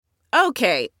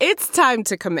Okay, it's time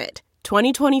to commit.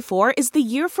 2024 is the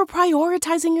year for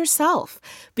prioritizing yourself.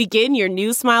 Begin your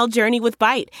new smile journey with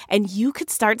Byte, and you could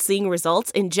start seeing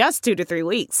results in just 2 to 3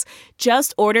 weeks.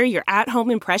 Just order your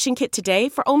at-home impression kit today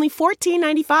for only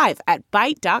 $14.95 at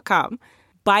Byte.com.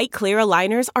 Byte Clear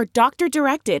aligners are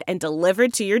doctor-directed and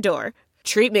delivered to your door.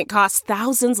 Treatment costs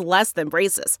thousands less than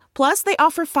braces. Plus, they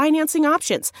offer financing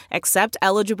options, accept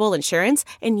eligible insurance,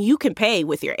 and you can pay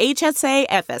with your HSA,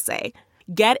 FSA.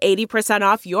 Get 80%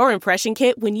 off your impression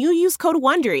kit when you use code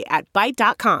WONDERY at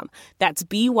Byte.com. That's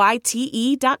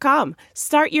BYTE.com.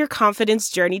 Start your confidence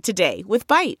journey today with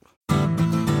Byte.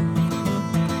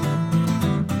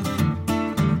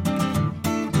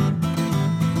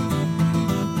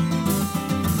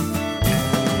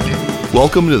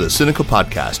 Welcome to the Sinica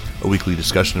Podcast, a weekly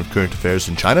discussion of current affairs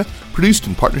in China, produced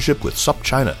in partnership with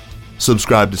SupChina.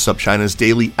 Subscribe to SupChina's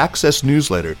daily access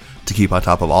newsletter to keep on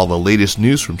top of all the latest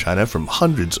news from China from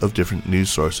hundreds of different news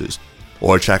sources.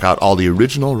 Or check out all the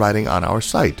original writing on our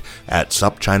site at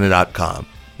supchina.com,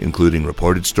 including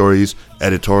reported stories,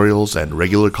 editorials, and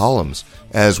regular columns,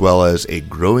 as well as a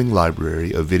growing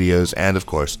library of videos and, of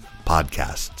course,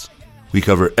 podcasts. We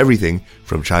cover everything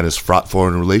from China's fraught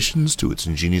foreign relations to its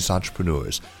ingenious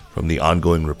entrepreneurs, from the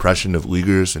ongoing repression of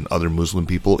Uyghurs and other Muslim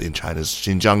people in China's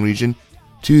Xinjiang region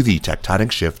to the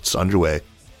tectonic shifts underway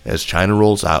as China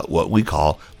rolls out what we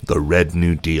call the Red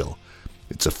New Deal.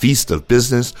 It's a feast of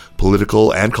business,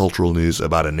 political, and cultural news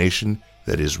about a nation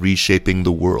that is reshaping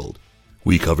the world.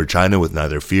 We cover China with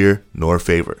neither fear nor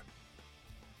favor.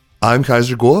 I'm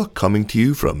Kaiser Kuo, coming to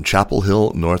you from Chapel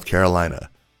Hill, North Carolina.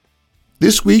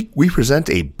 This week, we present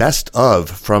a best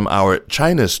of from our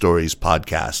China Stories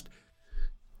podcast.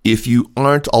 If you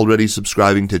aren't already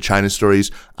subscribing to China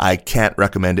Stories, I can't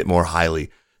recommend it more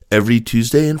highly. Every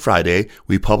Tuesday and Friday,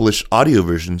 we publish audio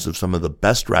versions of some of the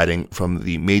best writing from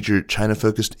the major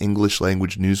China-focused English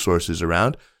language news sources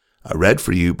around, read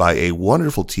for you by a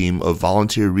wonderful team of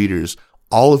volunteer readers,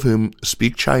 all of whom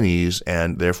speak Chinese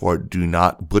and therefore do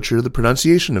not butcher the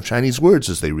pronunciation of Chinese words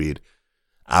as they read.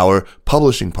 Our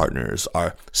publishing partners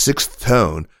are Sixth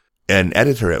Tone, an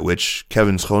editor at which,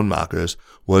 Kevin Schoenmakers,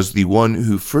 was the one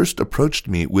who first approached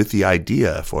me with the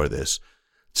idea for this.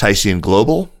 Caixin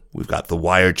Global, we've got The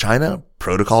Wire China,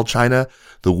 Protocol China,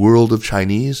 The World of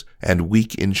Chinese, and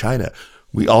Week in China.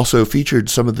 We also featured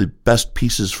some of the best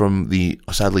pieces from the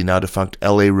sadly now defunct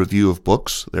LA Review of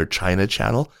Books, their China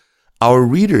channel. Our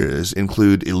readers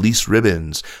include Elise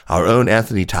Ribbons, our own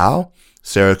Anthony Tao,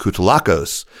 Sarah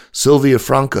Koutoulakos, Sylvia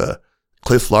Franca,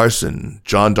 Cliff Larson,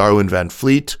 John Darwin Van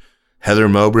Fleet, Heather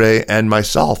Mowbray, and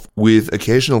myself, with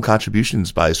occasional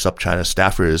contributions by SupChina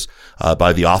staffers,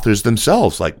 by the authors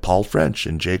themselves like Paul French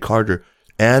and Jay Carter,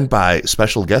 and by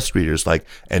special guest readers like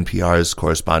NPR's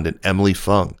correspondent Emily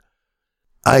Fung.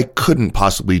 I couldn't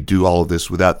possibly do all of this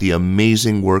without the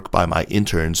amazing work by my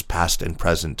interns past and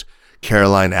present,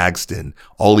 Caroline Agston,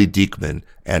 Ollie Diekman,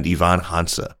 and Ivan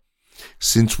Hansa.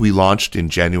 Since we launched in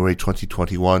January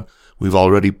 2021, we've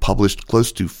already published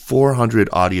close to 400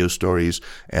 audio stories,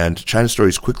 and China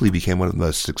Stories quickly became one of the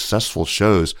most successful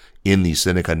shows in the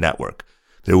Sinica network.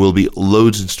 There will be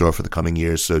loads in store for the coming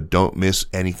years, so don't miss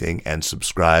anything and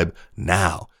subscribe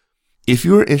now. If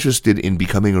you're interested in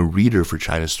becoming a reader for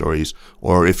China Stories,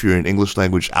 or if you're an English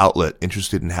language outlet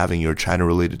interested in having your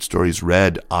China-related stories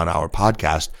read on our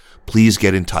podcast, please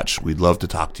get in touch. We'd love to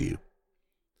talk to you.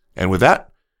 And with that,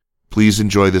 please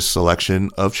enjoy this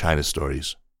selection of China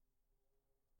Stories.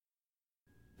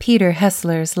 Peter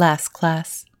Hessler's Last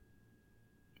Class.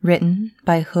 Written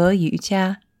by He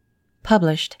Yujia.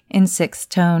 Published in Sixth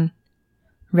Tone.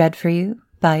 Read for you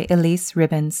by Elise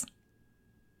Ribbons.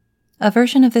 A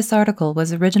version of this article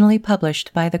was originally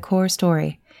published by The Core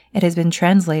Story. It has been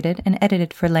translated and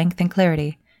edited for length and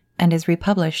clarity, and is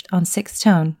republished on Sixth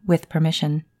Tone with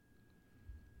permission.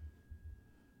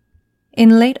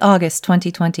 In late August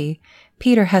 2020,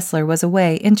 Peter Hessler was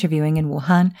away interviewing in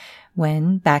Wuhan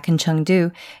when, back in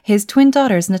Chengdu, his twin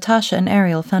daughters Natasha and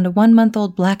Ariel found a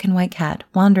 1-month-old black and white cat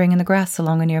wandering in the grass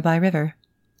along a nearby river.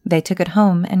 They took it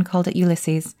home and called it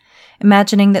Ulysses,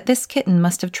 imagining that this kitten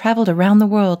must have traveled around the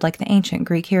world like the ancient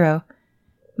Greek hero.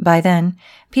 By then,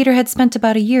 Peter had spent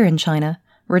about a year in China,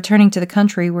 returning to the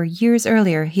country where years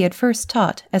earlier he had first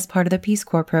taught as part of the Peace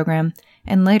Corps program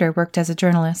and later worked as a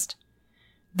journalist.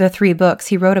 The 3 books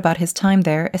he wrote about his time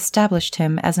there established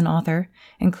him as an author,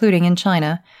 including in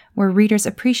China, where readers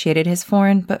appreciated his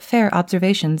foreign but fair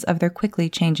observations of their quickly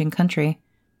changing country.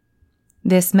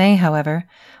 This May, however,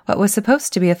 what was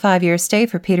supposed to be a 5-year stay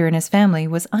for Peter and his family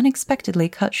was unexpectedly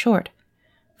cut short.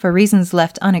 For reasons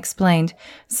left unexplained,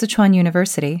 Sichuan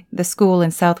University, the school in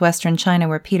southwestern China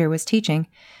where Peter was teaching,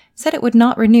 said it would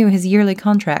not renew his yearly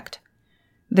contract.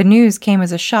 The news came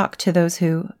as a shock to those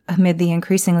who, amid the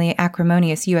increasingly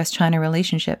acrimonious U.S.-China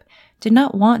relationship, did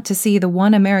not want to see the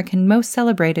one American most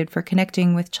celebrated for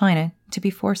connecting with China to be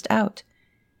forced out.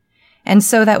 And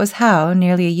so that was how,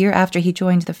 nearly a year after he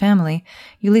joined the family,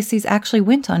 Ulysses actually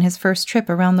went on his first trip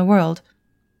around the world.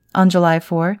 On July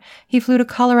 4, he flew to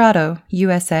Colorado,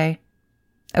 USA.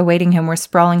 Awaiting him were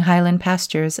sprawling highland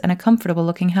pastures and a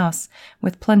comfortable-looking house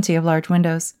with plenty of large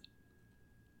windows.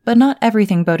 But not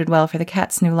everything boded well for the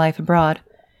cat's new life abroad.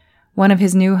 One of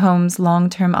his new home's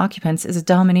long-term occupants is a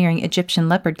domineering Egyptian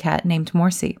leopard cat named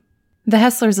Morsi. The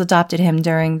Hesslers adopted him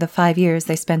during the 5 years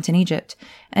they spent in Egypt,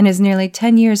 and is nearly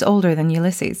 10 years older than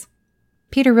Ulysses.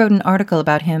 Peter wrote an article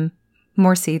about him,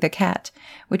 Morsi the Cat,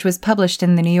 which was published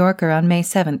in The New Yorker on May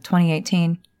 7,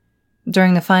 2018.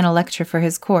 During the final lecture for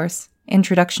his course,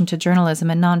 Introduction to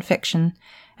Journalism and Nonfiction,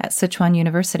 at Sichuan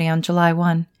University on July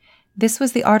 1, this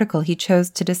was the article he chose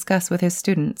to discuss with his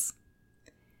students.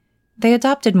 They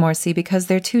adopted Morsi because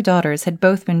their 2 daughters had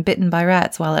both been bitten by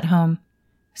rats while at home.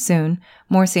 Soon,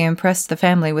 Morsi impressed the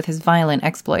family with his violent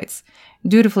exploits,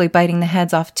 dutifully biting the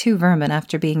heads off 2 vermin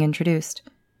after being introduced.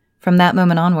 From that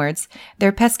moment onwards,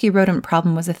 their pesky rodent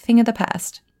problem was a thing of the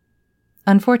past.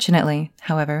 Unfortunately,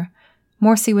 however,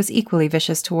 Morsi was equally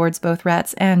vicious towards both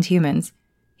rats and humans.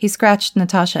 He scratched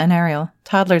Natasha and Ariel,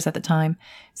 toddlers at the time,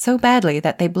 so badly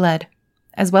that they bled,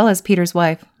 as well as Peter's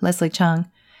wife, Leslie Chung,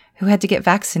 who had to get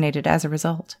vaccinated as a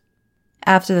result.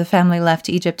 After the family left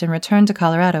Egypt and returned to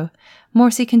Colorado,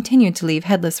 Morsi continued to leave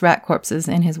headless rat corpses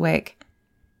in his wake.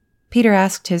 Peter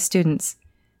asked his students,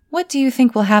 "What do you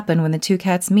think will happen when the 2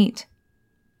 cats meet?"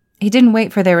 He didn't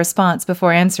wait for their response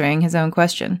before answering his own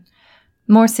question.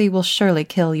 Morsi will surely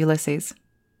kill Ulysses.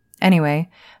 Anyway,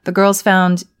 the girls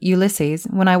found Ulysses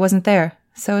when I wasn't there,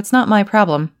 so it's not my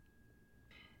problem.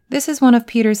 This is one of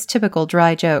Peter's typical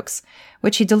dry jokes,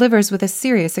 which he delivers with a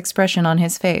serious expression on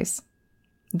his face.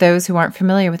 Those who aren't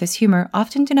familiar with his humor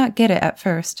often do not get it at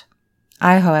first.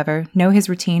 I, however, know his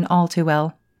routine all too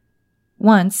well.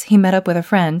 Once, he met up with a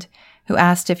friend who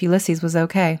asked if Ulysses was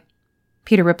okay.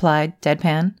 Peter replied,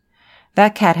 deadpan,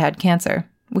 "That cat had cancer.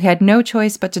 We had no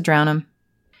choice but to drown him."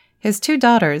 His 2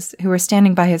 daughters, who were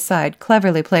standing by his side,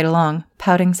 cleverly played along,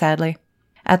 pouting sadly.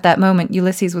 At that moment,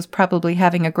 Ulysses was probably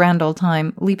having a grand old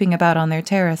time leaping about on their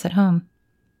terrace at home.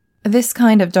 This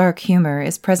kind of dark humor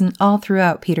is present all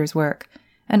throughout Peter's work,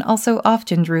 and also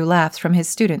often drew laughs from his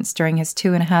students during his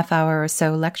 2.5-hour or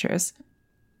so lectures.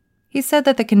 He said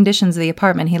that the conditions of the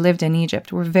apartment he lived in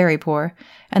Egypt were very poor,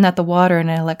 and that the water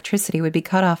and electricity would be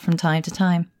cut off from time to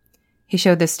time. He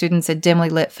showed the students a dimly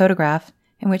lit photograph,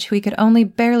 in which we could only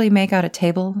barely make out a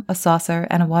table, a saucer,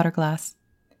 and a water glass.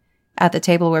 At the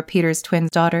table were Peter's twin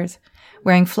daughters,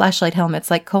 wearing flashlight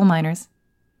helmets like coal miners.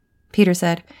 Peter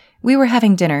said, "We were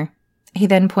having dinner." He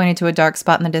then pointed to a dark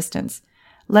spot in the distance.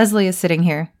 "Leslie is sitting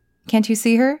here. Can't you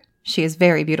see her? She is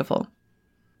very beautiful."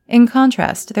 In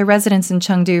contrast, their residence in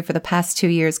Chengdu for the past 2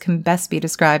 years can best be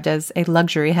described as a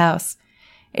luxury house.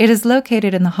 It is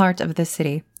located in the heart of the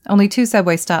city, only 2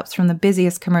 subway stops from the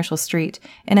busiest commercial street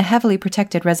in a heavily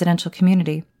protected residential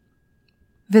community.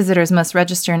 Visitors must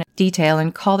register in detail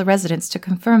and call the residents to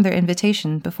confirm their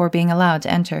invitation before being allowed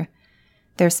to enter.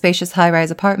 Their spacious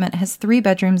high-rise apartment has 3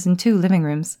 bedrooms and 2 living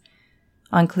rooms.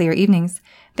 On clear evenings,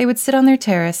 they would sit on their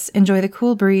terrace, enjoy the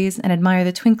cool breeze, and admire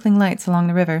the twinkling lights along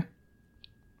the river.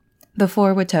 The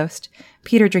 4 would toast,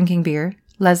 Peter drinking beer,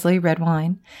 Leslie red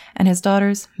wine, and his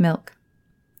daughters milk.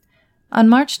 On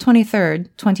March 23,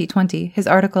 2020, his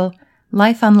article,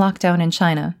 Life on Lockdown in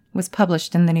China, was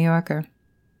published in The New Yorker.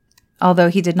 Although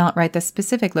he did not write the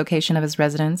specific location of his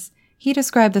residence, he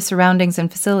described the surroundings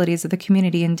and facilities of the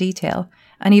community in detail,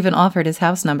 and even offered his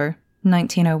house number,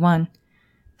 1901.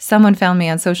 Someone found me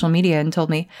on social media and told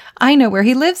me, "I know where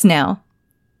he lives now."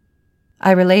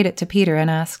 I relayed it to Peter and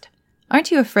asked,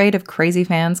 "Aren't you afraid of crazy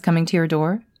fans coming to your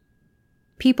door?"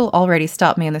 "People already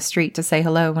stop me in the street to say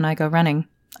hello when I go running.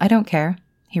 I don't care,"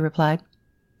 he replied.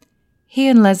 He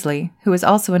and Leslie, who is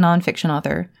also a nonfiction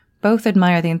author, both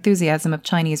admire the enthusiasm of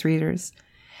Chinese readers.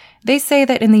 They say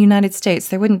that in the United States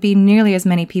there wouldn't be nearly as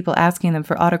many people asking them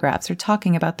for autographs or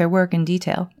talking about their work in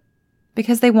detail.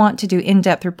 Because they want to do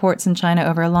in-depth reports in China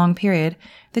over a long period,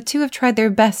 the 2 have tried their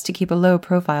best to keep a low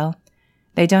profile.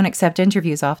 They don't accept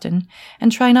interviews often,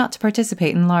 and try not to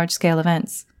participate in large-scale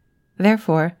events.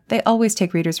 Therefore, they always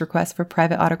take readers' requests for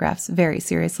private autographs very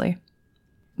seriously.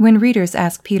 When readers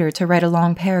ask Peter to write a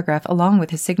long paragraph along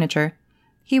with his signature,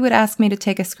 he would ask me to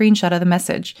take a screenshot of the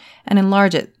message and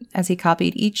enlarge it as he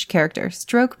copied each character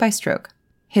stroke by stroke,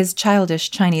 his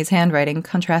childish Chinese handwriting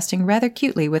contrasting rather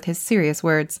cutely with his serious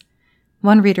words.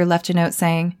 One reader left a note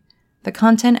saying, The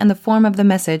content and the form of the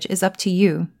message is up to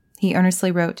you, he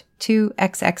earnestly wrote to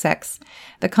XXX.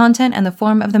 The content and the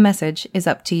form of the message is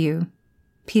up to you.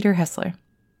 Peter Hessler.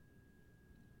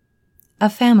 A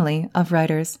family of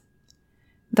writers.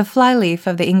 The flyleaf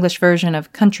of the English version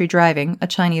of Country Driving, a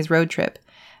Chinese road trip,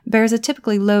 bears a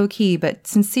typically low-key but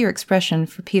sincere expression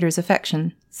for Peter's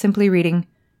affection, simply reading,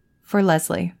 "For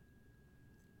Leslie."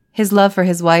 His love for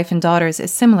his wife and daughters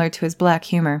is similar to his black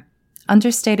humor,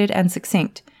 understated and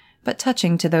succinct, but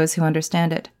touching to those who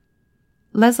understand it.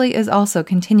 Leslie is also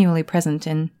continually present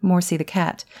in Morsi the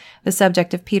Cat, the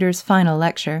subject of Peter's final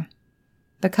lecture.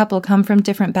 The couple come from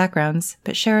different backgrounds,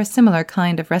 but share a similar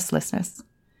kind of restlessness.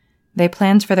 They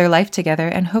planned for their life together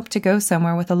and hoped to go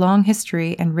somewhere with a long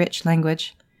history and rich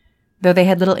language. Though they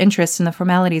had little interest in the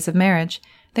formalities of marriage,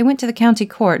 they went to the county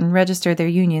court and registered their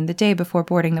union the day before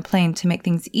boarding the plane to make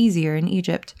things easier in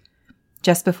Egypt.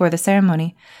 Just before the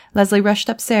ceremony, Leslie rushed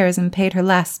upstairs and paid her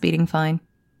last speeding fine.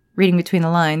 Reading between the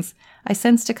lines, I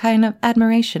sensed a kind of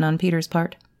admiration on Peter's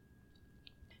part.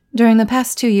 During the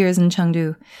past 2 years in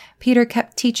Chengdu, Peter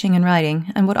kept teaching and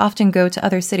writing and would often go to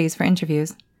other cities for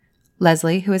interviews.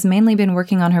 Leslie, who has mainly been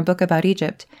working on her book about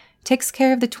Egypt, takes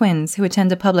care of the twins who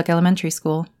attend a public elementary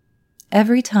school.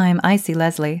 Every time I see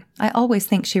Leslie, I always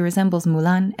think she resembles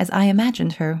Mulan as I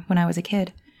imagined her when I was a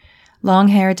kid. Long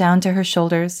hair down to her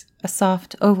shoulders, a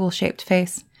soft, oval-shaped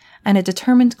face, and a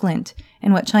determined glint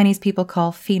in what Chinese people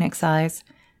call phoenix eyes,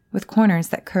 with corners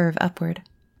that curve upward.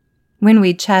 When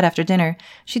we'd chat after dinner,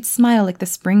 she'd smile like the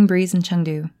spring breeze in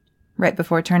Chengdu, right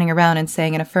before turning around and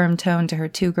saying in a firm tone to her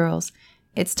 2 girls,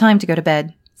 "It's time to go to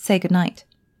bed. Say good night."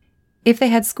 If they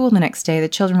had school the next day, the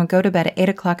children would go to bed at 8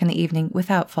 o'clock in the evening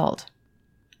without fault.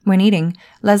 When eating,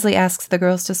 Leslie asks the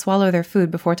girls to swallow their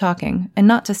food before talking, and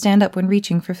not to stand up when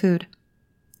reaching for food.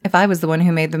 If I was the one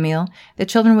who made the meal, the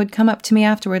children would come up to me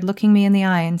afterward looking me in the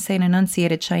eye and say in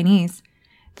enunciated Chinese,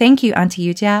 "Thank you, Auntie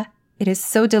Yujia. It is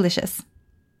so delicious."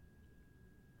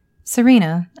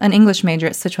 Serena, an English major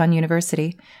at Sichuan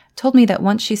University, told me that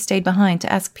once she stayed behind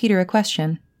to ask Peter a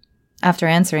question. After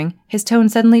answering, his tone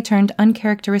suddenly turned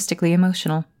uncharacteristically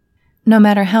emotional. No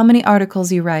matter how many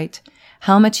articles you write,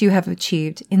 how much you have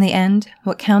achieved, in the end,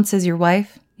 what counts is your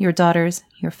wife, your daughters,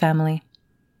 your family.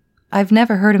 I've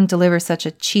never heard him deliver such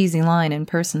a cheesy line in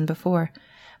person before,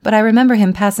 but I remember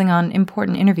him passing on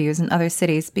important interviews in other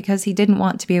cities because he didn't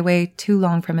want to be away too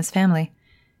long from his family.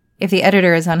 If the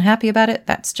editor is unhappy about it,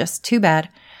 that's just too bad.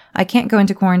 I can't go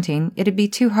into quarantine. It'd be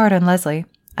too hard on Leslie.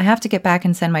 I have to get back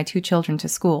and send my 2 children to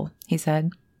school, he said.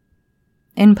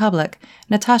 In public,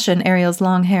 Natasha and Ariel's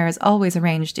long hair is always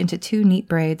arranged into 2 neat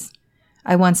braids.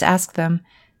 I once asked them,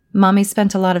 "Mommy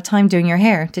spent a lot of time doing your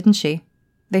hair, didn't she?"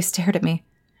 They stared at me.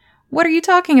 "What are you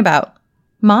talking about?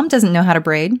 Mom doesn't know how to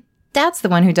braid. Dad's the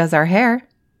one who does our hair."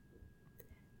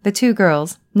 The 2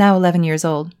 girls, now 11 years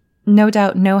old, no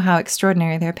doubt know how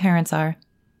extraordinary their parents are.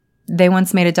 They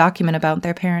once made a document about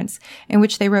their parents, in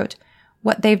which they wrote,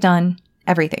 what they've done,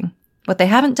 everything. What they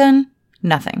haven't done,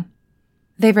 nothing.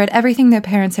 They've read everything their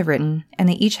parents have written, and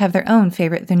they each have their own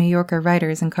favorite The New Yorker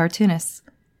writers and cartoonists.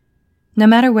 No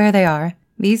matter where they are,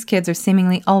 these kids are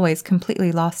seemingly always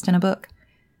completely lost in a book.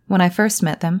 When I first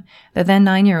met them, the then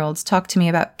 9-year-olds talked to me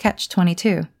about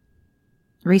Catch-22.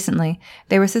 Recently,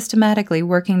 they were systematically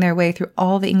working their way through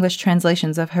all the English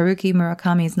translations of Haruki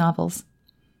Murakami's novels.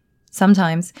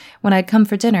 Sometimes, when I'd come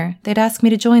for dinner, they'd ask me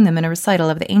to join them in a recital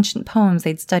of the ancient poems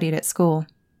they'd studied at school.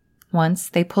 Once,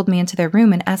 they pulled me into their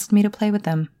room and asked me to play with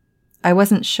them. I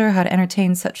wasn't sure how to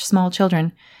entertain such small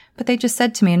children, but they just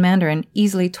said to me in Mandarin,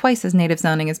 easily twice as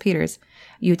native-sounding as Peter's,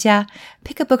 "Yujia,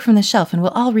 pick a book from the shelf and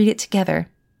we'll all read it together."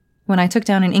 When I took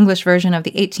down an English version of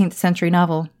the 18th century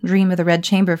novel, Dream of the Red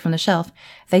Chamber, from the shelf,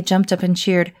 they jumped up and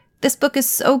cheered, "This book is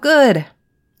so good!"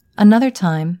 Another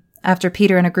time, after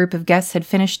Peter and a group of guests had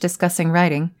finished discussing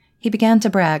writing, he began to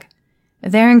brag.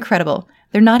 "They're incredible.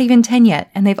 They're not even 10 yet,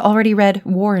 and they've already read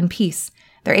War and Peace.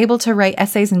 They're able to write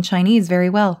essays in Chinese very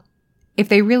well. If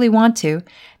they really want to,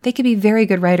 they could be very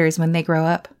good writers when they grow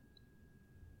up."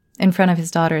 In front of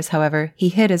his daughters, however, he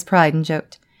hid his pride and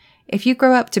joked, "If you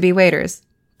grow up to be waiters,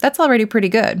 that's already pretty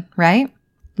good, right?"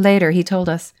 Later, he told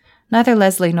us, "Neither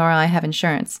Leslie nor I have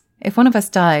insurance. If one of us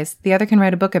dies, the other can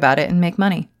write a book about it and make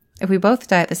money. If we both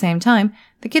die at the same time,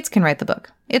 the kids can write the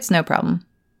book. It's no problem."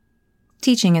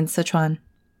 Teaching in Sichuan.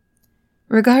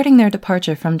 Regarding their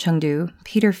departure from Chengdu,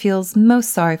 Peter feels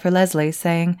most sorry for Leslie,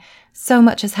 saying, "So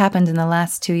much has happened in the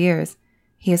last 2 years.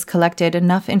 He has collected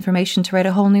enough information to write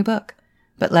a whole new book."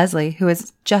 But Leslie, who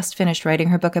has just finished writing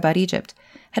her book about Egypt,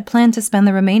 had planned to spend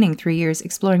the remaining 3 years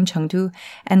exploring Chengdu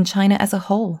and China as a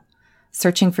whole,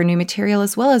 searching for new material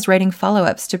as well as writing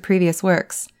follow-ups to previous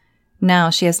works.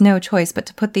 Now she has no choice but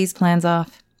to put these plans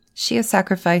off. She has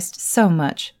sacrificed so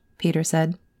much, Peter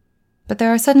said. But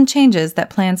there are sudden changes that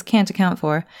plans can't account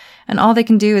for, and all they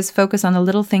can do is focus on the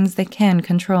little things they can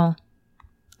control.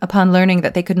 Upon learning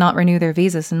that they could not renew their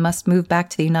visas and must move back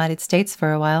to the United States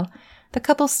for a while, the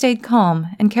couple stayed calm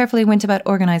and carefully went about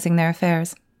organizing their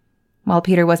affairs. While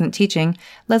Peter wasn't teaching,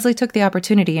 Leslie took the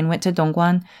opportunity and went to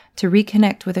Dongguan to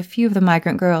reconnect with a few of the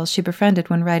migrant girls she befriended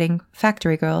when writing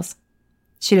Factory Girls.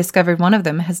 She discovered one of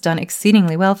them has done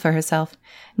exceedingly well for herself,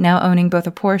 now owning both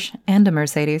a Porsche and a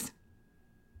Mercedes.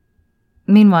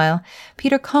 Meanwhile,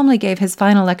 Peter calmly gave his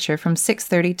final lecture from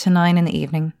 6:30 to 9 in the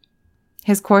evening.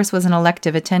 His course was an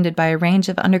elective attended by a range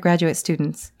of undergraduate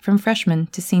students, from freshmen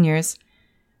to seniors.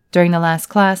 During the last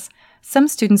class, some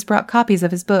students brought copies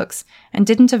of his books and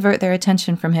didn't avert their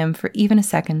attention from him for even a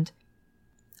second.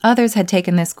 Others had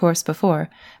taken this course before,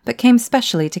 but came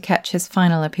specially to catch his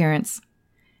final appearance.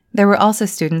 There were also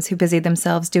students who busied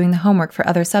themselves doing the homework for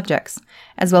other subjects,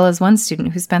 as well as one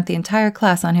student who spent the entire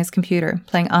class on his computer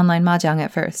playing online mahjong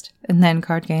at first, and then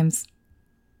card games.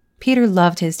 Peter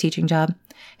loved his teaching job.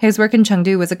 His work in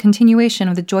Chengdu was a continuation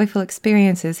of the joyful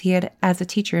experiences he had as a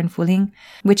teacher in Fuling,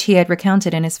 which he had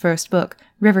recounted in his first book,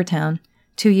 Rivertown,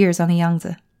 2 years on the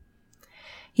Yangtze.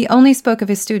 He only spoke of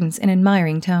his students in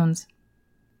admiring tones.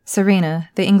 Serena,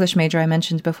 the English major I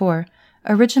mentioned before,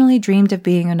 originally dreamed of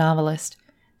being a novelist.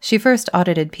 She first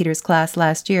audited Peter's class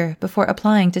last year before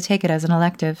applying to take it as an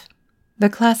elective. The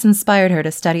class inspired her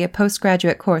to study a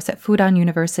postgraduate course at Fudan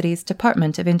University's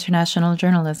Department of International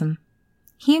Journalism.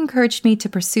 He encouraged me to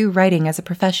pursue writing as a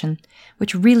profession,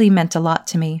 which really meant a lot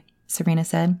to me, Serena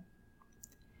said.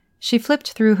 She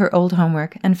flipped through her old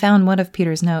homework and found one of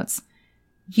Peter's notes.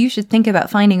 You should think about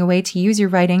finding a way to use your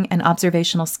writing and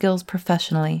observational skills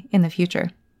professionally in the future.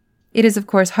 It is, of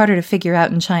course, harder to figure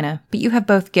out in China, but you have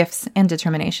both gifts and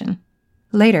determination.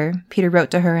 Later, Peter wrote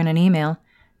to her in an email,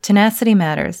 tenacity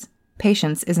matters,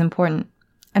 patience is important,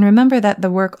 and remember that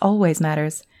the work always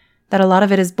matters, that a lot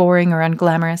of it is boring or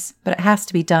unglamorous, but it has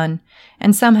to be done,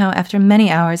 and somehow after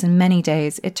many hours and many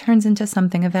days, it turns into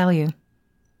something of value.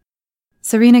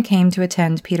 Serena came to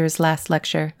attend Peter's last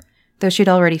lecture, though she'd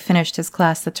already finished his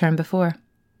class the term before.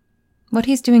 What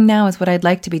he's doing now is what I'd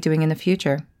like to be doing in the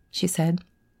future, she said.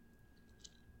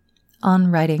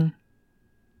 On writing.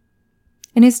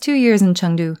 In his 2 years in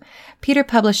Chengdu, Peter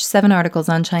published 7 articles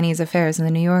on Chinese affairs in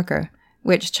The New Yorker,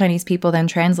 which Chinese people then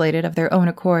translated of their own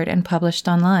accord and published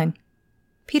online.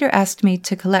 Peter asked me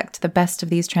to collect the best of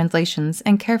these translations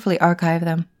and carefully archive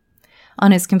them.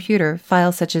 On his computer,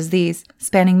 files such as these,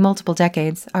 spanning multiple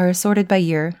decades, are assorted by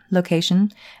year,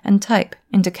 location, and type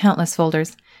into countless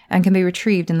folders and can be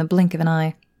retrieved in the blink of an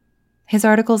eye. His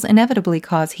articles inevitably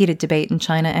cause heated debate in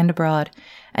China and abroad,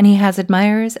 and he has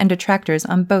admirers and detractors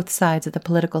on both sides of the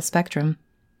political spectrum.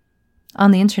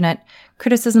 On the internet,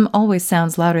 criticism always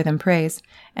sounds louder than praise,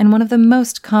 and one of the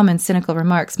most common cynical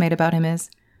remarks made about him is,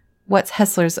 "What's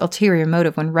Hessler's ulterior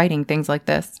motive when writing things like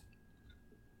this?"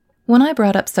 When I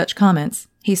brought up such comments,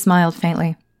 he smiled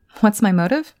faintly. "What's my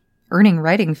motive? Earning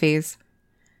writing fees."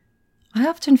 I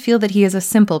often feel that he is a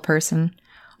simple person.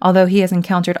 Although he has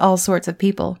encountered all sorts of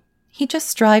people, he just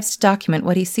strives to document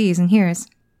what he sees and hears.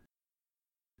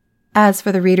 As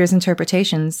for the reader's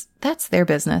interpretations, that's their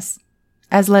business.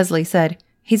 As Leslie said,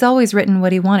 he's always written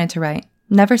what he wanted to write,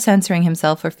 never censoring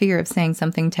himself for fear of saying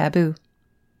something taboo.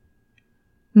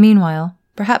 Meanwhile,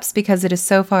 perhaps because it is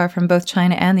so far from both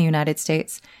China and the United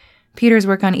States, Peter's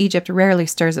work on Egypt rarely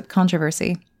stirs up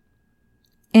controversy.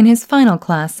 In his final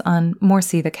class on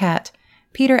Morsi the cat,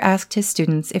 Peter asked his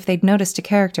students if they'd noticed a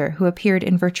character who appeared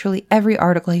in virtually every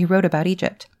article he wrote about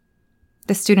Egypt.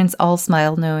 The students all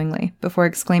smiled knowingly before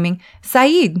exclaiming,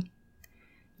 "Said!"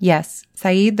 Yes,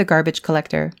 Said the garbage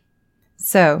collector.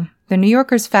 So, the New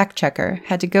Yorker's fact-checker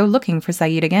had to go looking for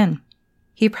Said again.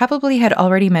 He probably had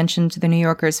already mentioned the New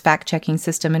Yorker's fact-checking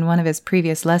system in one of his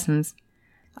previous lessons.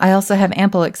 I also have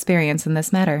ample experience in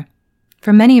this matter.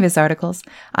 For many of his articles,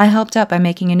 I helped out by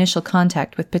making initial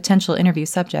contact with potential interview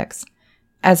subjects.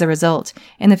 As a result,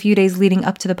 in the few days leading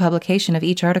up to the publication of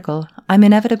each article, I'm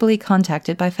inevitably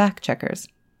contacted by fact-checkers.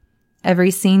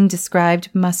 Every scene described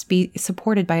must be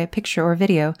supported by a picture or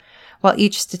video, while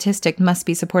each statistic must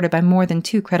be supported by more than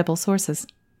 2 credible sources.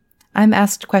 I'm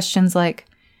asked questions like,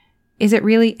 is it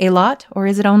really a lot or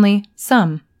is it only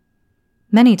some?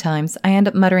 Many times, I end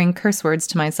up muttering curse words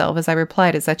to myself as I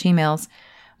reply to such emails,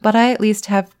 but I at least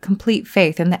have complete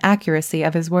faith in the accuracy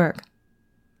of his work.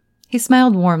 He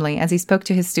smiled warmly as he spoke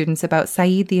to his students about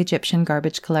Said the Egyptian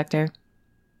garbage collector.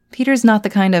 Peter's not the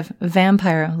kind of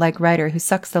vampire-like writer who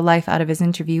sucks the life out of his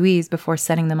interviewees before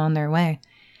setting them on their way.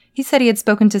 He said he had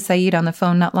spoken to Said on the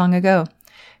phone not long ago,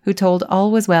 who told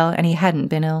all was well and he hadn't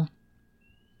been ill.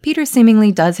 Peter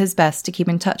seemingly does his best to keep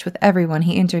in touch with everyone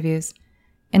he interviews.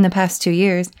 In the past 2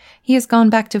 years, he has gone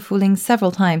back to Fuling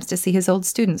several times to see his old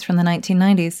students from the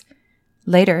 1990s.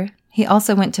 Later, he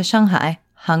also went to Shanghai,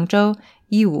 Hangzhou,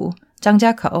 Yiwu,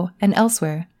 Zhangjiakou, and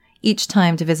elsewhere, each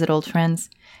time to visit old friends,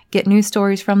 get new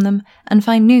stories from them, and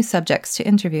find new subjects to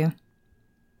interview.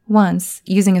 Once,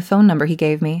 using a phone number he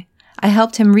gave me, I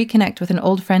helped him reconnect with an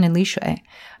old friend in Lishui,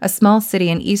 a small city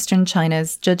in eastern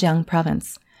China's Zhejiang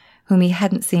province, whom he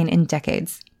hadn't seen in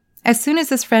decades. As soon as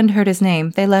this friend heard his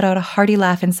name, they let out a hearty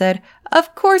laugh and said,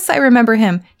 "Of course I remember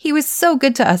him. He was so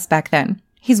good to us back then.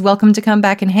 He's welcome to come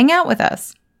back and hang out with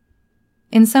us."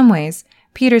 In some ways,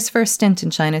 Peter's first stint in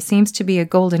China seems to be a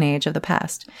golden age of the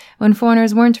past, when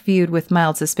foreigners weren't viewed with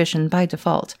mild suspicion by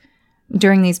default.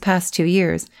 During these past 2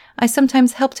 years, I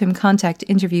sometimes helped him contact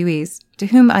interviewees to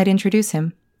whom I'd introduce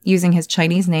him, using his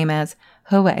Chinese name as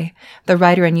He Wei, the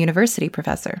writer and university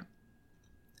professor.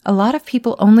 A lot of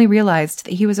people only realized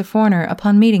that he was a foreigner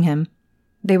upon meeting him.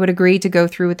 They would agree to go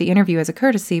through with the interview as a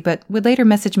courtesy, but would later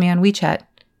message me on WeChat,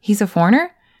 "He's a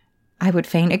foreigner?" I would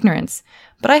feign ignorance,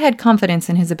 but I had confidence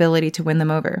in his ability to win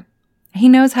them over. He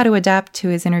knows how to adapt to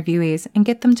his interviewees and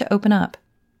get them to open up.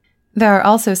 There are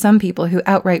also some people who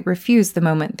outright refused the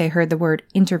moment they heard the word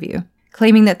interview,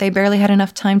 claiming that they barely had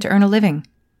enough time to earn a living.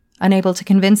 Unable to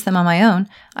convince them on my own,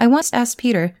 I once asked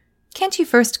Peter, "Can't you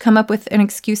first come up with an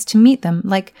excuse to meet them,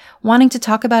 like wanting to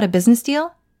talk about a business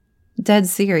deal?" Dead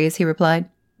serious, he replied,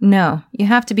 "No, you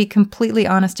have to be completely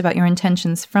honest about your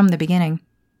intentions from the beginning."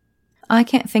 I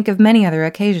can't think of many other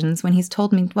occasions when he's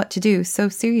told me what to do so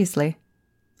seriously.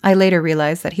 I later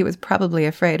realized that he was probably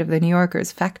afraid of the New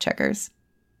Yorker's fact-checkers.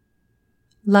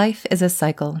 Life is a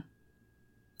cycle.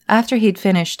 After he'd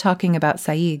finished talking about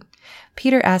Said,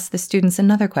 Peter asked the students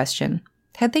another question.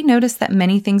 Had they noticed that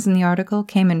many things in the article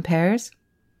came in pairs?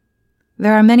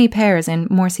 There are many pairs in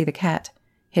Morsi the cat,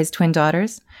 his twin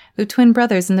daughters, the twin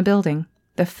brothers in the building,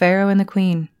 the pharaoh and the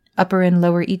queen, Upper and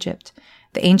Lower Egypt.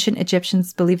 The ancient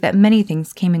Egyptians believed that many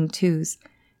things came in twos.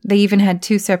 They even had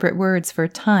 2 separate words for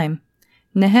time,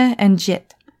 Nehe and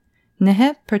Jit.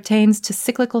 Nehe pertains to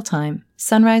cyclical time,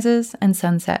 sunrises and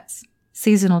sunsets,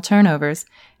 seasonal turnovers,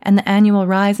 and the annual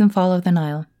rise and fall of the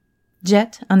Nile.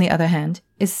 Jet, on the other hand,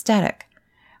 is static.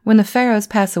 When the pharaohs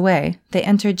pass away, they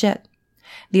enter Jet,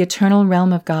 the eternal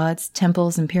realm of gods,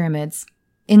 temples, and pyramids.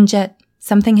 In Jet,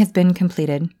 something has been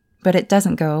completed, but it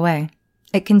doesn't go away.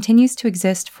 It continues to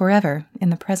exist forever in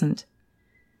the present.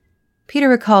 Peter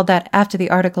recalled that after the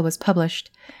article was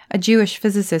published, a Jewish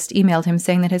physicist emailed him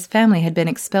saying that his family had been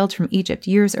expelled from Egypt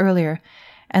years earlier,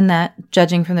 and that,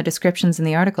 judging from the descriptions in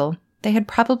the article, they had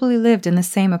probably lived in the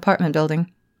same apartment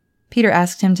building. Peter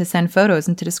asked him to send photos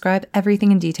and to describe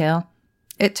everything in detail.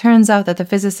 It turns out that the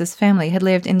physicist's family had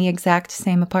lived in the exact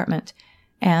same apartment.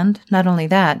 And, not only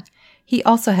that, he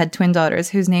also had twin daughters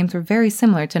whose names were very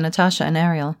similar to Natasha and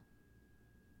Ariel.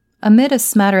 Amid a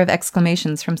smatter of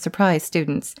exclamations from surprised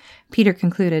students, Peter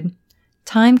concluded,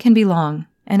 "Time can be long,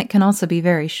 and it can also be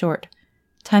very short.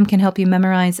 Time can help you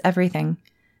memorize everything.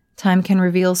 Time can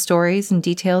reveal stories and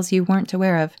details you weren't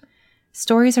aware of.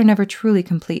 Stories are never truly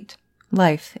complete.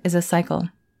 Life is a cycle."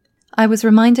 I was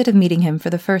reminded of meeting him for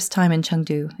the first time in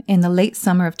Chengdu in the late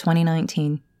summer of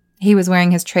 2019. He was wearing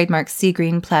his trademark sea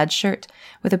green plaid shirt,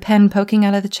 with a pen poking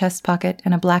out of the chest pocket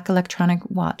and a black electronic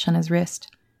watch on his wrist.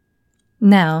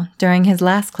 Now, during his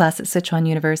last class at Sichuan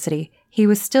University, he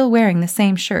was still wearing the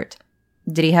same shirt.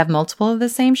 Did he have multiple of the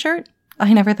same shirt?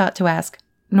 I never thought to ask,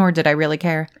 nor did I really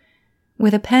care.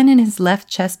 With a pen in his left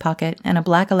chest pocket and a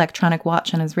black electronic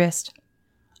watch on his wrist.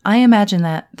 I imagine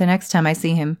that, the next time I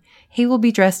see him, he will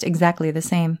be dressed exactly the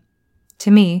same.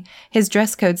 To me, his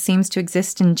dress code seems to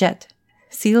exist in Jet,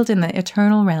 sealed in the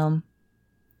eternal realm.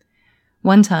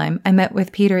 One time, I met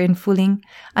with Peter in Fuling.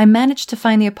 I managed to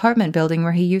find the apartment building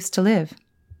where he used to live.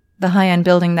 The high-end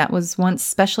building that was once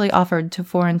specially offered to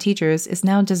foreign teachers is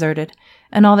now deserted,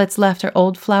 and all that's left are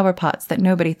old flower pots that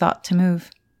nobody thought to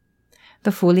move.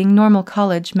 The Fuling Normal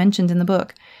College mentioned in the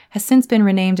book has since been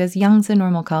renamed as Yangtze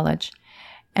Normal College,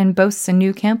 and boasts a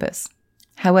new campus.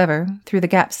 However, through the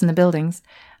gaps in the buildings,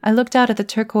 I looked out at the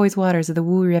turquoise waters of the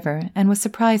Wu River and was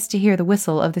surprised to hear the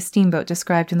whistle of the steamboat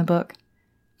described in the book.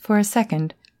 For a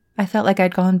second, I felt like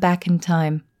I'd gone back in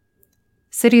time.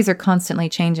 Cities are constantly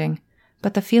changing,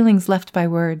 but the feelings left by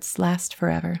words last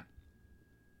forever.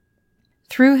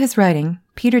 Through his writing,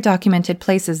 Peter documented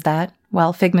places that,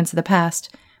 while figments of the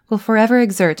past, will forever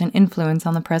exert an influence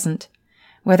on the present.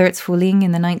 Whether it's Fuling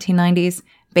in the 1990s,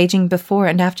 Beijing before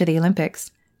and after the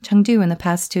Olympics, Chengdu in the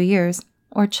past 2 years,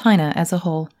 or China as a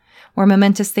whole, where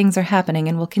momentous things are happening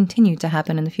and will continue to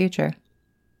happen in the future.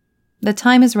 The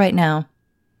time is right now.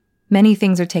 Many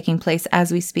things are taking place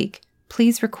as we speak.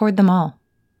 Please record them all.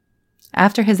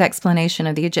 After his explanation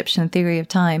of the Egyptian theory of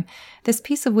time, this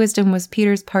piece of wisdom was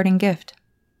Peter's parting gift.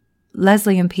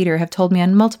 Leslie and Peter have told me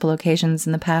on multiple occasions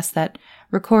in the past that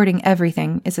recording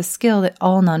everything is a skill that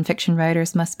all nonfiction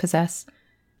writers must possess.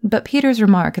 But Peter's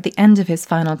remark at the end of his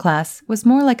final class was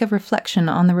more like a reflection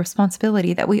on the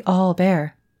responsibility that we all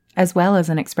bear, as well as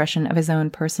an expression of his own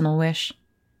personal wish.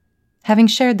 Having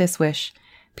shared this wish,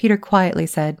 Peter quietly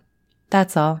said,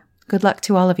 "That's all. Good luck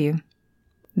to all of you."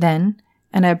 Then,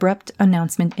 an abrupt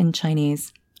announcement in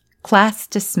Chinese. Class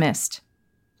dismissed.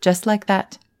 Just like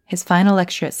that, his final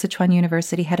lecture at Sichuan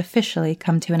University had officially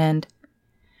come to an end.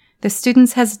 The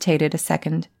students hesitated a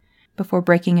second before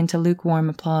breaking into lukewarm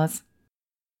applause.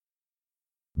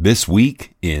 This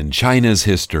Week in China's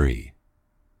History,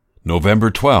 November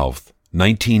 12th,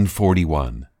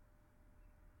 1941.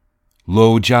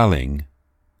 Luo Jialing,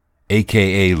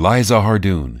 a.k.a. Liza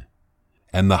Hardoon,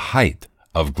 and the Height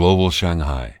of Global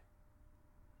Shanghai.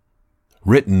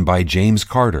 Written by James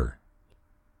Carter.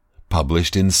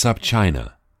 Published in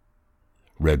SupChina.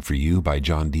 Read for you by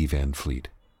John D. Van Fleet.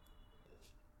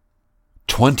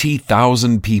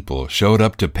 20,000 people showed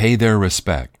up to pay their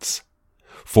respects,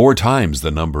 4 times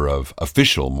the number of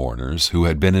official mourners who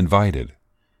had been invited.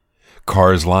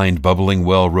 Cars lined Bubbling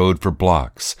Well Road for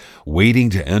blocks, waiting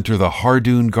to enter the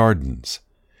Hardoon Gardens,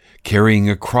 carrying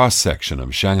a cross-section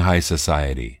of Shanghai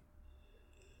society.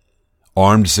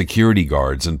 Armed security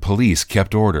guards and police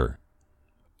kept order.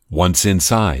 Once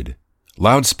inside,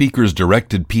 loudspeakers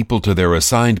directed people to their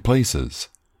assigned places,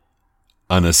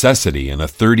 a necessity in a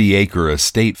 30-acre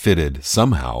estate fitted,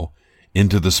 somehow,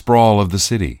 into the sprawl of the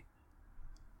city.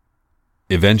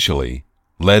 Eventually,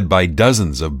 led by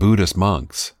dozens of Buddhist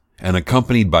monks and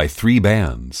accompanied by 3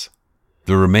 bands,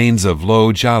 the remains of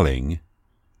Luo Jialing,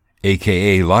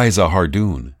 a.k.a. Liza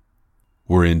Hardoon,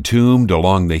 were entombed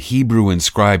along the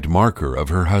Hebrew-inscribed marker of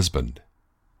her husband.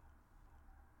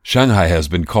 Shanghai has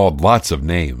been called lots of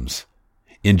names.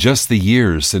 In just the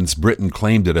years since Britain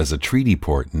claimed it as a treaty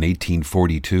port in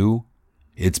 1842,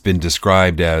 it's been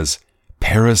described as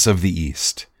Paris of the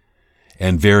East,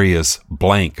 and various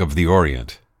blank of the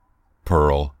Orient,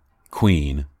 Pearl,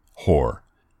 Queen, Whore.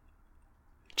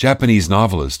 Japanese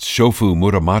novelist Shofu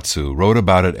Muramatsu wrote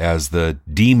about it as the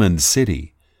Demon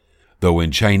City, though in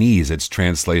Chinese it's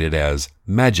translated as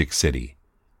Magic City.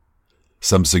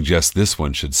 Some suggest this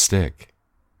one should stick.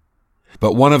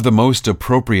 But one of the most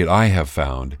appropriate I have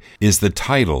found is the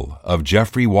title of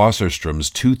Jeffrey Wasserstrom's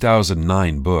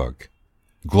 2009 book,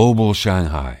 Global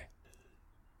Shanghai.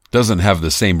 Doesn't have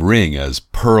the same ring as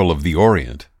Pearl of the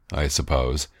Orient, I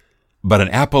suppose, but an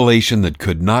appellation that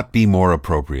could not be more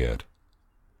appropriate.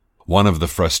 One of the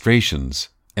frustrations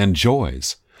and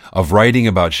joys of writing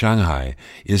about Shanghai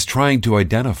is trying to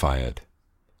identify it.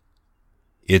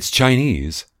 It's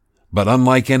Chinese, but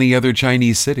unlike any other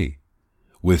Chinese city,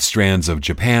 with strands of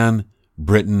Japan,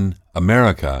 Britain,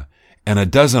 America, and a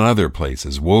dozen other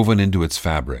places woven into its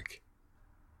fabric.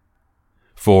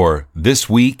 For This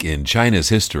Week in China's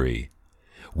History,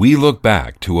 we look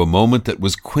back to a moment that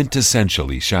was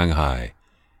quintessentially Shanghai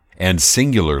and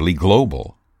singularly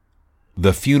global,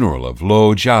 the funeral of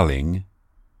Luo Jialing,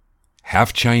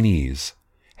 half Chinese,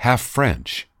 half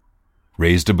French,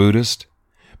 raised a Buddhist,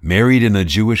 married in a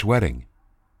Jewish wedding,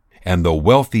 and the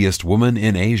wealthiest woman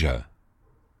in Asia.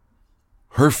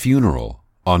 Her funeral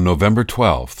on November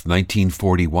 12,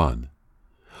 1941,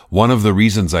 one of the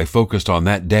reasons I focused on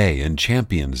that day in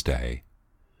Champions Day,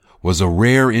 was a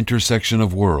rare intersection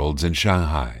of worlds in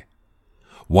Shanghai,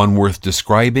 one worth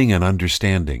describing and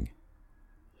understanding.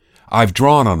 I've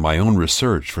drawn on my own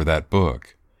research for that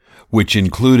book, which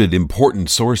included important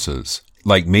sources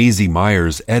like Maisie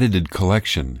Meyer's edited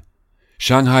collection,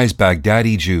 Shanghai's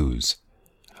Baghdadi Jews,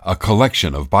 a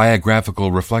collection of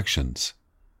biographical reflections,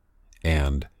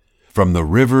 and From the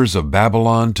Rivers of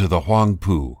Babylon to the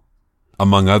Huangpu,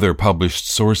 among other published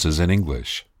sources in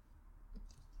English.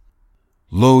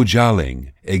 Luo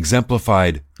Jialing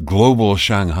exemplified global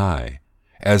Shanghai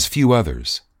as few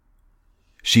others.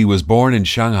 She was born in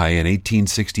Shanghai in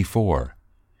 1864,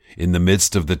 in the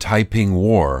midst of the Taiping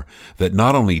War that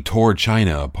not only tore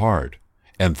China apart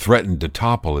and threatened to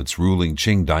topple its ruling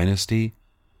Qing dynasty,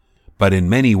 but in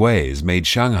many ways made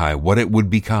Shanghai what it would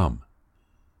become.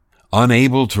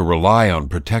 Unable to rely on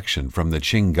protection from the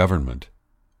Qing government,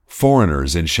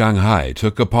 foreigners in Shanghai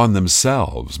took upon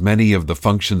themselves many of the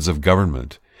functions of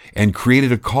government and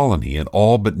created a colony in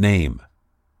all but name.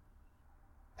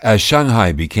 As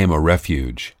Shanghai became a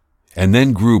refuge and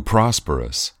then grew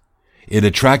prosperous, it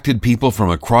attracted people from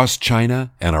across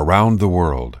China and around the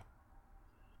world.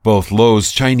 Both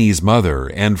Lo's Chinese mother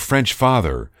and French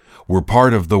father were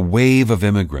part of the wave of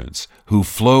immigrants who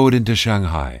flowed into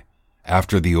Shanghai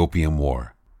after the Opium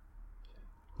War.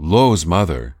 Lo's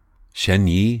mother, Shen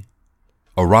Yi,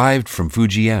 arrived from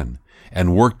Fujian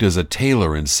and worked as a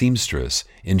tailor and seamstress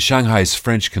in Shanghai's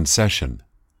French concession.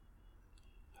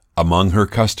 Among her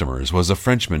customers was a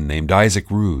Frenchman named Isaac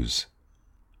Roos.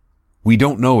 We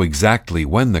don't know exactly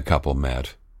when the couple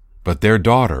met, but their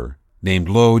daughter, named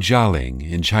Lo Jialing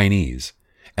in Chinese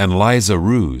and Liza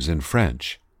Roos in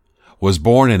French, was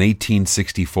born in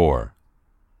 1864.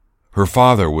 Her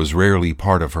father was rarely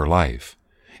part of her life,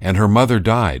 and her mother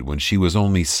died when she was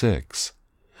only 6,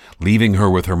 leaving her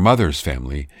with her mother's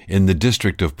family in the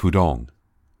district of Pudong.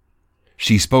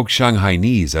 She spoke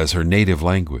Shanghainese as her native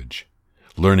language,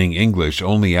 learning English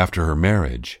only after her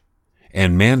marriage,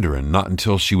 and Mandarin not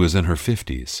until she was in her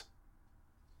 50s.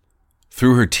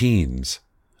 Through her teens,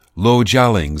 Lo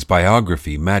Jialing's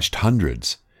biography matched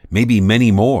hundreds, maybe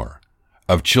many more,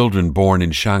 of children born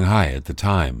in Shanghai at the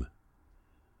time.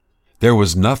 There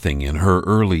was nothing in her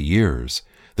early years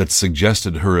that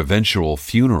suggested her eventual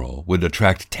funeral would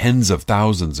attract tens of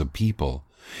thousands of people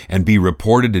and be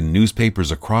reported in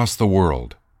newspapers across the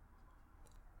world.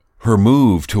 Her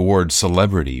move toward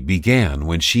celebrity began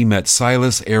when she met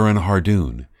Silas Aaron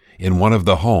Hardoon in one of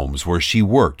the homes where she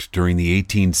worked during the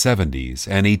 1870s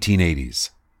and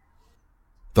 1880s.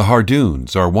 The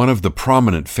Hardoons are one of the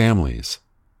prominent families.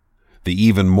 The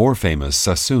even more famous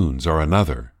Sassoons are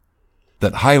another,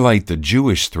 that highlight the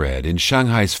Jewish thread in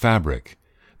Shanghai's fabric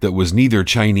that was neither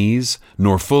Chinese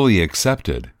nor fully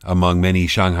accepted among many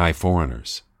Shanghai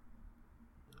foreigners.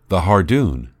 The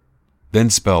Hardoon, then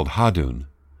spelled Hadun,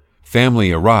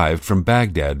 family arrived from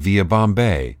Baghdad via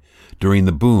Bombay during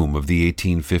the boom of the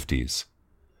 1850s.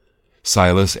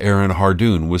 Silas Aaron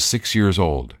Hardoon was 6 years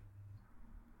old.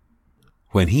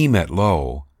 When he met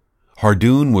Lo,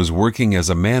 Hardoon was working as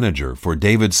a manager for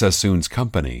David Sassoon's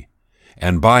company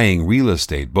and buying real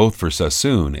estate both for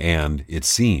Sassoon and, it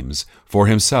seems, for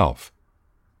himself.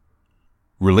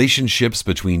 Relationships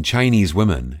between Chinese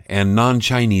women and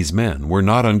non-Chinese men were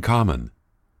not uncommon.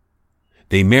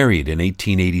 They married in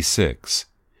 1886,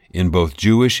 in both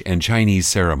Jewish and Chinese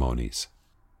ceremonies.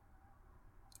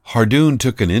 Hardoon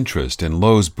took an interest in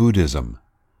Lo's Buddhism,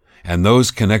 and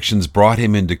those connections brought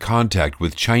him into contact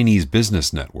with Chinese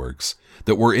business networks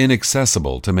that were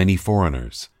inaccessible to many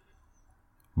foreigners.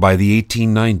 By the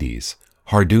 1890s,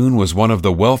 Hardoon was one of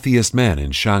the wealthiest men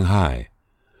in Shanghai,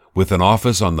 with an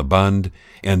office on the Bund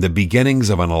and the beginnings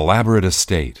of an elaborate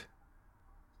estate.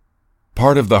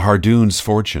 Part of the Hardoon's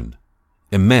fortune,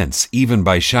 immense even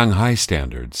by Shanghai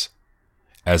standards,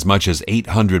 as much as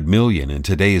 800 million in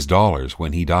today's dollars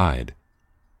when he died,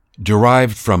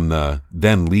 derived from the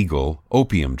then legal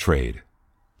opium trade.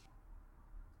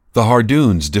 The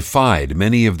Hardoons defied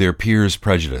many of their peers'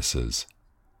 prejudices.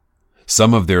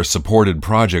 Some of their supported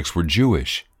projects were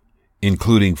Jewish,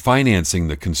 including financing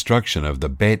the construction of the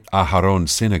Beit Aharon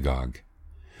synagogue,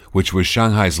 which was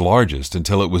Shanghai's largest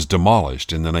until it was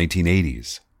demolished in the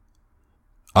 1980s.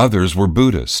 Others were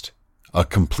Buddhist, a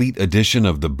complete edition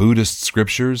of the Buddhist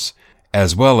scriptures,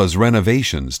 as well as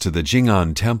renovations to the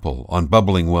Jing'an Temple on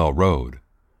Bubbling Well Road.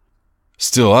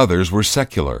 Still others were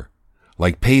secular,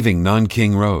 like paving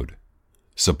Nanking Road,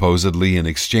 supposedly in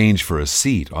exchange for a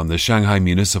seat on the Shanghai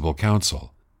Municipal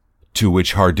Council, to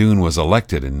which Hardoon was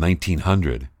elected in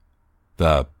 1900,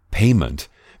 the payment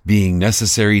being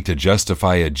necessary to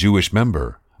justify a Jewish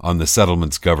member on the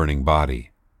settlement's governing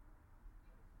body.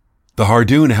 The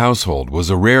Hardoon household was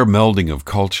a rare melding of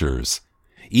cultures,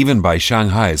 even by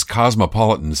Shanghai's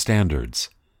cosmopolitan standards.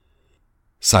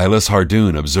 Silas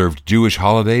Hardoon observed Jewish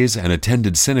holidays and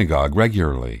attended synagogue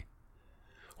regularly,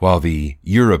 while the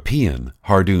European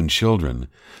Hardoon children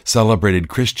celebrated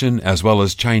Christian as well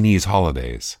as Chinese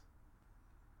holidays.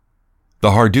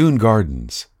 The Hardoon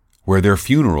Gardens, where their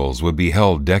funerals would be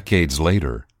held decades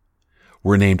later,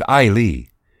 were named Ai Li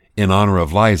in honor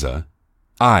of Liza,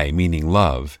 Ai meaning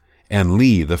love, and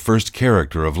Li the first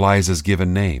character of Liza's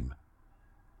given name.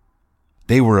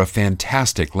 They were a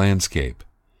fantastic landscape,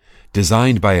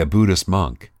 designed by a Buddhist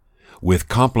monk, with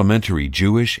complementary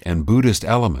Jewish and Buddhist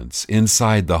elements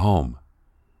inside the home.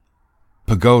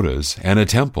 Pagodas and a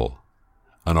temple,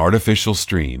 an artificial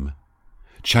stream,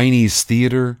 Chinese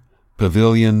theater,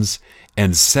 pavilions,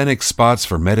 and scenic spots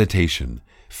for meditation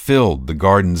filled the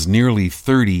garden's nearly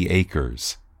 30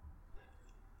 acres.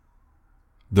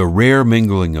 The rare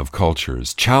mingling of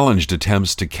cultures challenged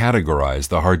attempts to categorize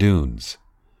the Hardoons.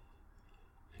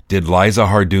 Did Liza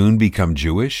Hardoon become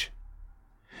Jewish?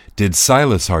 Did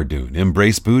Silas Hardoon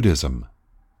embrace Buddhism?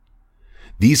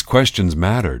 These questions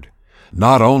mattered,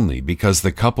 not only because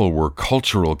the couple were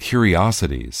cultural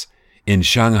curiosities in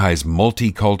Shanghai's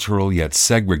multicultural yet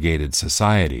segregated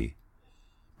society,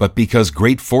 but because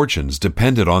great fortunes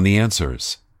depended on the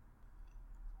answers.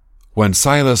 When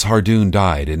Silas Hardoon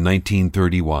died in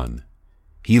 1931,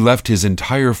 he left his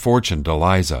entire fortune to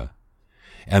Liza,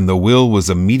 and the will was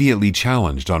immediately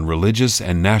challenged on religious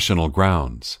and national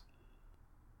grounds.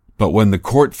 But when the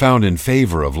court found in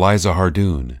favor of Liza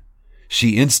Hardoon,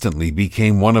 she instantly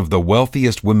became one of the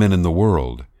wealthiest women in the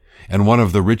world and one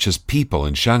of the richest people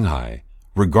in Shanghai,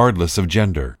 regardless of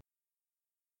gender.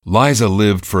 Liza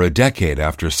lived for a decade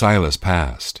after Silas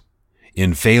passed,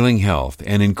 in failing health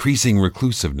and increasing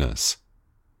reclusiveness.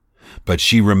 But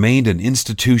she remained an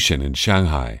institution in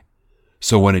Shanghai,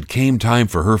 so when it came time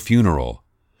for her funeral,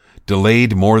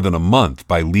 delayed more than a month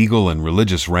by legal and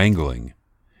religious wrangling,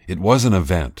 it was an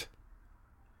event.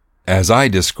 As I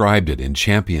described it in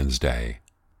Champions Day,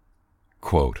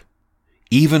 quote,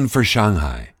 "Even for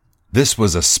Shanghai, this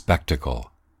was a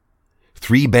spectacle.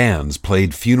 3 bands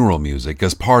played funeral music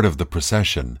as part of the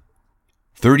procession.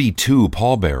 32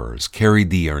 pallbearers carried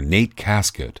the ornate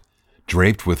casket,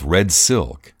 draped with red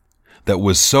silk, that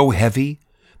was so heavy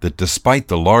that despite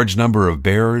the large number of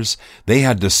bearers, they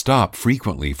had to stop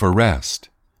frequently for rest.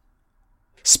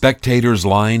 Spectators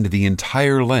lined the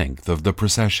entire length of the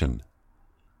procession.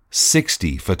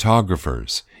 60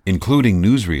 photographers, including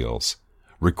newsreels,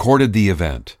 recorded the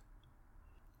event.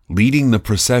 Leading the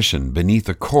procession beneath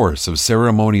a course of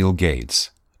ceremonial gates,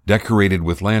 decorated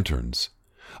with lanterns,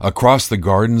 across the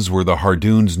gardens were the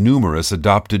Hardoons' numerous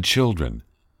adopted children,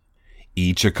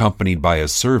 each accompanied by a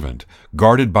servant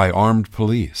guarded by armed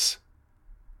police.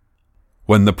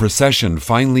 When the procession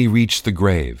finally reached the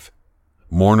grave,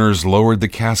 mourners lowered the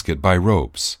casket by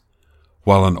ropes,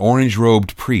 while an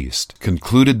orange-robed priest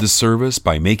concluded the service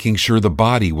by making sure the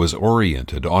body was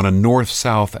oriented on a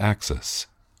north-south axis.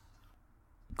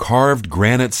 Carved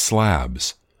granite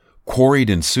slabs,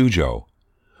 quarried in Suzhou,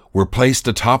 were placed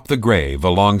atop the grave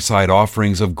alongside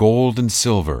offerings of gold and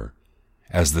silver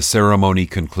as the ceremony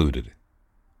concluded."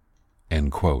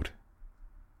 End quote.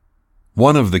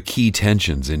 One of the key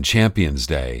tensions in Champions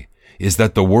Day is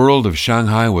that the world of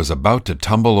Shanghai was about to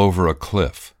tumble over a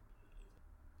cliff.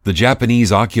 The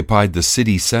Japanese occupied the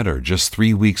city center just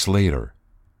 3 weeks later.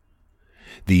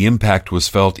 The impact was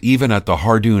felt even at the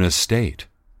Hardoon estate.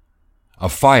 A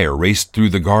fire raced through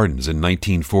the gardens in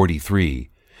 1943,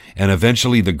 and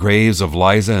eventually the graves of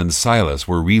Liza and Silas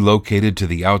were relocated to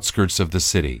the outskirts of the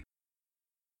city.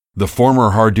 The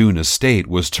former Hardoon estate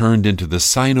was turned into the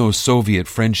Sino-Soviet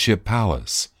Friendship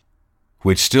Palace,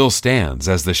 which still stands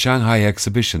as the Shanghai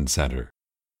Exhibition Center.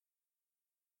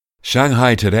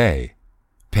 Shanghai today,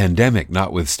 pandemic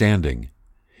notwithstanding,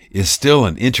 is still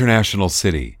an international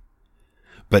city,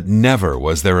 but never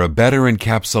was there a better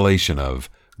encapsulation of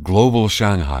global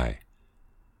Shanghai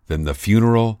than the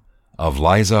funeral of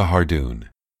Liza Hardoon.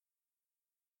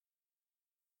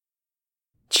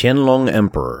 Qianlong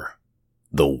Emperor,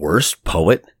 the worst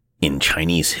poet in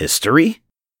Chinese history?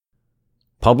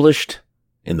 Published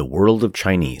in the World of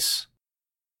Chinese.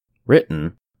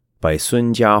 Written by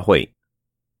Sun Jiahui.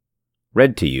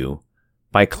 Read to you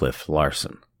by Cliff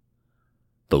Larson.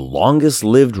 The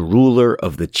longest-lived ruler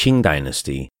of the Qing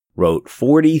dynasty wrote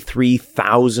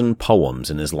 43,000 poems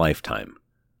in his lifetime,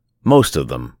 most of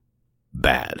them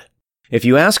bad. If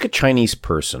you ask a Chinese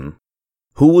person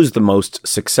who was the most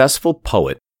successful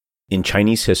poet in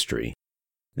Chinese history,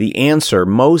 the answer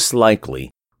most likely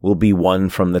will be one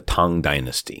from the Tang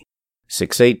Dynasty,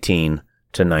 618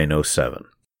 to 907,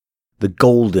 the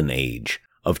golden age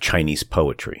of Chinese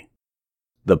poetry.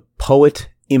 The poet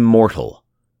immortal,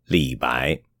 Li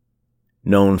Bai,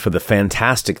 known for the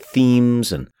fantastic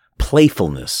themes and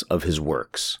playfulness of his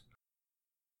works.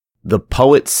 The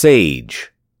poet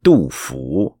sage, Du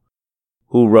Fu,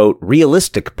 who wrote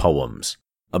realistic poems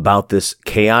about this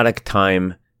chaotic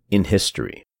time in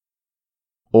history.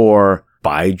 Or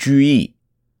Bai Juyi,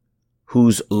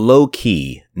 whose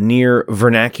low-key,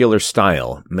 near-vernacular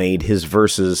style made his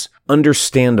verses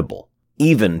understandable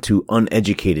even to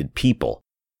uneducated people,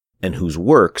 and whose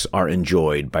works are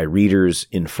enjoyed by readers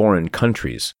in foreign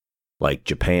countries like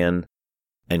Japan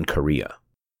and Korea.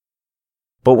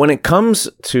 But when it comes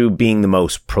to being the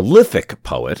most prolific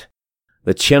poet,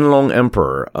 the Qianlong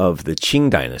Emperor of the Qing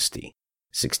dynasty,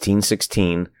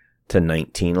 1616 to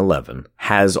 1911,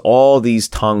 has all these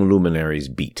Tang luminaries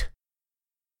beat.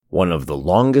 One of the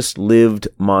longest-lived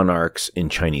monarchs in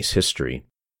Chinese history,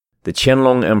 the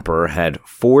Qianlong Emperor had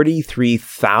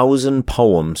 43,000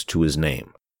 poems to his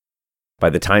name. By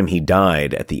the time he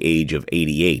died at the age of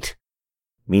 88,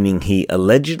 meaning he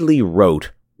allegedly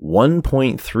wrote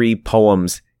 1.3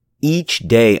 poems each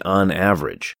day on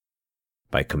average.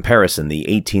 By comparison, the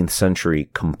 18th century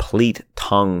complete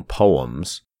Tang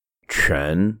poems,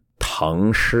 Quan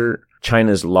Tang Shi,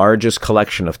 China's largest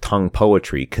collection of Tang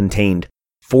poetry, contained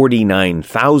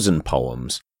 49,000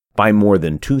 poems by more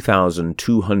than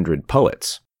 2,200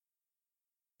 poets.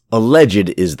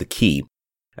 Alleged is the key,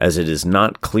 as it is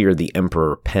not clear the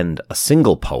emperor penned a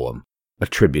single poem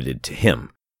attributed to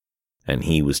him, and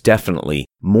he was definitely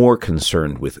more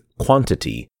concerned with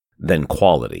quantity than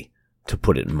quality, to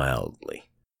put it mildly.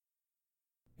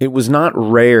 It was not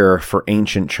rare for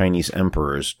ancient Chinese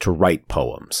emperors to write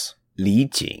poems. Li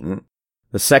Jing,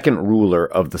 the second ruler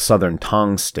of the southern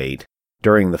Tang state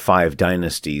during the 5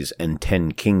 dynasties and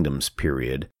 10 kingdoms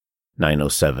period,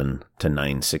 907 to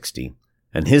 960,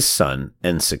 and his son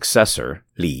and successor,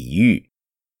 Li Yu,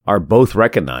 are both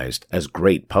recognized as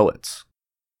great poets.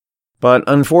 But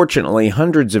unfortunately,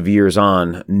 hundreds of years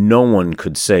on, no one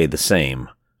could say the same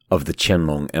of the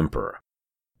Qianlong Emperor,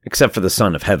 except for the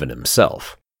Son of Heaven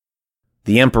himself.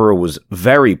 The emperor was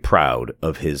very proud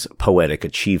of his poetic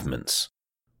achievements,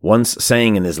 once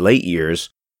saying in his late years,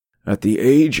 "At the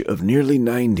age of nearly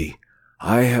 90,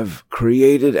 I have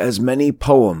created as many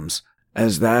poems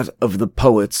as that of the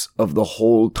poets of the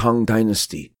whole Tang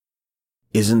dynasty.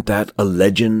 Isn't that a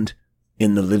legend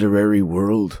in the literary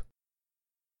world?"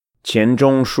 Qian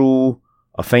Zhongshu,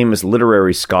 a famous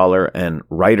literary scholar and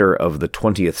writer of the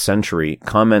 20th century,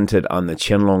 commented on the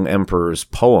Qianlong Emperor's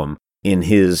poem in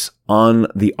his On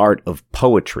the Art of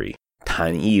Poetry,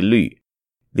 Tan Yi Lü.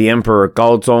 The Emperor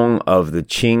Gaozong of the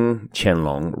Qing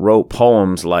Qianlong wrote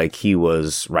poems like he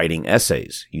was writing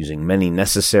essays, using many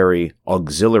necessary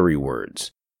auxiliary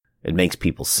words. It makes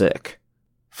people sick.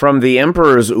 From the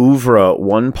emperor's oeuvre,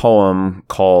 one poem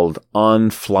called On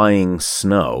Flying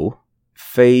Snow,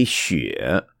 Fei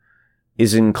Xue,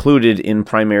 is included in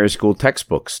primary school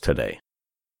textbooks today.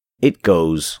 It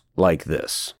goes like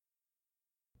this: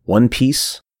 one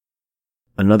piece,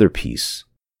 another piece,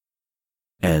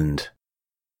 and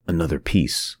another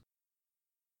piece.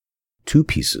 2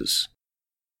 pieces,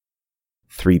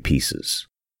 3 pieces,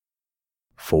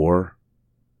 4,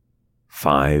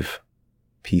 5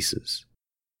 pieces,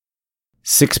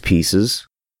 6 pieces,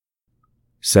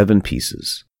 7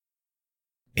 pieces,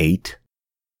 8,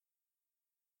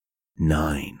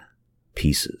 9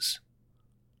 pieces,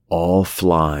 all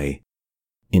fly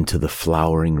into the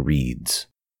flowering reeds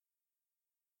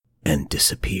and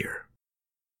disappear.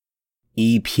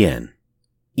 一片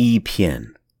一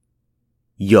片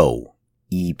又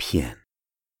一片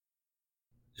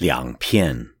 2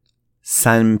片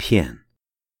 3片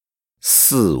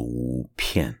 4、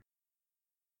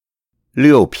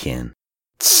5片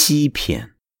 6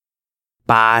片 7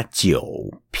片 8、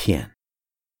9片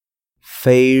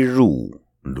飞入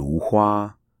芦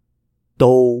花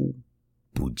都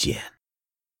不见.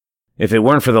 If it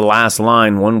weren't for the last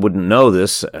line, one wouldn't know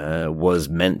this was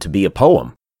meant to be a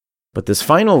poem. But this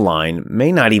final line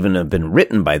may not even have been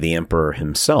written by the emperor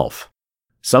himself.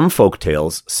 Some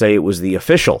folktales say it was the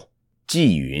official, Ji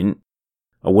Yun,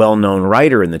 a well-known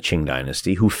writer in the Qing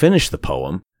dynasty, who finished the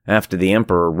poem after the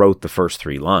emperor wrote the first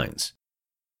 3 lines.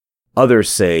 Others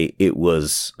say it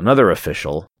was another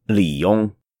official, Li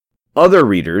Yong. Other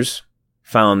readers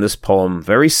found this poem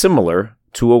very similar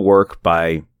to a work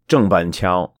by Zheng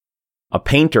Banqiao, a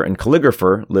painter and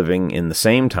calligrapher living in the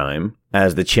same time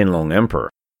as the Qianlong Emperor.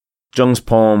 Zheng's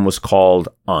poem was called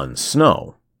On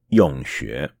Snow,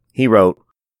 Yongxue. He wrote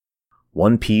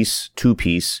 1 piece, 2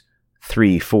 piece,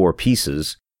 3, 4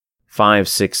 pieces, 5,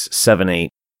 6, 7, 8,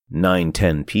 9,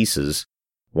 10 pieces,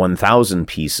 1,000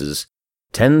 pieces,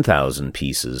 10,000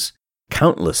 pieces,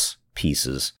 countless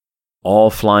pieces, all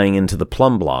flying into the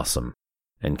plum blossom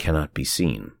and cannot be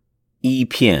seen. 1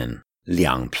片 2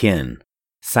片 3、4片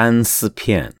 5、6、7、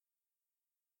8、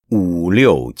9、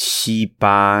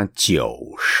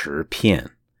10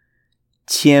片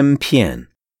千片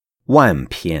万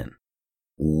片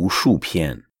无数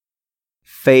片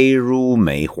飞入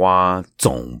梅花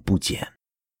总不见.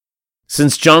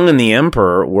 Since Zheng and the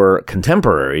emperor were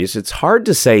contemporaries, it's hard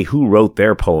to say who wrote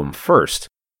their poem first.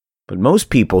 But most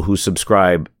people who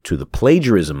subscribe to the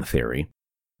plagiarism theory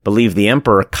believe the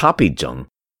emperor copied Zheng,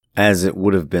 as it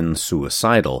would have been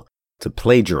suicidal to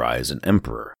plagiarize an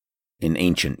emperor in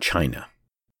ancient China.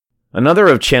 Another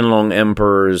of Qianlong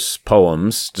Emperor's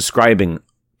poems describing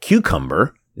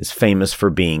cucumber is famous for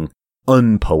being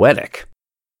unpoetic.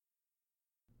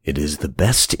 It is the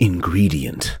best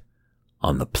ingredient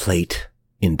on the plate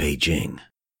in Beijing.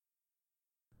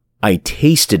 I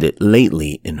tasted it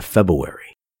lately in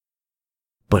February.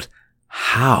 But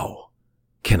how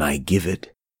can I give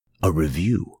it a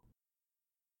review?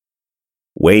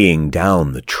 weighing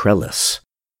down the trellis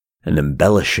and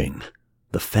embellishing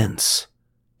the fence.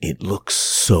 It looks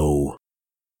so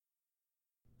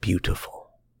beautiful.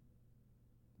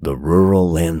 The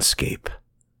rural landscape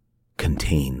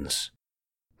contains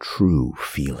true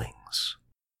feelings.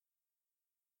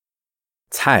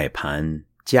 菜盘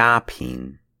家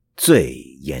贫最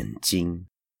眼睛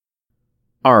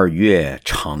，2月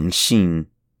长兴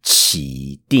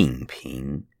起定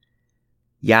平，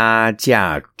鸭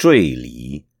价坠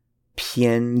离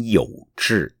偏有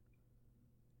致，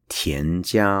田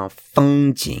家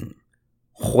风景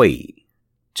绘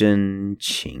真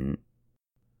情。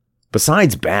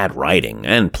 Besides bad writing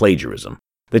and plagiarism,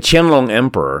 the Qianlong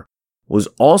Emperor was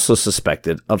also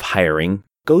suspected of hiring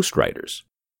ghostwriters.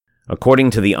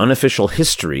 According to the unofficial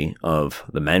history of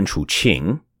the Manchu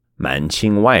Qing,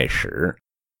 Manqing Waishi,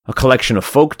 a collection of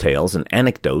folk tales and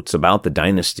anecdotes about the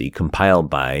dynasty compiled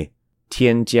by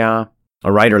Tian Jia,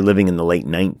 a writer living in the late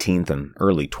 19th and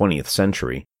early 20th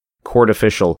century, court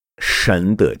official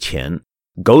Shen Deqian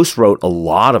ghost-wrote a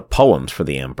lot of poems for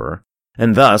the emperor,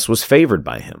 and thus was favored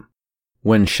by him.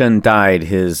 When Shen died,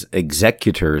 his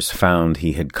executors found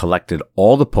he had collected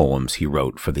all the poems he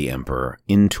wrote for the emperor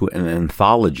into an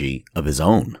anthology of his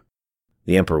own.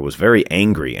 The emperor was very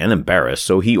angry and embarrassed,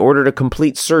 so he ordered a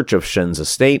complete search of Shen's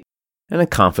estate and a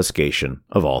confiscation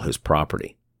of all his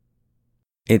property.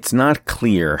 It's not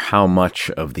clear how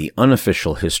much of the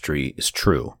unofficial history is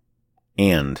true,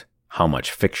 and how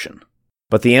much fiction.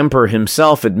 But the emperor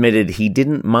himself admitted he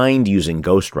didn't mind using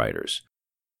ghostwriters.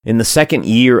 In the second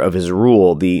year of his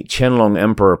rule, the Qianlong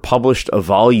Emperor published a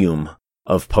volume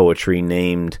of poetry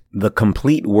named The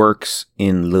Complete Works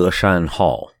in Leshan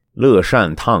Hall,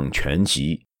 Leshan Tang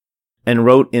Quanji, and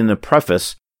wrote in the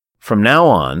preface, "From now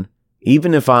on,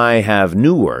 even if I have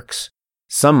new works,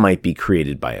 some might be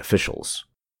created by officials."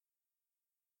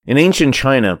 In ancient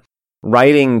China,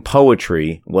 writing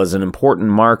poetry was an important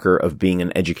marker of being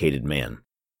an educated man.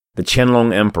 The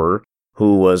Qianlong Emperor,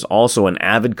 who was also an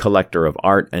avid collector of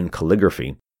art and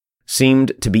calligraphy,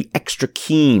 seemed to be extra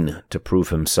keen to prove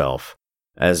himself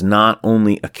as not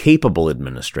only a capable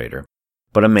administrator,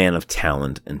 but a man of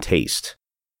talent and taste.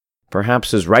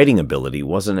 Perhaps his writing ability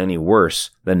wasn't any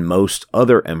worse than most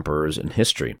other emperors in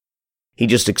history. He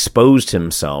just exposed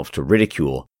himself to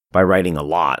ridicule by writing a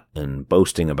lot and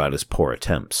boasting about his poor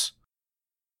attempts.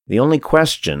 The only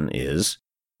question is,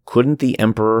 couldn't the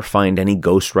emperor find any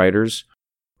ghostwriters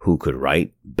who could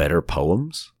write better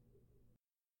poems?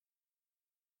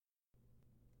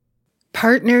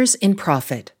 Partners in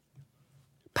Profit.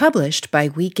 Published by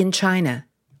Week in China.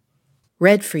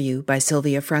 Read for you by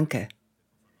Sylvia Franke.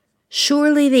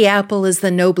 Surely the apple is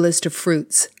the noblest of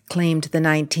fruits, claimed the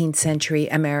 19th century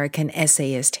American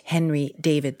essayist Henry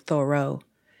David Thoreau.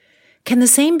 Can the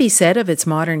same be said of its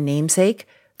modern namesake,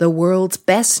 the world's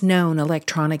best-known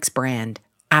electronics brand,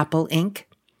 Apple Inc.?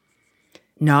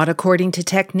 Not according to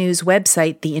tech news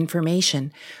website The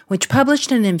Information, which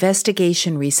published an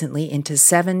investigation recently into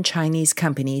 7 Chinese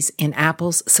companies in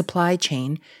Apple's supply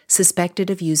chain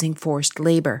suspected of using forced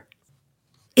labor.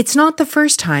 It's not the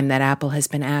first time that Apple has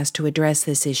been asked to address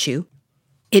this issue.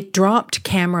 It dropped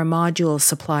camera module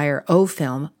supplier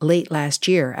O-Film late last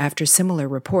year after similar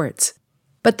reports.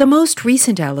 But the most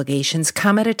recent allegations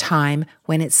come at a time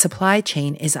when its supply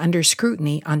chain is under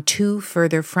scrutiny on 2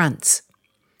 further fronts.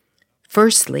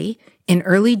 Firstly, in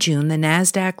early June, the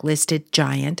NASDAQ-listed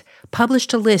giant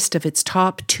published a list of its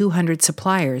top 200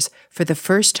 suppliers for the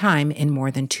first time in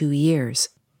more than 2 years.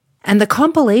 And the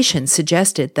compilation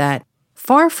suggested that,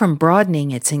 far from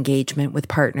broadening its engagement with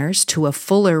partners to a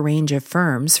fuller range of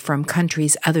firms from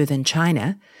countries other than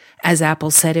China, as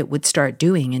Apple said it would start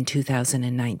doing in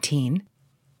 2019,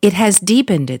 it has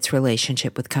deepened its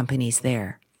relationship with companies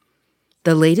there.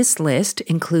 The latest list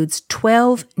includes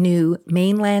 12 new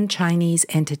mainland Chinese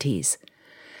entities.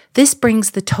 This brings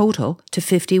the total to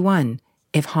 51,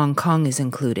 if Hong Kong is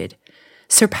included,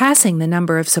 surpassing the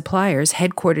number of suppliers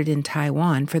headquartered in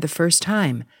Taiwan for the first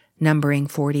time, numbering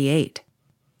 48.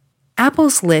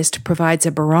 Apple's list provides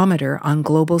a barometer on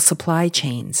global supply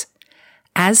chains.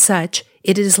 As such,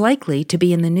 it is likely to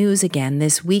be in the news again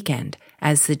this weekend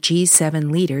as the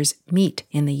G7 leaders meet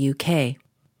in the UK.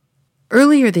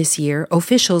 Earlier this year,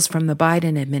 officials from the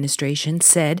Biden administration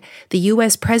said the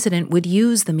U.S. president would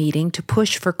use the meeting to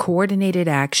push for coordinated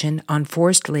action on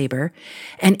forced labor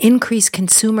and increase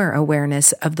consumer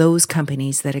awareness of those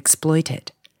companies that exploit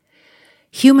it.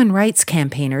 Human rights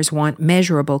campaigners want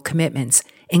measurable commitments,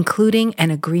 including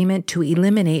an agreement to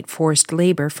eliminate forced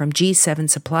labor from G7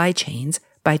 supply chains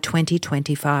by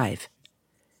 2025.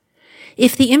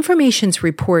 If the Information's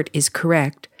report is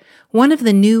correct, One of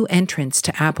the new entrants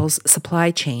to Apple's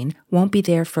supply chain won't be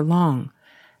there for long.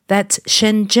 That's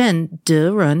Shenzhen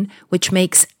Derun, which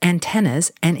makes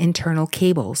antennas and internal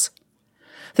cables.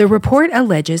 The report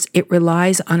alleges it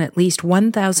relies on at least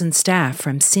 1,000 staff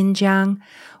from Xinjiang,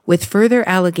 with further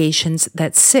allegations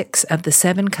that 6 of the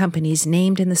 7 companies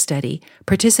named in the study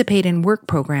participate in work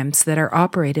programs that are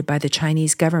operated by the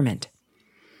Chinese government.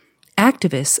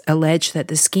 Activists allege that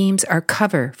the schemes are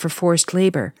cover for forced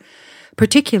labor,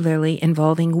 particularly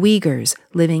involving Uyghurs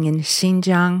living in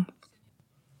Xinjiang.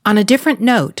 On a different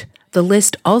note, the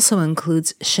list also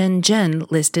includes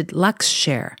Shenzhen-listed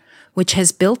Luxshare, which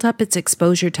has built up its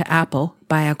exposure to Apple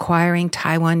by acquiring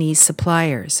Taiwanese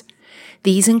suppliers.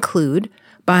 These include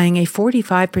buying a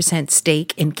 45%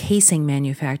 stake in casing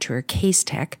manufacturer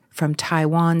Casetech from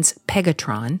Taiwan's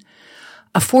Pegatron,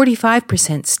 a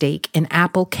 45% stake in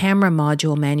Apple camera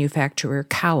module manufacturer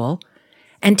Cowell,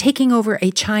 and taking over a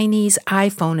Chinese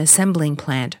iPhone assembling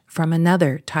plant from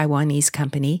another Taiwanese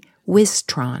company,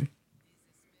 Wistron.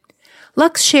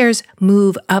 Luxshare's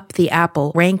move up the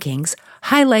Apple rankings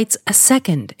highlights a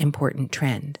second important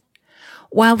trend.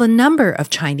 While the number of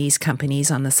Chinese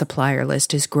companies on the supplier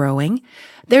list is growing,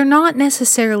 they're not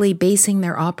necessarily basing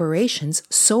their operations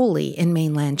solely in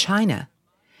mainland China.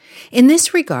 In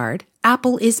this regard,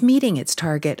 Apple is meeting its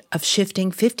target of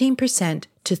shifting 15%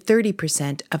 to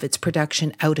 30% of its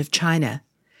production out of China,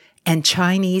 and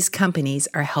Chinese companies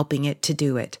are helping it to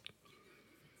do it.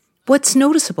 What's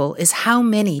noticeable is how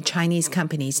many Chinese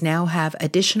companies now have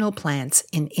additional plants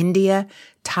in India,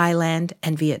 Thailand,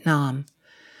 and Vietnam.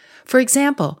 For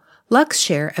example,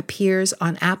 Luxshare appears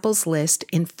on Apple's list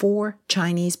in 4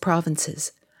 Chinese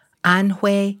provinces: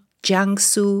 Anhui,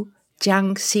 Jiangsu,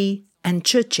 Jiangxi, and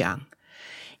Zhejiang.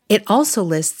 It also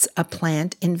lists a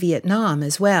plant in Vietnam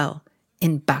as well,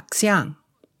 in Baxiang.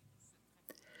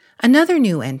 Another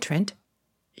new entrant,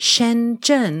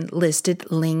 Shenzhen-listed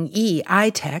Lingyi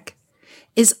iTech,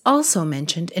 is also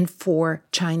mentioned in 4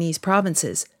 Chinese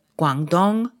provinces,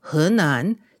 Guangdong,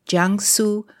 Henan,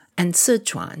 Jiangsu, and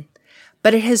Sichuan,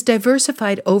 but it has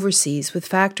diversified overseas with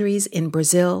factories in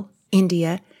Brazil,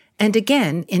 India, and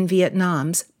again in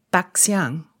Vietnam's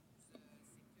Baxiang.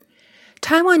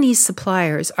 Taiwanese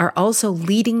suppliers are also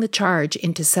leading the charge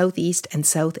into Southeast and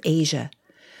South Asia.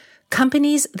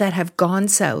 Companies that have gone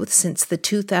south since the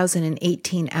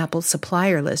 2018 Apple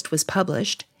supplier list was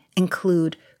published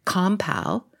include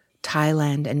Compal,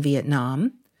 Thailand and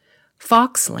Vietnam,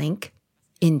 Foxlink,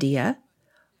 India,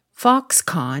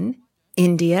 Foxconn,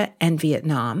 India and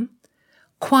Vietnam,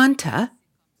 Quanta,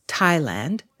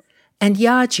 Thailand, and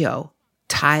Yageo,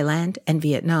 Thailand and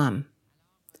Vietnam.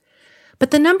 But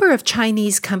the number of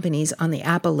Chinese companies on the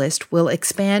Apple list will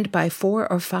expand by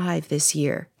 4 or 5 this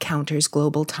year, counters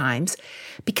Global Times,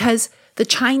 because the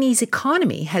Chinese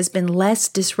economy has been less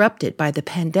disrupted by the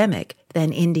pandemic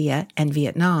than India and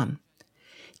Vietnam.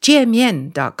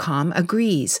 Jiemian.com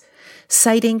agrees,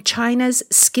 citing China's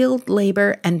skilled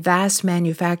labor and vast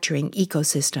manufacturing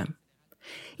ecosystem.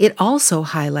 It also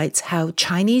highlights how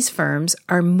Chinese firms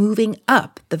are moving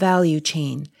up the value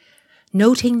chain,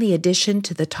 noting the addition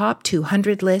to the top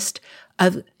 200 list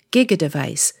of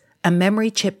GigaDevice, a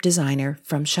memory chip designer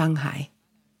from Shanghai.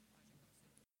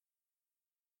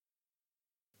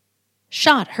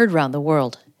 Shot heard around the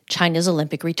world, China's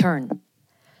Olympic return.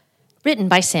 Written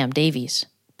by Sam Davies,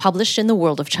 published in The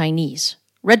World of Chinese,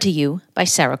 read to you by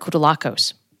Sarah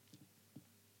Koutoulakos.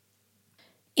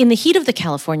 In the heat of the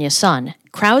California sun,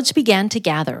 crowds began to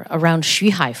gather around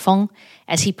Xu Haifeng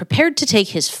as he prepared to take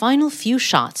his final few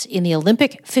shots in the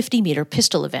Olympic 50-meter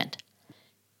pistol event.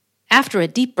 After a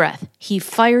deep breath, he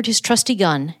fired his trusty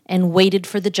gun and waited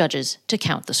for the judges to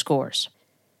count the scores.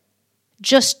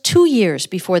 Just 2 years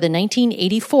before the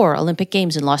 1984 Olympic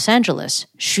Games in Los Angeles,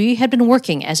 Xu had been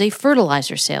working as a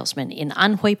fertilizer salesman in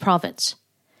Anhui Province.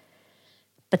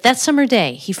 But that summer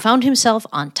day, he found himself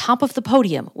on top of the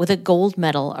podium with a gold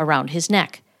medal around his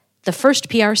neck, the first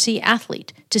PRC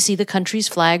athlete to see the country's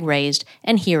flag raised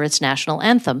and hear its national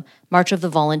anthem, March of the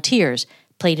Volunteers,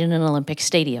 played in an Olympic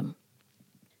stadium.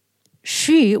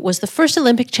 Xu was the first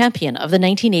Olympic champion of the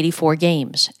 1984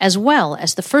 Games, as well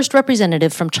as the first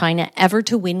representative from China ever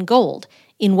to win gold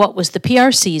in what was the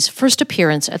PRC's first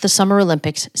appearance at the Summer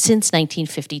Olympics since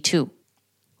 1952.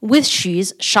 With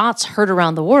Xu's shots heard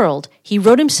around the world, he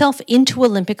wrote himself into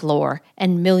Olympic lore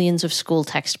and millions of school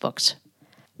textbooks.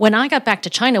 When I got back to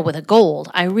China with a gold,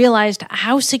 I realized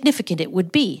how significant it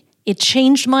would be. It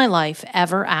changed my life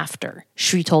ever after,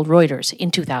 Xu told Reuters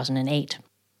in 2008.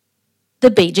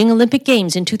 The Beijing Olympic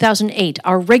Games in 2008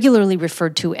 are regularly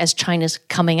referred to as China's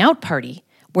coming out party,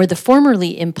 where the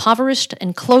formerly impoverished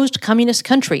and closed communist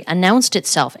country announced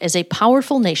itself as a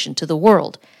powerful nation to the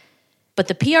world. But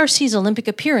the PRC's Olympic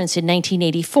appearance in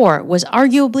 1984 was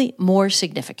arguably more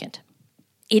significant.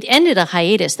 It ended a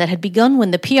hiatus that had begun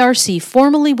when the PRC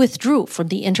formally withdrew from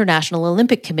the International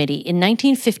Olympic Committee in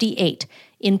 1958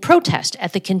 in protest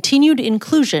at the continued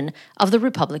inclusion of the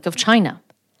Republic of China,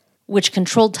 which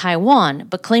controlled Taiwan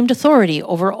but claimed authority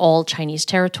over all Chinese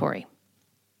territory.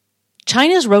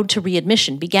 China's road to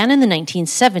readmission began in the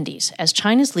 1970s as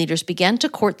China's leaders began to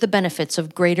court the benefits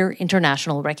of greater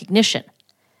international recognition.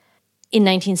 In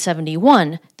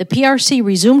 1971, the PRC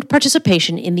resumed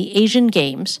participation in the Asian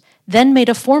Games, then made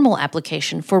a formal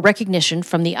application for recognition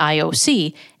from the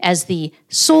IOC as the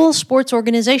sole sports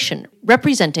organization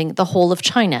representing the whole of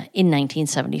China in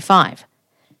 1975.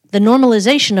 The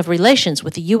normalization of relations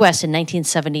with the U.S. in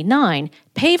 1979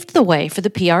 paved the way for the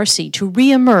PRC to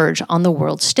re-emerge on the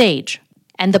world stage,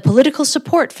 and the political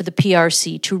support for the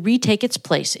PRC to retake its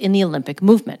place in the Olympic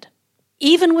movement.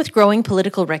 Even with growing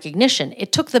political recognition,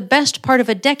 it took the best part of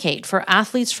a decade for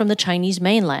athletes from the Chinese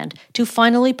mainland to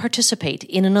finally participate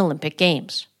in an Olympic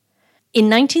Games. In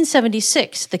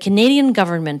 1976, the Canadian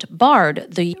government barred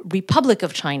the Republic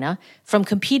of China from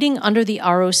competing under the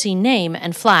ROC name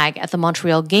and flag at the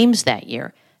Montreal Games that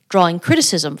year, drawing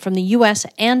criticism from the U.S.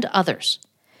 and others.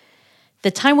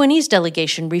 The Taiwanese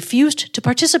delegation refused to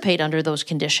participate under those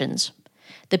conditions.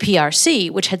 The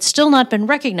PRC, which had still not been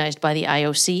recognized by the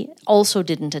IOC, also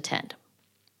didn't attend.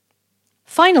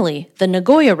 Finally, the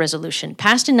Nagoya Resolution,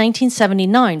 passed in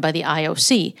 1979 by the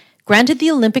IOC, granted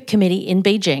the Olympic Committee in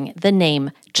Beijing the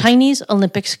name Chinese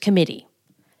Olympics Committee.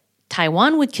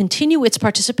 Taiwan would continue its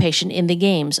participation in the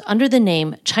Games under the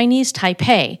name Chinese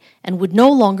Taipei and would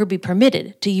no longer be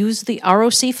permitted to use the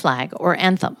ROC flag or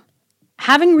anthem.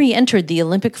 Having re-entered the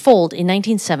Olympic fold in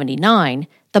 1979,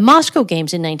 the Moscow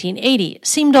Games in 1980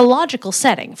 seemed a logical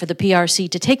setting for the PRC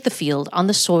to take the field on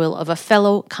the soil of a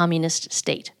fellow communist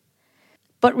state.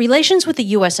 But relations with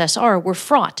the USSR were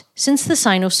fraught since the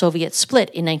Sino-Soviet split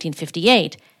in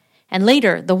 1958, and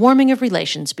later the warming of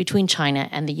relations between China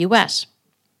and the US.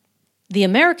 The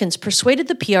Americans persuaded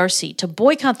the PRC to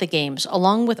boycott the Games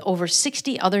along with over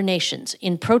 60 other nations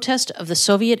in protest of the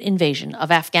Soviet invasion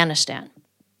of Afghanistan.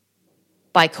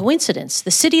 By coincidence,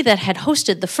 the city that had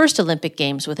hosted the first Olympic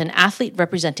Games with an athlete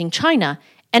representing China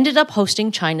ended up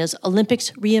hosting China's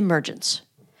Olympics reemergence.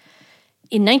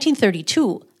 In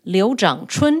 1932, Liu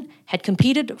Zhangchun had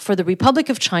competed for the Republic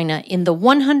of China in the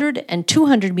 100 and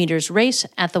 200 meters race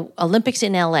at the Olympics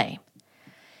in LA.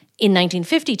 In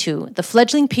 1952, the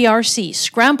fledgling PRC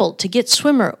scrambled to get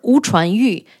swimmer Wu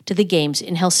Chuanyu to the Games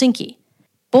in Helsinki.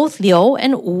 Both Liu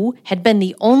and Wu had been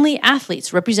the only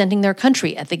athletes representing their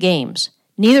country at the Games.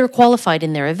 Neither qualified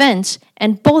in their events,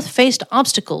 and both faced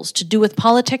obstacles to do with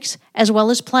politics as well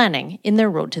as planning in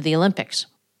their road to the Olympics.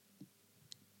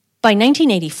 By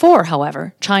 1984,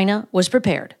 however, China was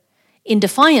prepared. In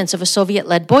defiance of a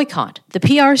Soviet-led boycott, the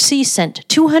PRC sent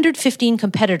 215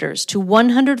 competitors to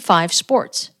 105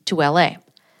 sports to LA.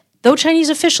 Though Chinese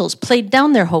officials played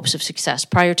down their hopes of success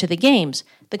prior to the Games,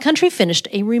 the country finished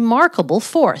a remarkable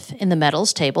fourth in the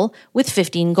medals table with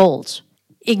 15 golds.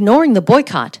 Ignoring the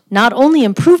boycott not only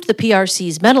improved the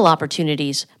PRC's medal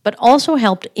opportunities, but also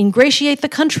helped ingratiate the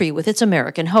country with its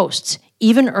American hosts,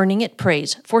 even earning it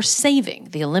praise for saving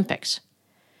the Olympics.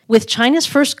 With China's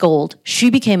first gold,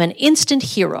 Xu became an instant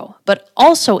hero, but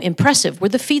also impressive were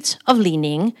the feats of Li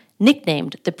Ning,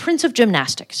 nicknamed the Prince of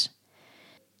Gymnastics.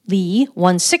 Li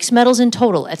won 6 medals in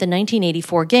total at the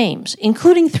 1984 Games,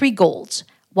 including 3 golds,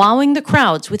 wowing the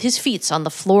crowds with his feats on the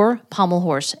floor, pommel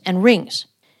horse, and rings.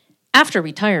 After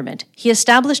retirement, he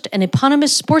established an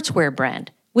eponymous sportswear brand,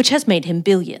 which has made him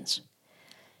billions.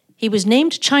 He was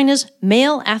named China's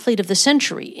Male Athlete of the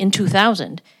Century in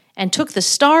 2000 and took the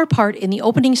star part in the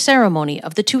opening ceremony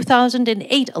of the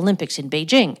 2008 Olympics in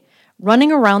Beijing, running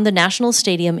around the national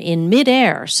stadium in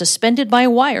mid-air, suspended by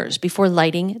wires before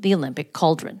lighting the Olympic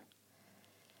cauldron.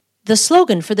 The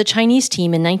slogan for the Chinese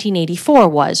team in 1984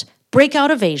 was, "Break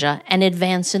out of Asia and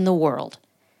advance in the world."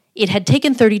 It had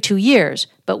taken 32 years,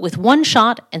 but with one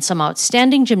shot and some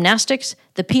outstanding gymnastics,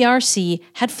 the PRC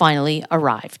had finally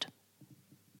arrived.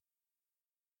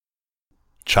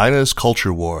 China's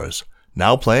Culture Wars,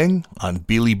 now playing on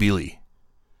Bilibili.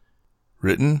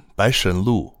 Written by Shen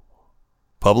Lu.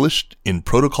 Published in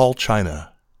Protocol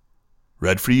China.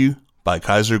 Read for you by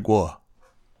Kaiser Guo.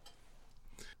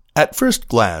 At first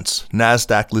glance,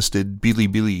 NASDAQ-listed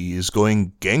Bilibili is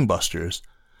going gangbusters.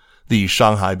 The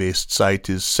Shanghai-based site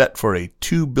is set for a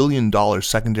 $2 billion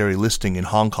secondary listing in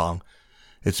Hong Kong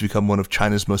It's become one of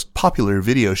China's most popular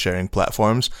video sharing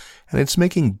platforms, and it's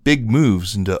making big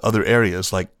moves into other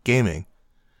areas like gaming.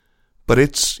 But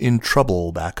it's in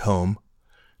trouble back home.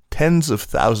 Tens of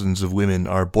thousands of women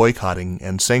are boycotting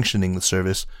and sanctioning the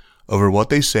service over what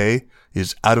they say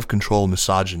is out-of-control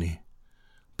misogyny.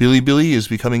 Bilibili is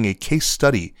becoming a case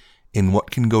study in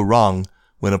what can go wrong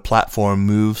when a platform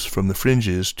moves from the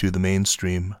fringes to the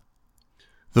mainstream.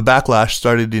 The backlash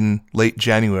started in late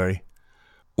January.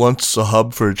 Once a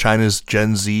hub for China's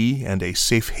Gen Z and a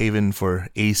safe haven for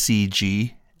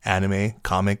ACG, anime,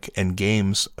 comic, and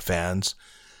games fans,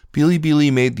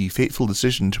 Bilibili made the fateful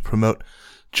decision to promote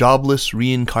jobless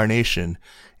reincarnation,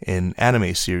 an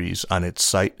anime series on its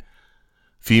site.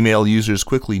 Female users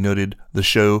quickly noted the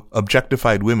show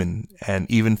objectified women and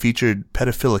even featured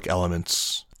pedophilic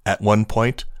elements. At one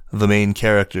point, the main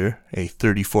character, a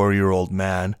 34-year-old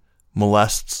man,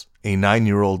 molests a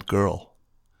 9-year-old girl.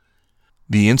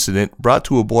 The incident brought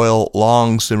to a boil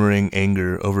long-simmering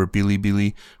anger over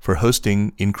Bilibili for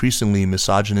hosting increasingly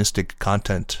misogynistic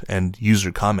content and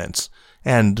user comments,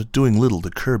 and doing little to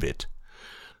curb it.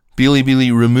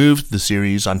 Bilibili removed the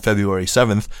series on February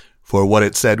 7th for what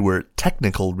it said were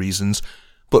technical reasons,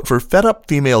 but for fed-up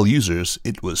female users,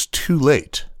 it was too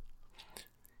late.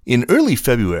 In early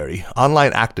February,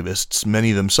 online activists,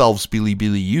 many themselves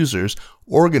Bilibili users,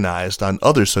 organized on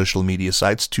other social media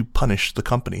sites to punish the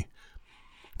company.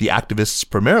 The activists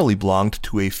primarily belonged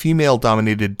to a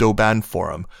female-dominated Douban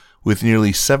forum with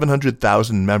nearly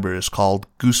 700,000 members called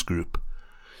Goose Group.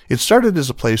 It started as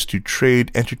a place to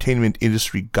trade entertainment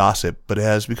industry gossip, but it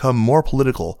has become more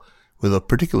political, with a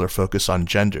particular focus on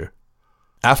gender.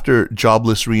 After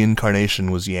jobless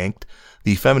reincarnation was yanked,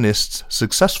 the feminists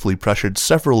successfully pressured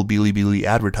several Bilibili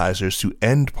advertisers to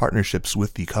end partnerships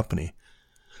with the company.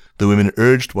 The women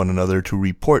urged one another to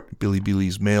report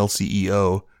Bilibili's male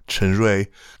CEO, Chen Rui,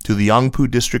 to the Yangpu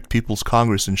District People's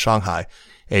Congress in Shanghai,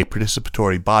 a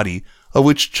participatory body of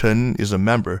which Chen is a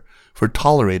member, for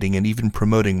tolerating and even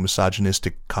promoting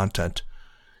misogynistic content.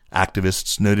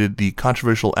 Activists noted the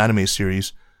controversial anime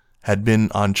series had been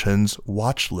on Chen's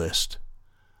watch list.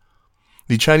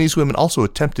 The Chinese women also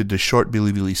attempted to short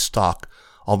Bilibili's stock,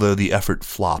 although the effort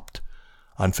flopped.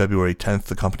 On February 10th,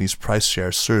 the company's price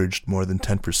share surged more than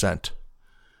 10%.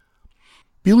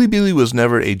 Bilibili was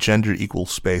never a gender-equal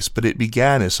space, but it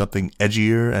began as something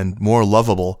edgier and more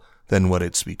lovable than what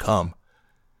it's become.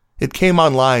 It came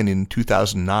online in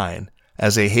 2009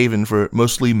 as a haven for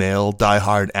mostly male,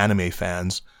 die-hard anime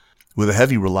fans, with a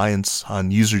heavy reliance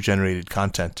on user-generated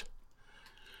content.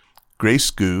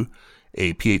 Grace Gu,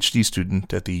 a PhD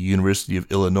student at the University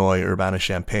of Illinois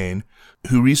Urbana-Champaign,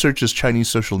 who researches Chinese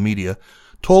social media,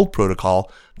 told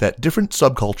Protocol that different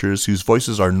subcultures whose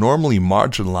voices are normally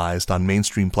marginalized on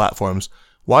mainstream platforms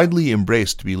widely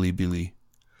embraced Bilibili.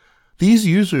 These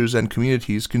users and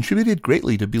communities contributed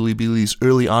greatly to Bilibili's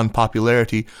early-on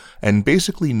popularity and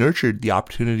basically nurtured the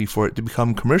opportunity for it to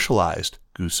become commercialized,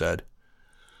 Gu said.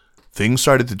 Things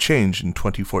started to change in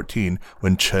 2014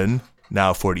 when Chen,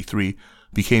 now 43,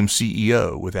 became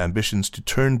CEO with ambitions to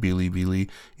turn Bilibili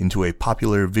into a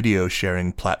popular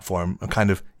video-sharing platform, a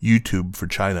kind of YouTube for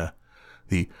China.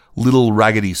 The little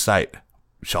raggedy site,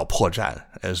 小破站,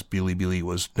 as Bilibili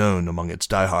was known among its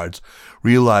diehards,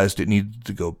 realized it needed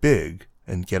to go big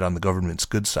and get on the government's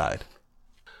good side.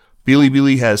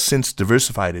 Bilibili has since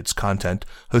diversified its content,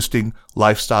 hosting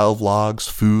lifestyle vlogs,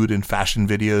 food and fashion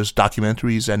videos,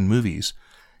 documentaries, and movies.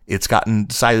 It's gotten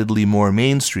decidedly more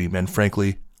mainstream and,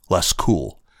 frankly, less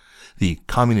cool. The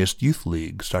Communist Youth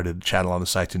League started a channel on the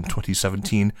site in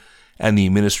 2017, and the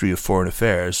Ministry of Foreign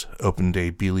Affairs opened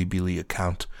a Bilibili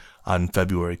account on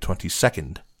February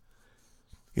 22nd.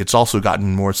 It's also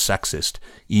gotten more sexist,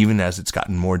 even as it's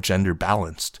gotten more gender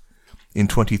balanced. In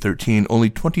 2013, only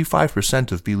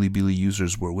 25% of Bilibili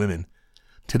users were women.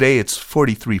 Today, it's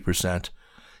 43%.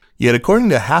 Yet, according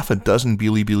to half a dozen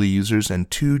Bilibili users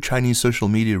and 2 Chinese social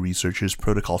media researchers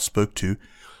Protocol spoke to,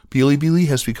 Bilibili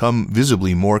has become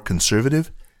visibly more conservative,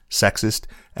 sexist,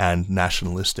 and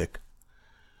nationalistic.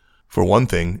 For one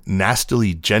thing,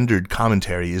 nastily gendered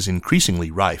commentary is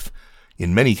increasingly rife,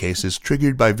 in many cases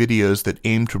triggered by videos that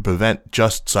aim to prevent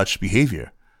just such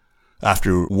behavior.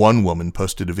 After one woman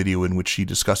posted a video in which she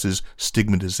discusses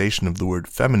stigmatization of the word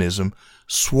feminism,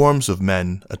 swarms of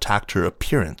men attacked her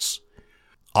appearance.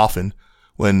 Often,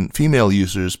 when female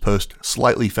users post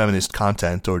slightly feminist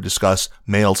content or discuss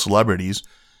male celebrities,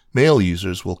 male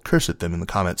users will curse at them in the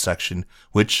comment section,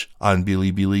 which, on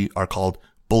Bilibili, are called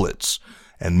bullets,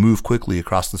 and move quickly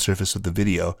across the surface of the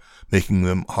video, making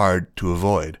them hard to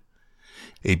avoid.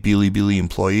 A Bilibili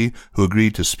employee who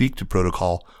agreed to speak to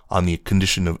Protocol on the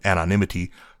condition of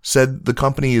anonymity said the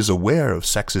company is aware of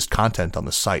sexist content on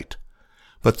the site.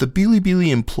 But the Bilibili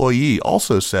employee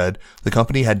also said the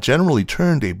company had generally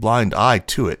turned a blind eye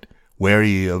to it,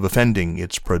 wary of offending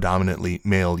its predominantly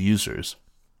male users.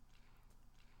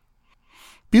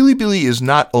 Bilibili is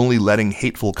not only letting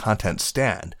hateful content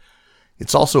stand,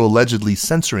 it's also allegedly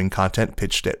censoring content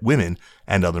pitched at women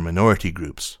and other minority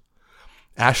groups.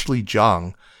 Ashley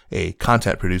Zhang, a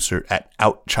content producer at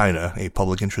Out China, a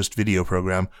public interest video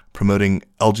program promoting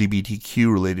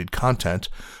LGBTQ-related content,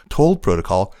 told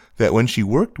Protocol that when she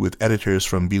worked with editors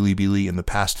from Bilibili in the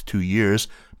past 2 years,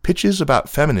 pitches about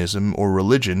feminism or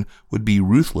religion would be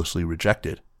ruthlessly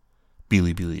rejected.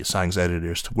 Bilibili assigns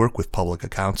editors to work with public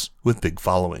accounts with big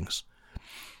followings.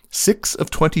 6 of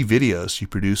 20 videos she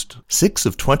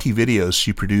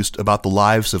produced about the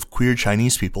lives of queer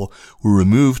Chinese people were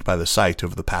removed by the site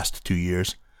over the past 2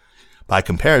 years. By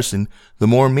comparison, the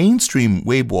more mainstream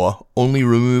Weibo only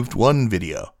removed 1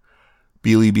 video.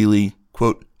 Bilibili,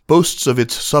 quote, boasts of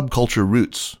its subculture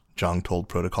roots, Zhang told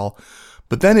Protocol,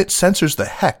 but then it censors the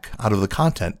heck out of the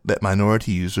content that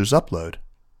minority users upload.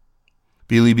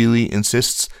 Bilibili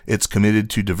insists it's committed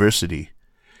to diversity.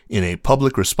 In a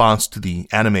public response to the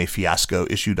anime fiasco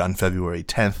issued on February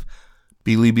 10th,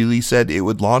 Bilibili said it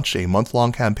would launch a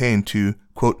month-long campaign to,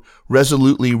 quote,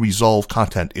 resolutely resolve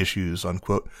content issues,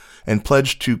 unquote, and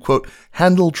pledged to, quote,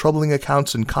 handle troubling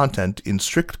accounts and content in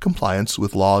strict compliance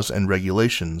with laws and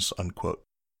regulations, unquote.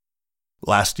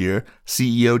 Last year,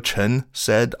 CEO Chen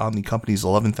said on the company's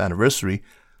 11th anniversary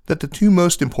that the 2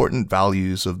 most important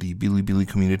values of the Bilibili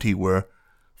community were,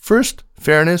 first,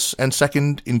 fairness, and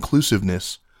second,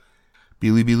 inclusiveness.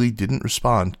 Bilibili didn't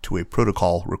respond to a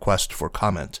Protocol request for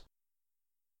comment.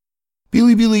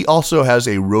 Bilibili also has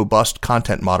a robust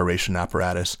content moderation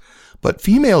apparatus, but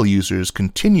female users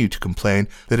continue to complain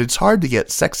that it's hard to get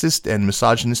sexist and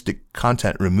misogynistic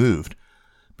content removed.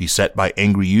 Beset by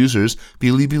angry users,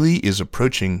 Bilibili is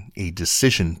approaching a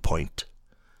decision point.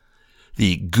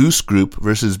 The Goose Group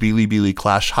versus Bilibili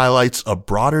clash highlights a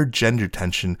broader gender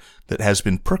tension that has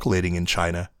been percolating in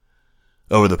China.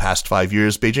 Over the past 5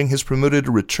 years, Beijing has promoted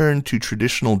a return to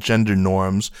traditional gender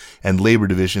norms and labor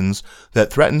divisions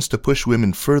that threatens to push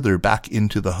women further back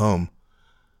into the home.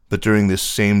 But during this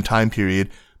same time period,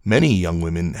 many young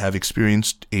women have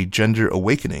experienced a gender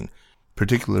awakening,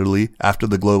 particularly after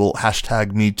the global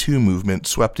 #MeToo movement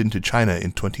swept into China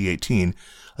in 2018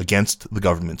 against the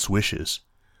government's wishes.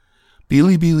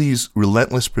 Bilibili's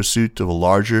relentless pursuit of a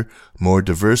larger, more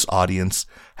diverse audience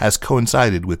has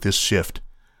coincided with this shift.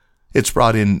 It's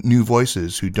brought in new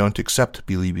voices who don't accept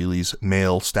Bilibili's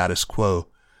male status quo.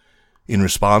 In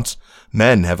response,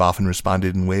 men have often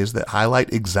responded in ways that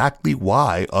highlight exactly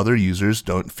why other users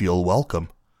don't feel welcome.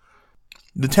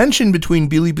 The tension between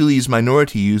Bilibili's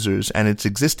minority users and its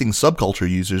existing subculture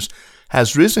users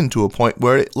has risen to a point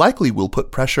where it likely will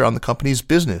put pressure on the company's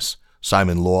business,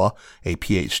 Simon Law, a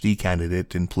PhD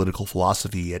candidate in political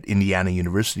philosophy at Indiana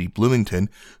University Bloomington,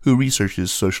 who researches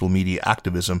social media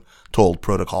activism, told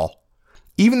Protocol.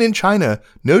 Even in China,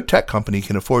 no tech company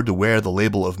can afford to wear the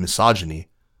label of misogyny.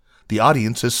 The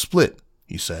audience is split,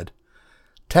 he said.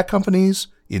 Tech companies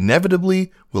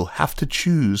inevitably will have to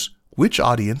choose which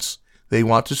audience they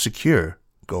want to secure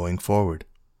going forward.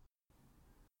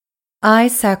 I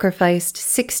sacrificed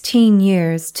 16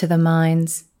 years to the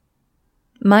mines.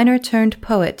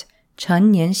 Miner-turned-poet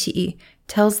Chen Yanxi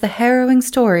tells the harrowing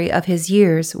story of his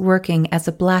years working as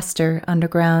a blaster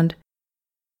underground.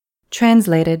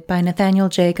 Translated by Nathaniel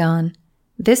J. Gahn,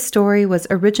 this story was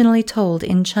originally told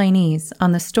in Chinese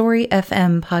on the Story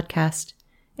FM podcast.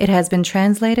 It has been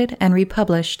translated and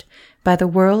republished by the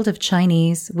World of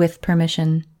Chinese with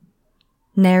permission.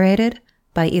 Narrated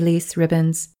by Elise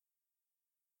Ribbons.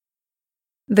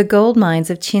 The Gold Mines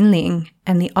of Qinling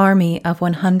and the Army of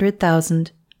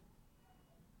 100,000.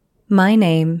 My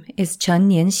name is Chen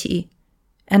Yanxi,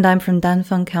 and I'm from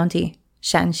Danfeng County,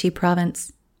 Shanxi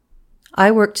Province.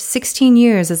 I worked 16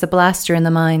 years as a blaster in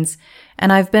the mines,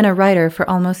 and I've been a writer for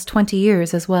almost 20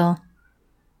 years as well.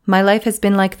 My life has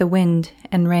been like the wind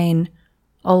and rain,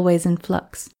 always in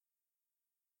flux.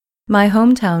 My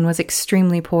hometown was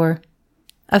extremely poor.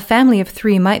 A family of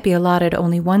 3 might be allotted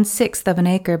only 1/6 of an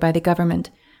acre by the government,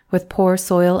 with poor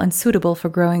soil unsuitable for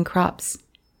growing crops.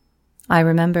 I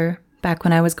remember, back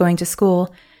when I was going to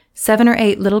school, 7 or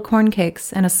 8 little corn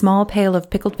cakes and a small pail of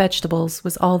pickled vegetables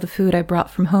was all the food I brought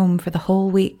from home for the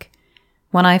whole week.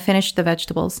 When I finished the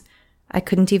vegetables, I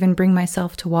couldn't even bring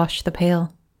myself to wash the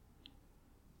pail.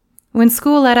 When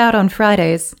school let out on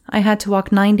Fridays, I had to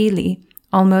walk 90 li,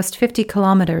 almost 50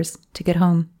 kilometers, to get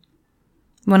home.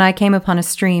 When I came upon a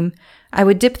stream, I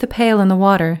would dip the pail in the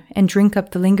water and drink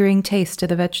up the lingering taste of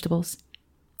the vegetables.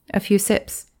 A few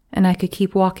sips, and I could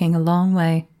keep walking a long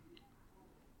way.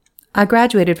 I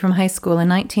graduated from high school in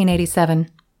 1987.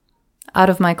 Out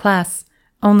of my class,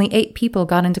 only 8 people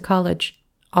got into college,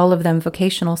 all of them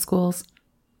vocational schools.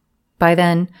 By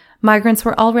then, migrants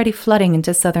were already flooding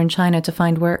into southern China to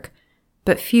find work,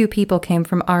 but few people came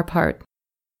from our part.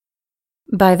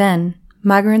 By then,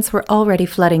 migrants were already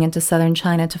flooding into southern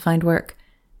China to find work,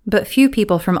 but few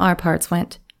people from our parts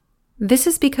went. This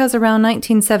is because around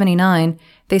 1979,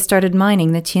 they started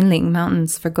mining the Qinling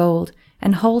Mountains for gold,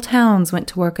 and whole towns went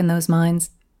to work in those mines.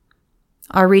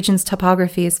 Our region's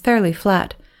topography is fairly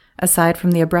flat, aside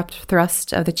from the abrupt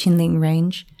thrust of the Qinling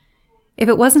Range. If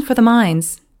it wasn't for the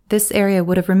mines, this area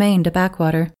would have remained a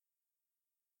backwater.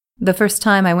 The first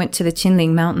time I went to the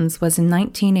Qinling Mountains was in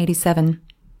 1987.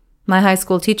 My high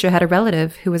school teacher had a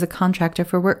relative who was a contractor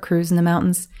for work crews in the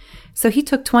mountains, so he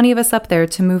took 20 of us up there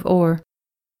to move ore.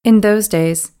 In those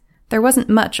days, there wasn't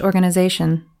much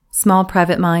organization. Small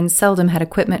private mines seldom had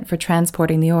equipment for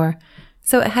transporting the ore,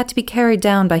 so it had to be carried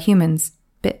down by humans,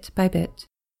 bit by bit.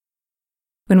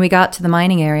 When we got to the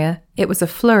mining area, it was a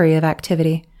flurry of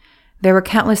activity. There were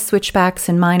countless switchbacks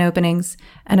and mine openings,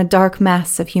 and a dark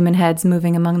mass of human heads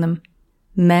moving among them.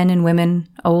 Men and women,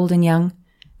 old and young.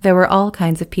 There were all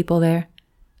kinds of people there.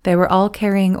 They were all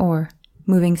carrying ore,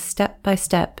 moving step by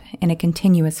step in a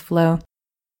continuous flow.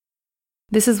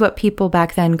 This is what people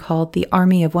back then called the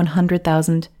Army of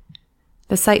 100,000.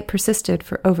 The sight persisted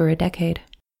for over a decade.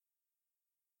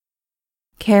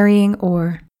 Carrying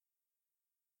ore.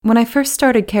 When I first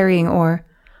started carrying ore,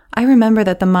 I remember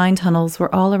that the mine tunnels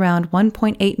were all around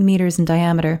 1.8 meters in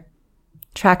diameter.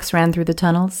 Tracks ran through the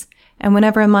tunnels, and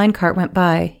whenever a minecart went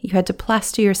by, you had to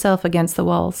plaster yourself against the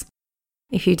walls.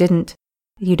 If you didn't,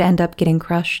 you'd end up getting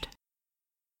crushed.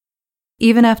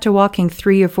 Even after walking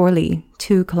 3 or 4 li,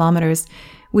 2 kilometers,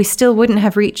 we still wouldn't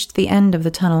have reached the end of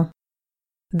the tunnel.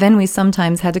 Then we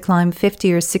sometimes had to climb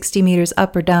 50 or 60 meters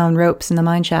up or down ropes in the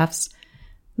mine shafts.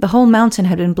 The whole mountain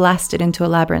had been blasted into a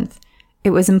labyrinth. It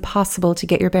was impossible to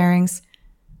get your bearings.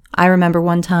 I remember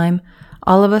one time,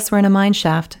 all of us were in a mine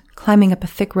shaft, climbing up a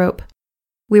thick rope.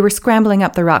 We were scrambling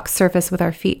up the rock's surface with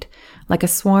our feet, like a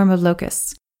swarm of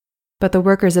locusts. But the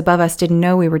workers above us didn't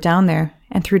know we were down there,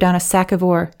 and threw down a sack of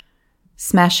ore,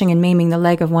 smashing and maiming the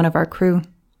leg of one of our crew.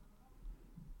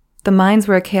 The mines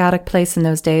were a chaotic place in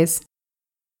those days.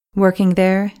 Working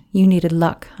there, you needed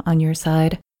luck on your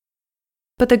side.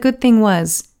 But the good thing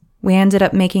was, we ended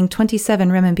up making 27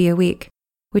 renminbi a week,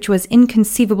 which was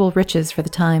inconceivable riches for the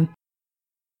time.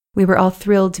 We were all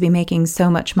thrilled to be making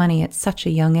so much money at such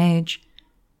a young age.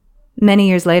 Many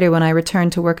years later, when I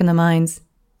returned to work in the mines,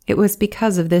 it was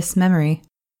because of this memory.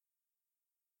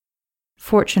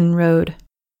 Fortune Road.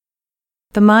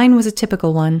 The mine was a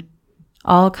typical one.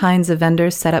 All kinds of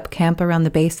vendors set up camp around the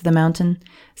base of the mountain,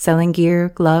 selling gear,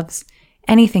 gloves,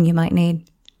 anything you might need.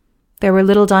 There were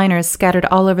little diners scattered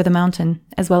all over the mountain,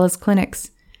 as well as clinics,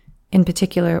 in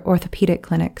particular orthopedic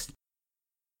clinics.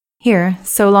 Here,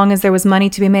 so long as there was money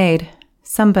to be made,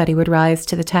 somebody would rise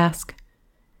to the task.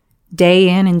 Day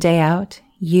in and day out,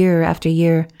 year after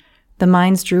year, the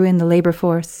mines drew in the labor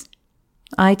force.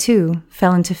 I, too,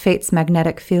 fell into fate's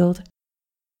magnetic field.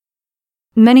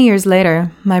 Many years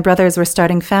later, my brothers were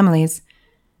starting families.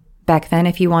 Back then,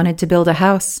 if you wanted to build a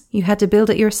house, you had to build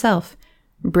it yourself,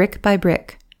 brick by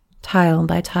brick, tile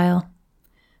by tile.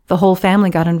 The whole family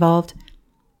got involved.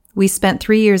 We spent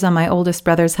 3 years on my oldest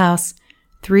brother's house,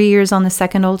 3 years on the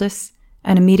second oldest,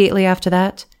 and immediately after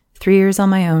that, 3 years on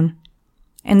my own.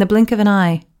 In the blink of an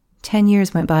eye, 10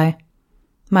 years went by.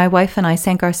 My wife and I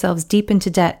sank ourselves deep into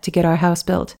debt to get our house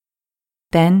built.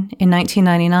 Then, in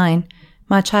 1999,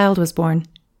 my child was born.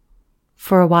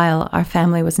 For a while, our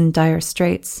family was in dire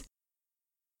straits.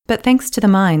 But thanks to the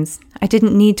mines, I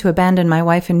didn't need to abandon my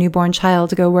wife and newborn child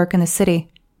to go work in the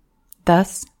city.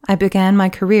 Thus, I began my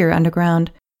career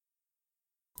underground.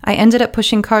 I ended up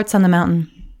pushing carts on the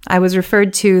mountain. I was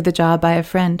referred to the job by a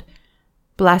friend.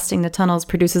 Blasting the tunnels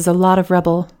produces a lot of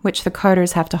rubble, which the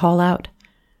carters have to haul out.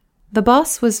 The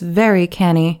boss was very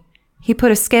canny. He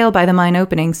put a scale by the mine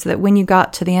opening so that when you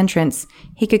got to the entrance,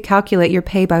 he could calculate your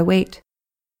pay by weight.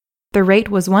 The rate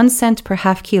was 1 cent per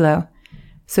half kilo,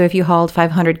 so if you hauled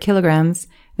 500 kilograms,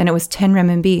 then it was 10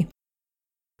 renminbi.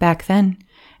 Back then,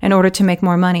 in order to make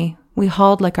more money, we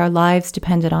hauled like our lives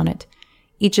depended on it.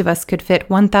 Each of us could fit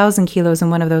 1,000 kilos in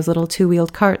one of those little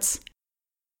 2-wheeled carts.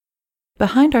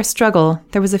 Behind our struggle,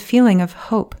 there was a feeling of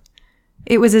hope.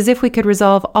 It was as if we could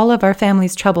resolve all of our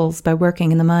family's troubles by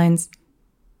working in the mines.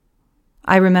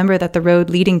 I remember that the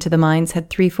road leading to the mines had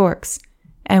 3 forks,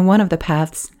 and one of the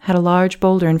paths had a large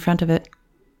boulder in front of it.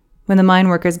 When the mine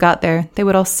workers got there, they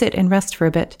would all sit and rest for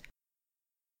a bit.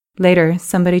 Later,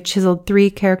 somebody chiseled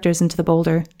 3 characters into the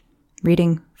boulder,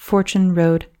 reading Fortune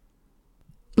Road.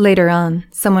 Later on,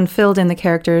 someone filled in the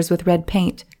characters with red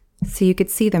paint, so you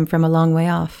could see them from a long way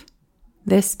off.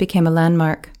 This became a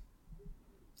landmark.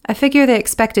 I figure they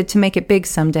expected to make it big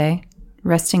someday,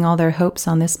 resting all their hopes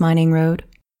on this mining road.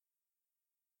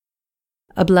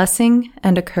 A blessing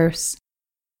and a curse.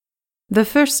 The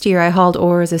first year I hauled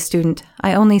ore as a student,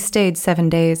 I only stayed 7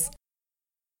 days.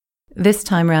 This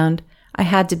time round, I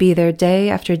had to be there day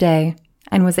after day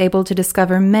and was able to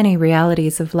discover many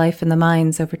realities of life in the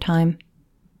mines over time.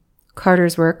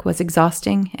 Carter's work was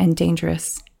exhausting and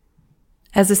dangerous.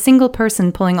 As a single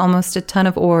person pulling almost a ton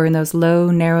of ore in those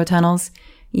low, narrow tunnels,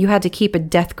 you had to keep a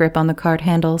death grip on the cart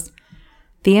handles.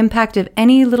 The impact of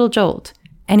any little jolt,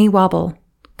 any wobble,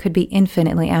 could be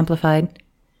infinitely amplified.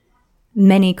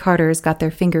 Many carters got their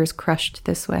fingers crushed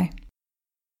this way.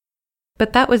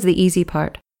 But that was the easy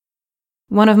part.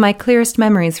 One of my clearest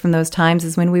memories from those times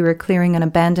is when we were clearing an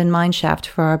abandoned mine shaft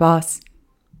for our boss.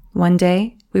 One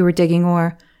day, we were digging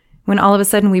ore, when all of a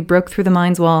sudden we broke through the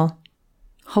mine's wall.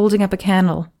 Holding up a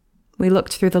candle, we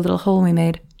looked through the little hole we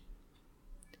made.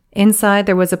 Inside,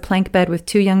 there was a plank bed with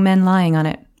 2 young men lying on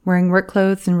it, wearing work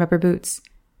clothes and rubber boots.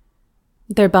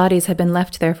 Their bodies had been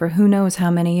left there for who knows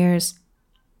how many years.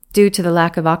 Due to the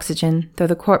lack of oxygen, though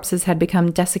the corpses had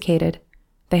become desiccated,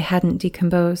 they hadn't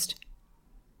decomposed.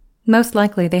 Most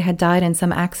likely they had died in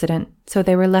some accident, so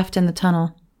they were left in the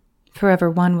tunnel, forever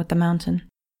one with the mountain.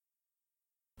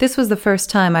 This was the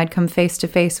first time I'd come face to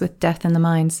face with death in the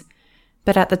mines,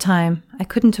 but at the time, I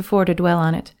couldn't afford to dwell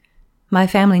on it. My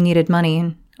family needed money,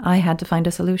 and I had to find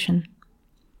a solution.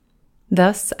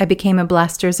 Thus, I became a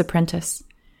blaster's apprentice.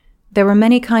 There were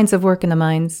many kinds of work in the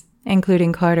mines,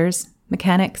 including carters,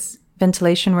 mechanics,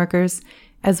 ventilation workers,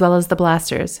 as well as the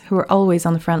blasters, who were always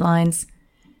on the front lines.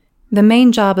 The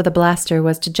main job of the blaster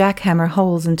was to jackhammer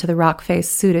holes into the rock face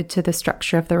suited to the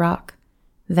structure of the rock.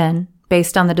 Then,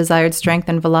 based on the desired strength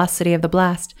and velocity of the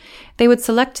blast, they would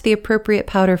select the appropriate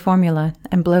powder formula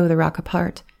and blow the rock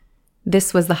apart.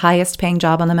 This was the highest paying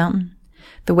job on the mountain.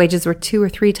 The wages were 2 or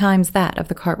 3 times that of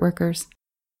the cart workers.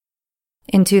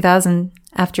 In 2000,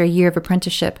 after a year of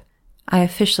apprenticeship, I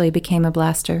officially became a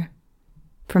blaster.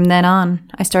 From then on,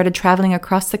 I started traveling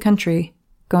across the country,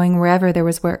 going wherever there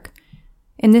was work.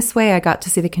 In this way, I got to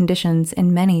see the conditions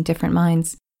in many different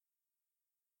mines.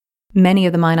 Many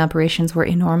of the mine operations were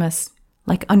enormous,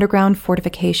 like underground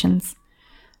fortifications.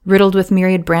 Riddled with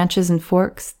myriad branches and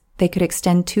forks, they could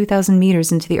extend 2,000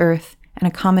 meters into the earth and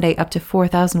accommodate up to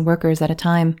 4,000 workers at a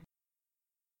time.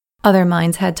 Other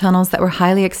mines had tunnels that were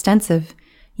highly extensive.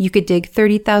 You could dig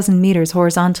 30,000 meters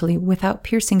horizontally without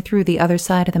piercing through the other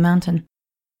side of the mountain.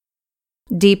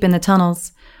 Deep in the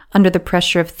tunnels, under the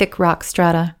pressure of thick rock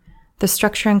strata, the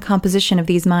structure and composition of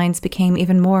these mines became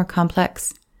even more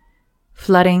complex.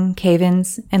 Flooding,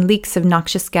 cave-ins, and leaks of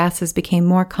noxious gases became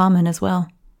more common as well.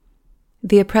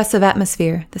 The oppressive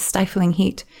atmosphere, the stifling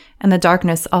heat, and the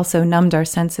darkness also numbed our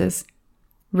senses.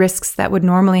 Risks that would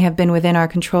normally have been within our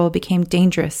control became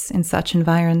dangerous in such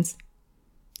environs.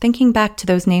 Thinking back to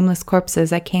those nameless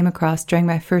corpses I came across during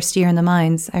my first year in the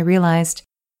mines, I realized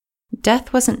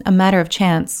death wasn't a matter of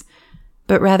chance,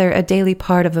 but rather a daily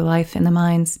part of the life in the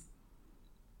mines.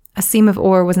 A seam of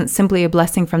ore wasn't simply a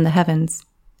blessing from the heavens,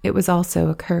 it was also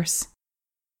a curse.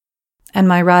 And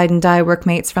my ride and die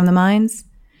workmates from the mines?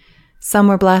 Some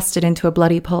were blasted into a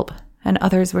bloody pulp, and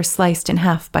others were sliced in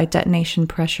half by detonation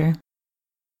pressure.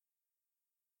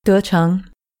 De Cheng.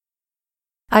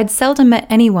 I'd seldom met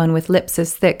anyone with lips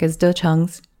as thick as De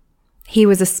Cheng's. He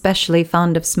was especially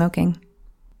fond of smoking.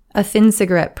 A thin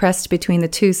cigarette pressed between the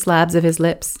 2 slabs of his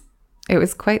lips. It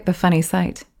was quite the funny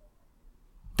sight.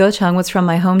 De Cheng was from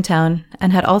my hometown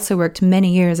and had also worked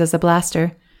many years as a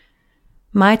blaster.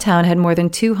 My town had more than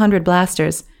 200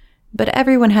 blasters, but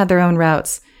everyone had their own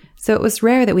routes, so it was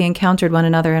rare that we encountered one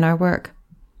another in our work.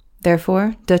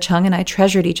 Therefore, De Cheng and I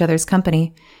treasured each other's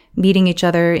company. Meeting each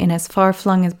other in as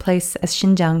far-flung a place as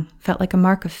Xinjiang felt like a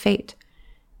mark of fate.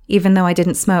 Even though I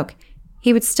didn't smoke,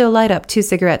 he would still light up 2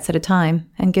 cigarettes at a time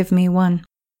and give me 1.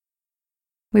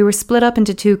 We were split up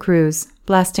into 2 crews,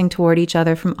 blasting toward each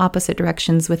other from opposite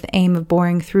directions with the aim of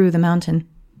boring through the mountain.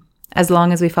 As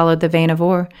long as we followed the vein of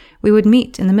ore, we would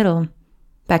meet in the middle.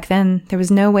 Back then, there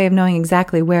was no way of knowing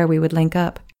exactly where we would link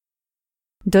up.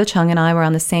 De Cheng and I were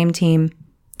on the same team.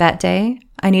 That day,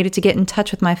 I needed to get in touch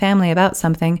with my family about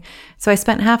something, so I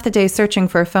spent half the day searching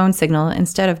for a phone signal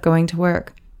instead of going to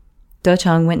work. De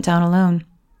Cheng went down alone.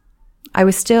 I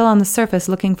was still on the surface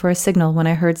looking for a signal when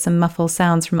I heard some muffled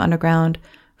sounds from underground,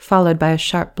 followed by a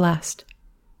sharp blast.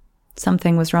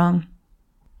 Something was wrong.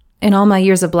 In all my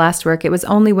years of blast work, it was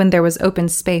only when there was open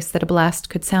space that a blast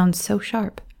could sound so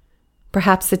sharp.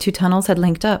 Perhaps the two tunnels had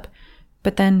linked up,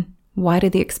 but then why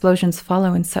did the explosions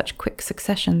follow in such quick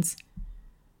successions?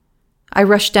 I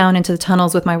rushed down into the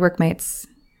tunnels with my workmates,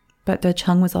 but De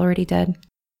Cheng was already dead.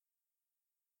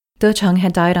 De Cheng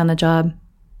had died on the job.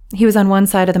 He was on one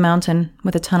side of the mountain,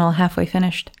 with the tunnel halfway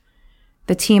finished.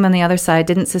 The team on the other side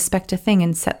didn't suspect a thing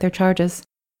and set their charges.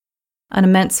 An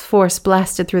immense force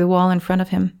blasted through the wall in front of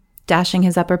him, dashing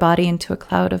his upper body into a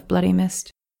cloud of bloody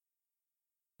mist.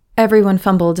 Everyone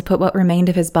fumbled to put what remained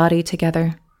of his body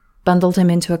together, bundled him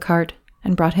into a cart,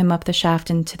 and brought him up the shaft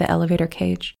into the elevator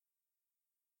cage.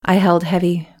 I held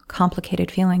heavy,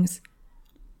 complicated feelings.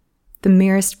 The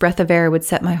merest breath of air would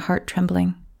set my heart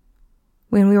trembling.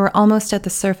 When we were almost at the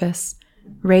surface,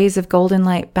 rays of golden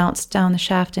light bounced down the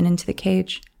shaft and into the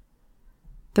cage.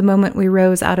 The moment we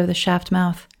rose out of the shaft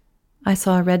mouth, I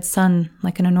saw a red sun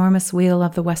like an enormous wheel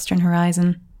of the western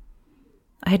horizon.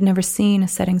 I had never seen a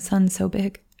setting sun so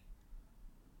big.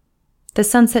 The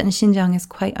sunset in Xinjiang is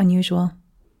quite unusual.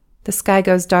 The sky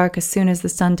goes dark as soon as the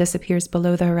sun disappears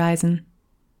below the horizon.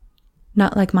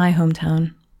 Not like my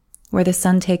hometown, where the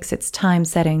sun takes its time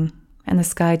setting and the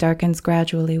sky darkens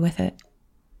gradually with it.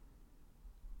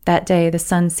 That day, the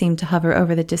sun seemed to hover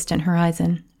over the distant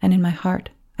horizon, and in my heart,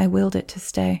 I willed it to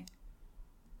stay.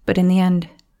 But in the end,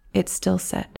 it still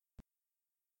set.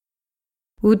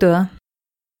 Wu De.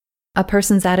 A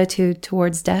person's attitude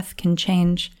towards death can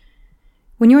change.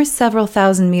 When you are several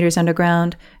thousand meters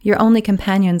underground, your only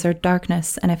companions are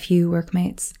darkness and a few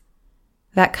workmates.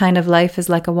 That kind of life is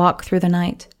like a walk through the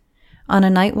night. On a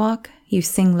night walk, you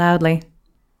sing loudly.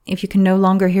 If you can no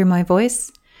longer hear my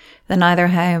voice, then either I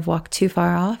have walked too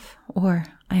far off, or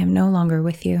I am no longer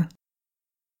with you.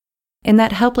 In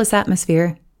that helpless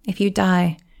atmosphere, if you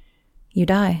die, you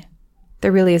die.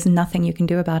 There really is nothing you can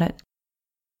do about it.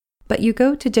 But you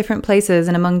go to different places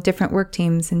and among different work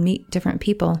teams and meet different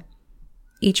people.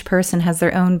 Each person has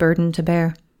their own burden to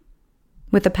bear.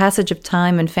 With the passage of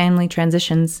time and family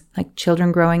transitions, like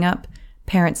children growing up,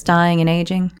 parents dying and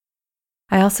aging,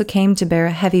 I also came to bear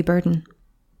a heavy burden.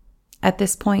 At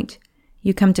this point,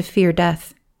 you come to fear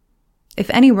death. If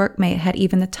any workmate had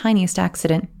even the tiniest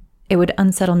accident, it would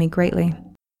unsettle me greatly.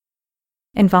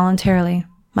 Involuntarily,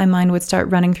 my mind would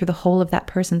start running through the whole of that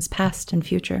person's past and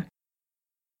future.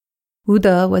 Wu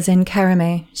De was in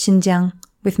Karamay, Xinjiang,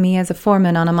 with me as a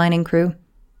foreman on a mining crew.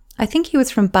 I think he was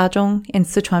from Bazhong in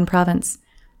Sichuan province.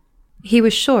 He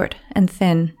was short and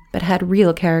thin, but had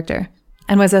real character,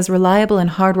 and was as reliable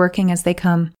and hard-working as they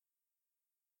come.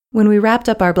 When we wrapped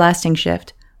up our blasting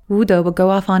shift, Wu De would go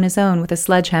off on his own with a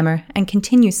sledgehammer and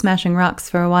continue smashing rocks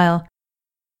for a while.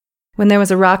 When there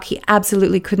was a rock he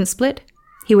absolutely couldn't split,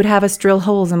 he would have us drill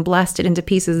holes and blast it into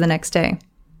pieces the next day.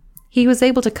 He was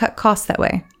able to cut costs that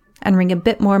way, and wring a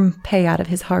bit more pay out of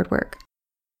his hard work.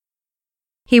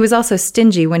 He was also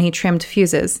stingy when he trimmed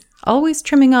fuses, always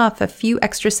trimming off a few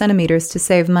extra centimeters to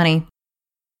save money.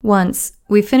 Once,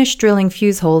 we finished drilling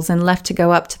fuse holes and left to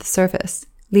go up to the surface,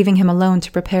 leaving him alone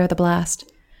to prepare the blast.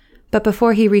 But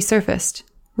before he resurfaced,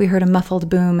 we heard a muffled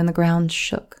boom and the ground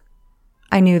shook.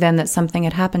 I knew then that something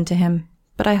had happened to him,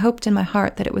 but I hoped in my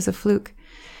heart that it was a fluke,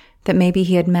 that maybe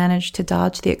he had managed to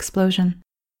dodge the explosion.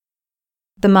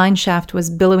 The mine shaft was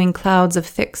billowing clouds of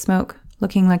thick smoke,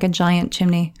 looking like a giant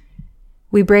chimney.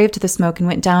 We braved the smoke and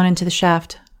went down into the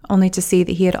shaft, only to see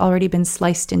that he had already been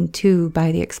sliced in two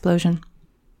by the explosion.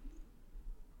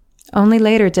 Only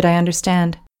later did I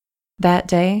understand. That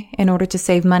day, in order to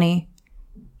save money,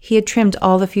 he had trimmed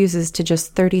all the fuses to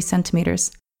just 30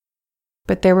 centimeters.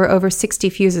 But there were over 60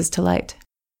 fuses to light.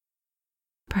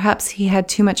 Perhaps he had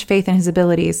too much faith in his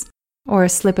abilities, or a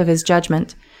slip of his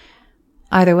judgment.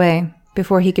 Either way,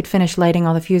 before he could finish lighting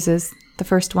all the fuses, the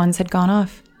first ones had gone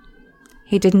off.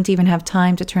 He didn't even have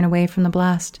time to turn away from the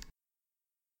blast.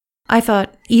 I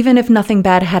thought, even if nothing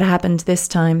bad had happened this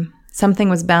time, something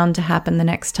was bound to happen the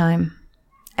next time.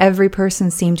 Every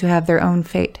person seemed to have their own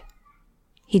fate.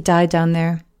 He died down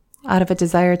there, out of a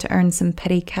desire to earn some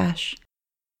petty cash.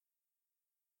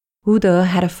 Wu De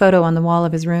had a photo on the wall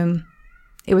of his room.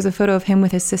 It was a photo of him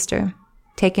with his sister,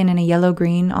 taken in a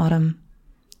yellow-green autumn.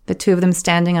 The two of them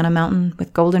standing on a mountain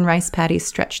with golden rice paddies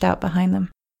stretched out behind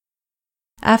them.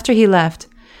 After he left,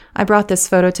 I brought this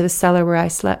photo to the cellar where I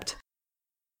slept.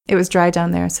 It was dry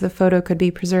down there, so the photo could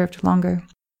be preserved longer.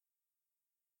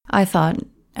 I thought,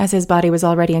 as his body was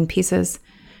already in pieces,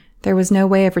 there was no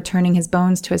way of returning his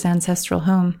bones to his ancestral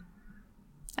home.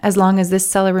 As long as this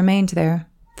cellar remained there,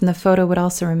 then the photo would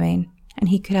also remain, and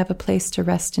he could have a place to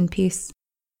rest in peace.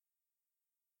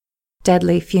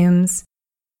 Deadly fumes.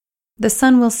 The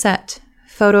sun will set,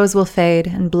 photos will fade,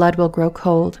 and blood will grow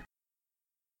cold,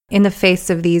 In the face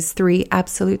of these three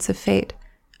absolutes of fate,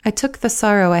 I took the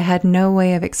sorrow I had no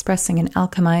way of expressing and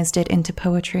alchemized it into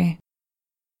poetry.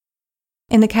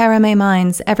 In the Karamay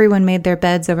mines, everyone made their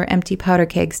beds over empty powder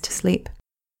kegs to sleep.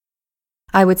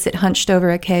 I would sit hunched over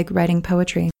a keg writing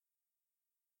poetry.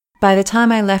 By the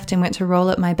time I left and went to roll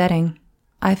up my bedding,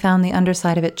 I found the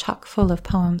underside of it chock full of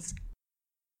poems.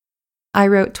 I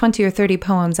wrote 20 or 30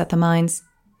 poems at the mines,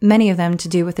 many of them to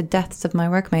do with the deaths of my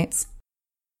workmates.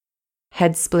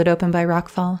 Heads split open by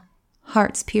rockfall,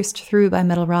 hearts pierced through by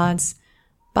metal rods,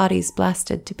 bodies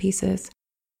blasted to pieces.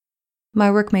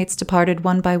 My workmates departed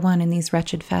one by one in these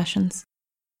wretched fashions.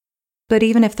 But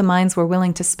even if the mines were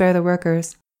willing to spare the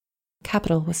workers,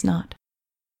 capital was not.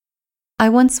 I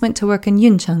once went to work in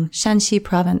Yuncheng, Shanxi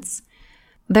province.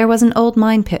 There was an old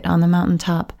mine pit on the mountain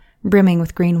top, brimming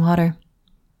with green water.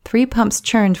 3 pumps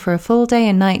churned for a full day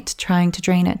and night trying to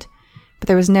drain it, but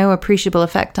there was no appreciable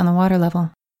effect on the water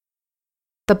level.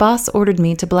 The boss ordered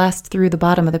me to blast through the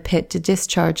bottom of the pit to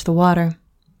discharge the water,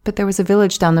 but there was a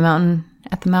village down the mountain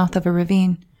at the mouth of a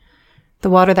ravine. The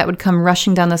water that would come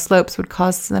rushing down the slopes would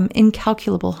cause them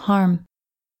incalculable harm.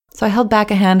 So I held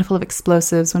back a handful of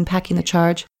explosives when packing the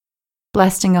charge,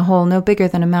 blasting a hole no bigger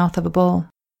than the mouth of a bowl.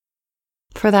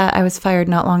 For that, I was fired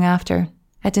not long after.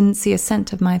 I didn't see a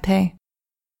cent of my pay.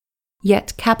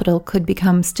 Yet capital could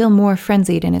become still more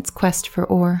frenzied in its quest for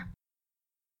ore.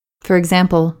 For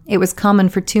example, it was common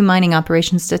for 2 mining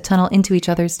operations to tunnel into each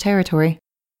other's territory.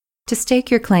 To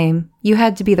stake your claim, you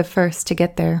had to be the first to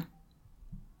get there.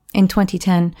 In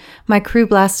 2010, my crew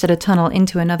blasted a tunnel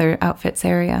into another outfit's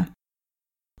area.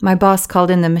 My boss called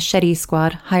in the machete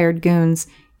squad, hired goons,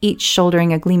 each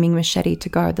shouldering a gleaming machete to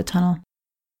guard the tunnel.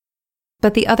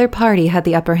 But the other party had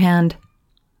the upper hand.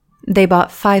 They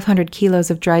bought 500 kilos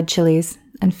of dried chilies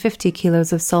and 50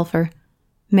 kilos of sulfur,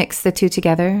 mixed the two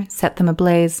together, set them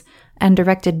ablaze, and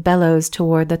directed bellows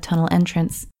toward the tunnel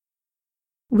entrance.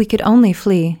 We could only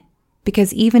flee,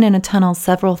 because even in a tunnel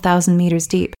several thousand meters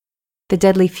deep, the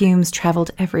deadly fumes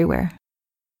traveled everywhere.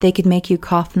 They could make you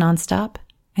cough nonstop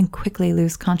and quickly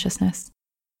lose consciousness.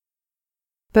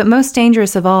 But most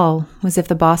dangerous of all was if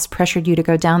the boss pressured you to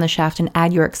go down the shaft and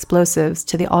add your explosives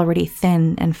to the already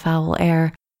thin and foul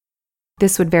air.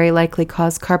 This would very likely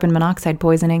cause carbon monoxide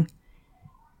poisoning.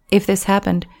 If this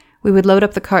happened, we would load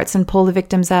up the carts and pull the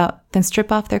victims out, then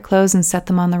strip off their clothes and set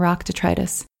them on the rock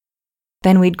detritus.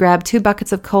 Then we'd grab 2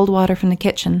 buckets of cold water from the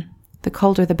kitchen, the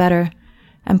colder the better,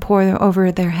 and pour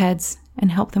over their heads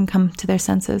and help them come to their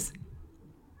senses.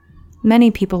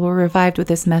 Many people were revived with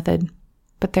this method,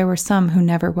 but there were some who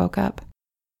never woke up.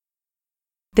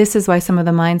 This is why some of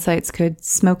the mine sites could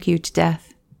smoke you to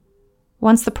death.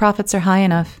 Once the profits are high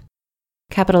enough,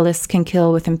 capitalists can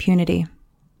kill with impunity.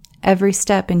 Every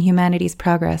step in humanity's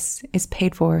progress is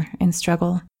paid for in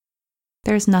struggle.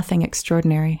 There's nothing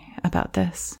extraordinary about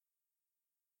this.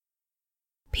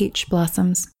 Peach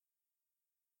blossoms.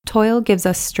 Toil gives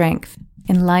us strength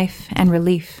in life and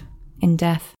relief in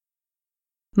death.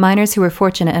 Miners who were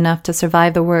fortunate enough to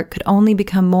survive the work could only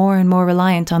become more and more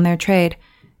reliant on their trade,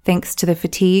 thanks to the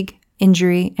fatigue,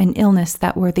 injury, and illness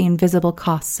that were the invisible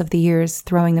costs of the years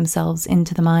throwing themselves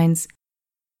into the mines.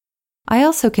 I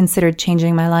also considered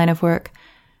changing my line of work,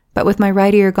 but with my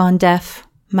right ear gone deaf,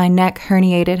 my neck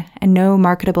herniated, and no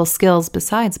marketable skills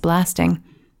besides blasting,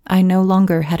 I no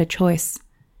longer had a choice.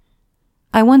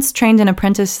 I once trained an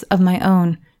apprentice of my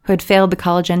own who had failed the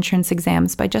college entrance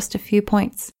exams by just a few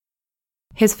points.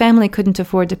 His family couldn't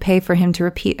afford to pay for him to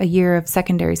repeat a year of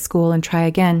secondary school and try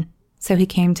again, so he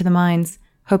came to the mines,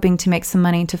 hoping to make some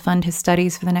money to fund his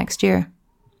studies for the next year.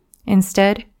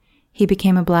 Instead, he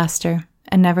became a blaster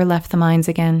and never left the mines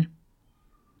again.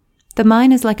 The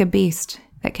mine is like a beast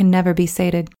that can never be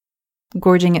sated,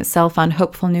 gorging itself on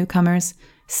hopeful newcomers,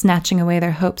 snatching away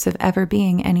their hopes of ever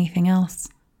being anything else.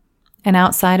 And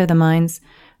outside of the mines,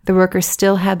 the workers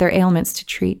still had their ailments to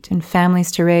treat and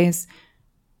families to raise.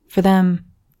 For them,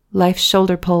 life's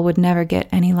shoulder pull would never get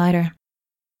any lighter.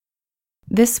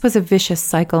 This was a vicious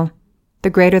cycle. The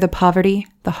greater the poverty,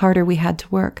 the harder we had to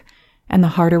work, and the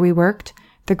harder we worked,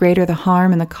 the greater the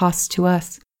harm and the costs to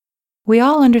us. We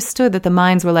all understood that the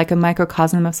mines were like a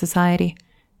microcosm of society,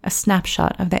 a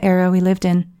snapshot of the era we lived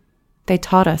in. They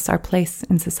taught us our place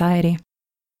in society.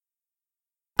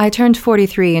 I turned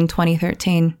 43 in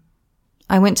 2013.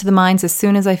 I went to the mines as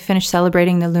soon as I finished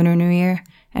celebrating the Lunar New Year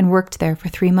and worked there for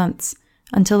 3 months,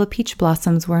 until the peach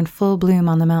blossoms were in full bloom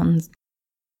on the mountains.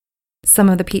 Some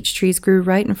of the peach trees grew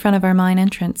right in front of our mine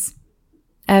entrance.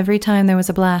 Every time there was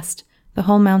a blast, the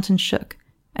whole mountain shook,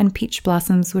 and peach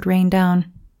blossoms would rain down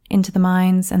into the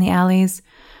mines and the alleys,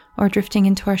 or drifting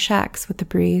into our shacks with the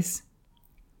breeze.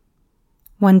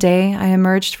 One day, I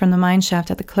emerged from the mine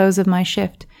shaft at the close of my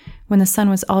shift when the sun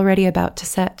was already about to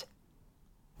set.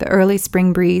 The early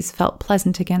spring breeze felt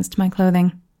pleasant against my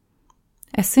clothing.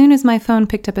 As soon as my phone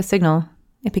picked up a signal,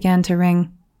 it began to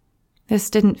ring.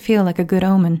 This didn't feel like a good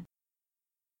omen.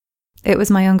 It was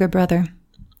my younger brother.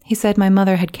 He said my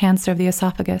mother had cancer of the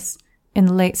esophagus, in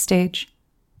the late stage.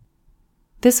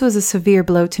 This was a severe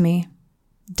blow to me.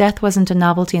 Death wasn't a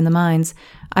novelty in the mines.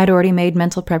 I'd already made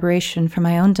mental preparation for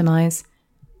my own demise,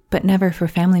 but never for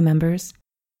family members.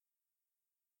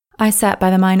 I sat by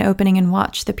the mine opening and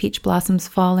watched the peach blossoms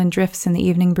fall in drifts in the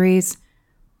evening breeze.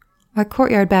 Our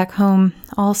courtyard back home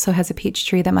also has a peach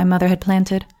tree that my mother had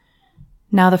planted.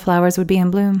 Now the flowers would be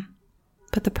in bloom,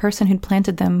 but the person who'd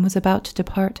planted them was about to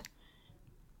depart.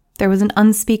 There was an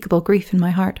unspeakable grief in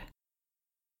my heart.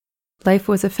 Life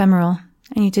was ephemeral,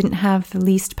 and you didn't have the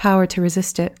least power to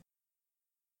resist it.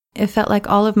 It felt like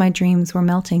all of my dreams were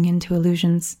melting into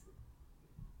illusions.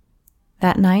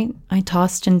 That night, I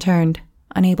tossed and turned,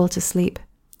 unable to sleep.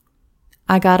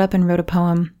 I got up and wrote a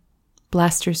poem,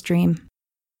 Blaster's Dream.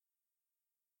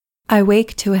 I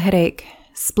wake to a headache,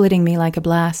 splitting me like a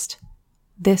blast.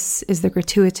 This is the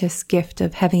gratuitous gift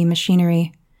of heavy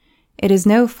machinery. It is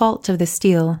no fault of the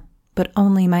steel, but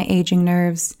only my aging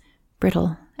nerves,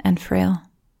 brittle and frail.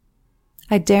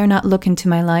 I dare not look into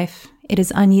my life. It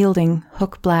is unyielding,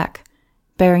 hook black,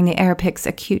 bearing the airpick's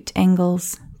acute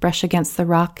angles, brush against the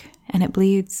rock, and it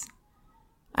bleeds.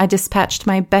 I dispatched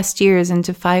my best years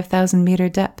into 5,000-meter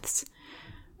depths.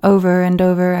 Over and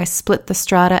over, I split the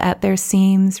strata at their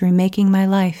seams, remaking my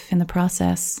life in the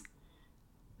process.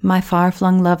 My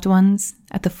far-flung loved ones,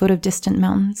 at the foot of distant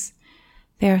mountains,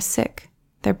 they are sick,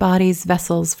 their bodies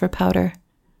vessels for powder.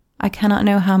 I cannot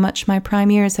know how much my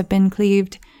prime years have been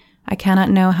cleaved. I cannot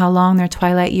know how long their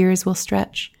twilight years will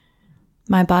stretch.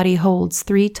 My body holds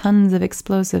 3 tons of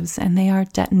explosives, and they are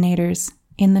detonators.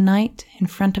 In the night, in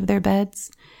front of their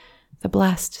beds, the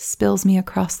blast spills me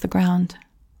across the ground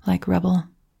like rubble.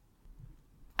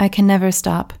 I can never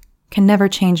stop, can never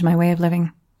change my way of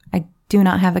living. I do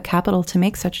not have the capital to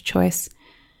make such a choice.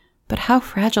 But how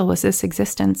fragile was this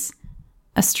existence?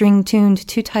 A string tuned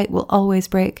too tight will always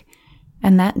break,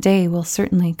 and that day will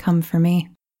certainly come for me.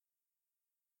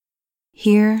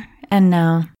 Here and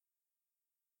now.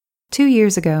 2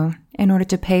 years ago, in order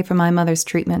to pay for my mother's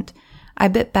treatment, I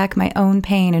bit back my own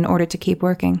pain in order to keep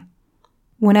working.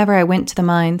 Whenever I went to the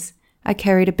mines, I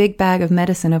carried a big bag of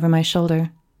medicine over my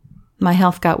shoulder. My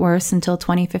health got worse until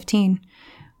 2015,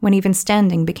 when even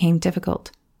standing became difficult.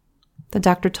 The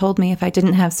doctor told me if I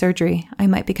didn't have surgery, I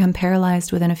might become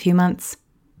paralyzed within a few months.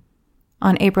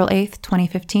 On April 8th,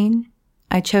 2015,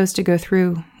 I chose to go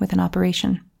through with an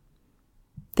operation.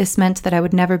 This meant that I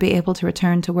would never be able to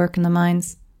return to work in the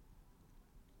mines.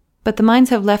 But the mines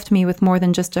have left me with more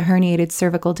than just a herniated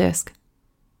cervical disc.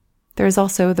 There is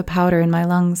also the powder in my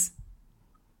lungs.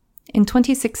 In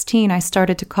 2016, I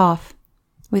started to cough,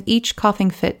 with each coughing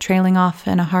fit trailing off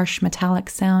in a harsh metallic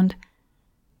sound.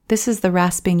 This is the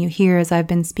rasping you hear as I've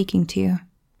been speaking to you.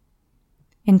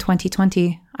 In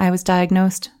 2020, I was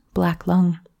diagnosed black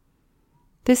lung.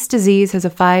 This disease has a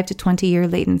 5 to 20-year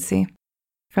latency.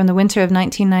 From the winter of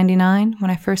 1999, when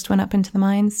I first went up into the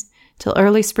mines, till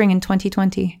early spring in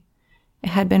 2020, it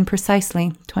had been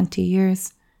precisely 20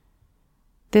 years.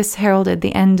 This heralded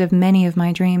the end of many of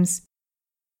my dreams.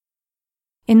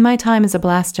 In my time as a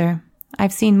blaster,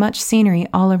 I've seen much scenery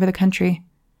all over the country.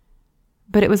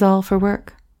 But it was all for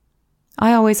work.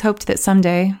 I always hoped that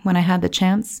someday, when I had the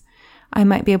chance, I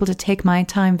might be able to take my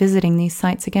time visiting these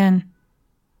sites again.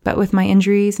 But with my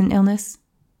injuries and illness,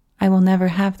 I will never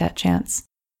have that chance.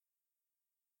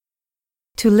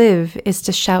 To live is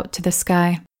to shout to the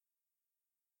sky.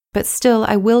 But still,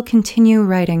 I will continue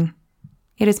writing.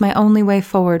 It is my only way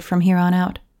forward from here on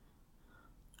out.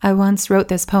 I once wrote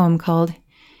this poem called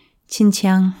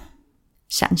Qinqiang,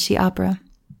 Shanxi Opera.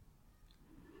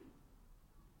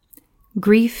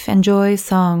 Grief and joy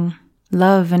song,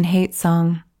 love and hate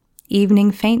song,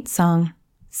 evening faint song,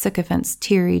 sycophant's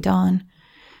teary dawn,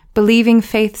 believing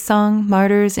faith song,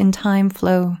 martyrs in time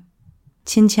flow.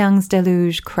 Qinqiang's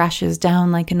deluge crashes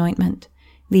down like an ointment,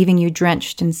 leaving you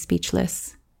drenched and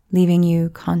speechless, leaving you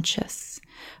conscious.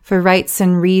 For rights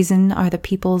and reason are the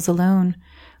people's alone,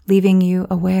 leaving you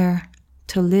aware.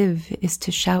 To live is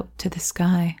to shout to the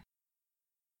sky.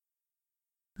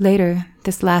 Later,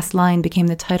 this last line became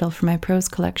the title for my prose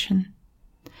collection.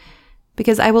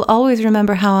 Because I will always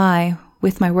remember how I,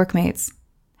 with my workmates,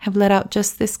 have let out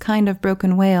just this kind of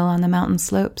broken wail on the mountain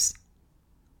slopes.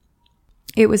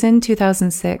 It was in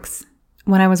 2006,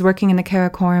 when I was working in the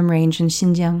Karakoram Range in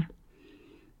Xinjiang.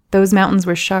 Those mountains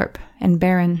were sharp and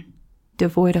barren,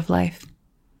 devoid of life.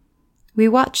 We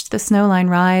watched the snow line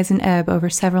rise and ebb over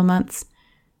several months,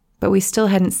 but we still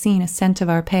hadn't seen a cent of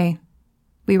our pay.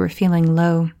 We were feeling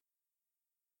low.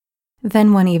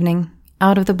 Then one evening,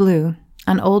 out of the blue,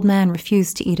 an old man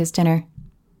refused to eat his dinner.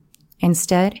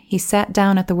 Instead, he sat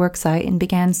down at the worksite and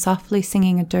began softly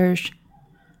singing a dirge.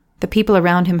 The people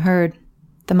around him heard,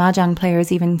 the mahjong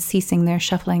players even ceasing their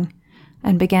shuffling,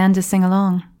 and began to sing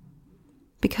along.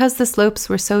 Because the slopes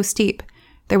were so steep,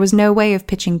 there was no way of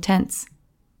pitching tents.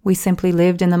 We simply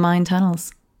lived in the mine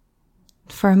tunnels.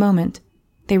 For a moment,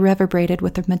 they reverberated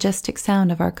with the majestic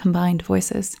sound of our combined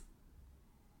voices.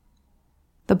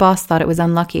 The boss thought it was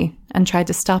unlucky and tried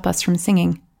to stop us from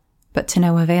singing, but to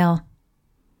no avail.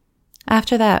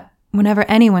 After that, whenever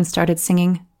anyone started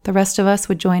singing, the rest of us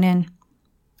would join in.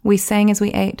 We sang as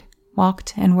we ate,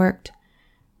 walked, and worked.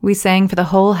 We sang for the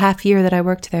whole half year that I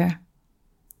worked there.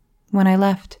 When I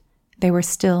left, they were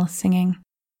still singing.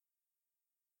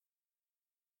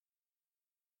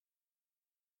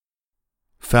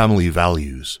 Family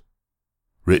Values,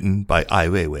 written by Ai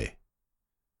Weiwei.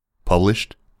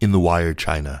 Published in The Wire,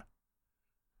 China.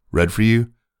 Read for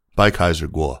you by Kaiser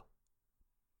Guo.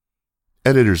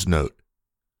 Editor's note.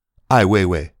 Ai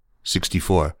Weiwei,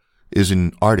 64, is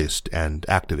an artist and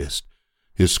activist.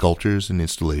 His sculptures and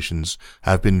installations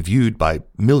have been viewed by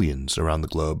millions around the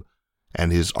globe,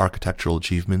 and his architectural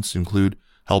achievements include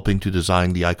helping to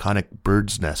design the iconic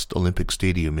Bird's Nest Olympic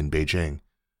Stadium in Beijing.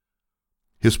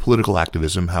 His political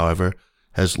activism, however,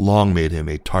 has long made him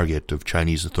a target of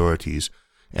Chinese authorities,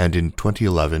 and in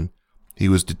 2011 he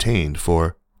was detained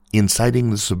for inciting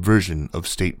the subversion of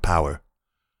state power.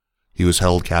 He was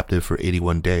held captive for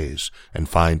 81 days and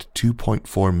fined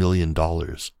 $2.4 million.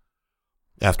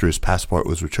 After his passport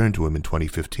was returned to him in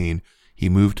 2015, he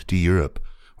moved to Europe,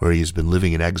 where he has been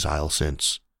living in exile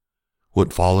since.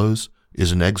 What follows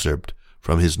is an excerpt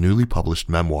from his newly published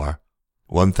memoir,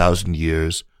 1,000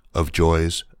 Years of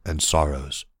Joys and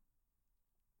Sorrows.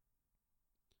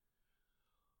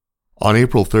 On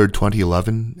April 3,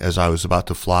 2011, as I was about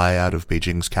to fly out of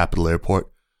Beijing's capital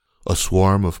airport, a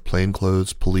swarm of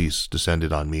plainclothes police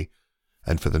descended on me,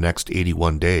 and for the next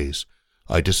 81 days,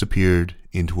 I disappeared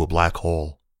into a black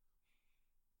hole.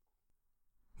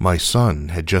 My son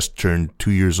had just turned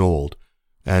 2 years old,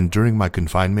 and during my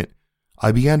confinement,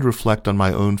 I began to reflect on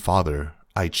my own father,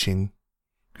 Ai Qing,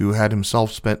 who had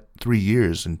himself spent 3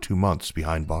 years and 2 months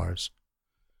behind bars.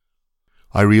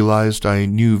 I realized I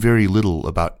knew very little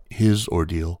about his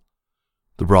ordeal.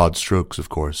 The broad strokes, of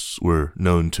course, were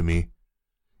known to me.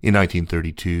 In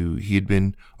 1932, he had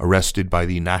been arrested by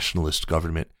the nationalist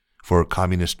government for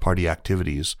Communist Party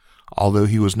activities, although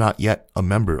he was not yet a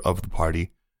member of the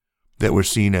party, that were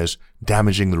seen as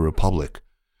damaging the Republic,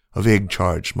 a vague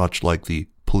charge much like the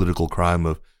political crime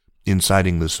of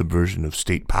inciting the subversion of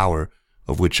state power,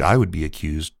 of which I would be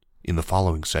accused in the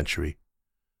following century.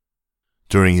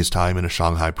 During his time in a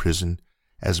Shanghai prison,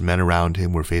 as men around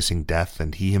him were facing death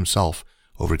and he himself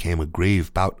overcame a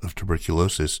grave bout of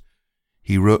tuberculosis,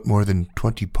 he wrote more than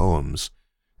 20 poems,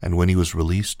 and when he was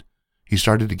released, he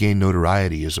started to gain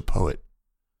notoriety as a poet.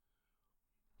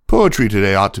 Poetry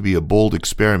today ought to be a bold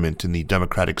experiment in the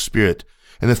democratic spirit,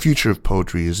 and the future of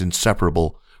poetry is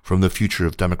inseparable from the future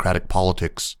of democratic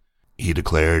politics, he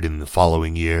declared in the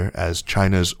following year as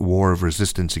China's war of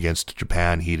resistance against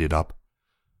Japan heated up.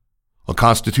 A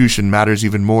constitution matters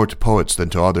even more to poets than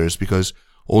to others, because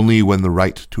only when the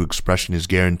right to expression is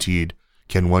guaranteed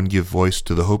can one give voice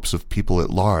to the hopes of people at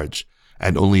large,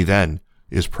 and only then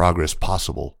is progress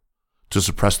possible. To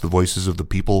suppress the voices of the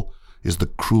people is the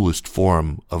cruelest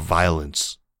form of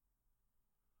violence.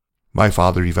 My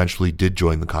father eventually did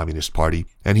join the Communist Party,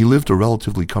 and he lived a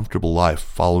relatively comfortable life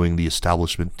following the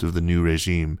establishment of the new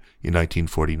regime in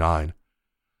 1949.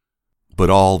 But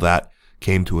all that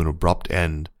came to an abrupt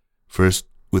end, first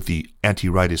with the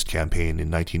anti-rightist campaign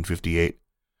in 1958,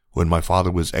 when my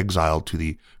father was exiled to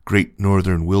the Great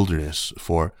Northern Wilderness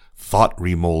for thought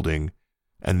remolding,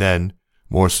 and then,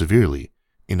 more severely,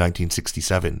 in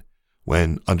 1967,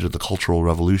 when, under the Cultural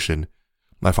Revolution,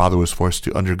 my father was forced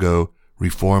to undergo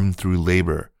reform through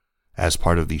labor as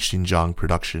part of the Xinjiang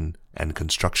Production and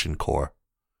Construction Corps.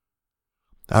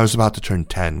 I was about to turn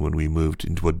 10 when we moved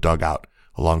into a dugout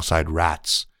alongside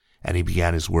rats, and he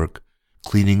began his work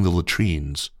cleaning the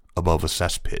latrines above a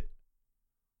cesspit.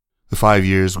 The 5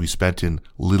 years we spent in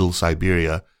Little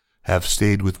Siberia have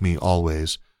stayed with me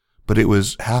always, but it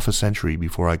was half a century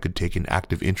before I could take an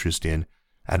active interest in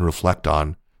and reflect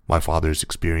on my father's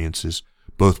experiences,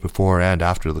 both before and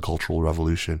after the Cultural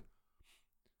Revolution.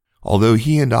 Although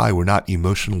he and I were not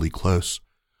emotionally close,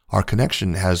 our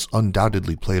connection has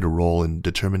undoubtedly played a role in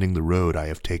determining the road I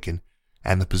have taken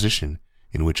and the position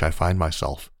in which I find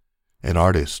myself, an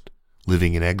artist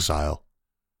living in exile.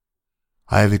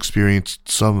 I have experienced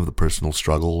some of the personal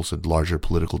struggles and larger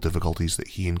political difficulties that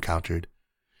he encountered,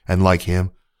 and like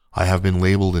him, I have been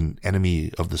labeled an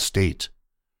enemy of the state.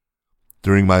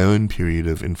 During my own period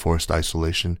of enforced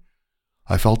isolation,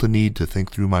 I felt a need to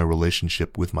think through my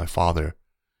relationship with my father,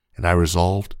 and I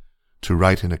resolved to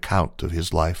write an account of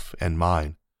his life and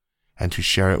mine, and to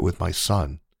share it with my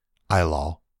son,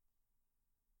 Ailao.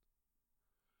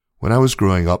 When I was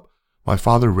growing up, my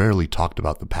father rarely talked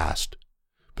about the past,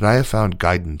 but I have found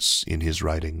guidance in his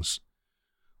writings.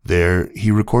 There,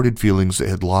 he recorded feelings that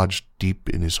had lodged deep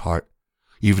in his heart,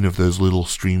 even if those little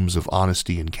streams of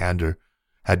honesty and candor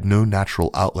had no natural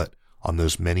outlet on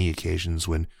those many occasions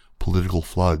when political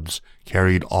floods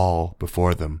carried all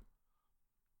before them.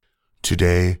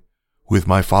 Today, with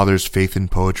my father's faith in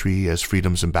poetry as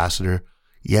freedom's ambassador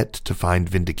yet to find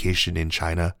vindication in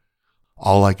China,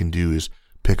 all I can do is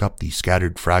pick up the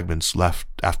scattered fragments left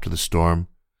after the storm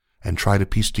and try to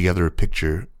piece together a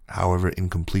picture, however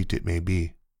incomplete it may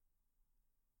be.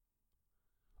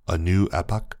 A new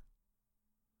epoch?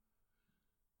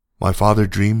 My father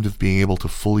dreamed of being able to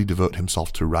fully devote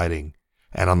himself to writing,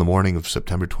 and on the morning of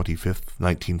September 25th,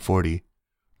 1940,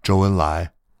 Zhou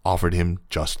Enlai offered him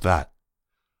just that.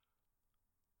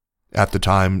 At the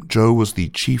time, Zhou was the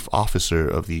chief officer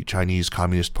of the Chinese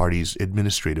Communist Party's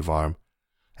administrative arm,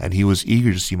 and he was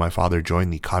eager to see my father join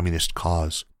the communist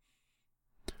cause.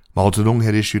 Mao Zedong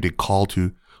had issued a call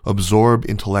to absorb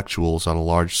intellectuals on a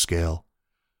large scale.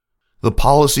 The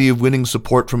policy of winning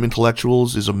support from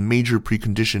intellectuals is a major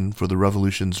precondition for the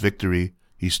revolution's victory,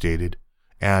 he stated,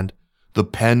 and the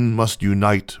pen must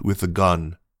unite with the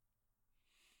gun.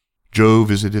 Zhou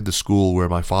visited the school where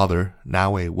my father,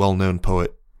 now a well-known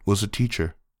poet, was a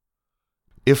teacher.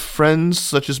 If friends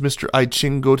such as Mr. Ai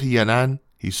Qing go to Yan'an,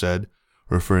 he said,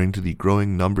 referring to the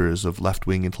growing numbers of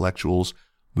left-wing intellectuals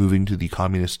moving to the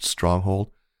communist stronghold,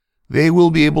 they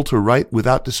will be able to write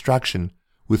without distraction,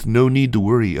 with no need to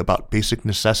worry about basic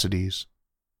necessities.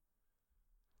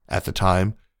 At the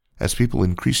time, as people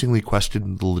increasingly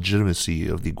questioned the legitimacy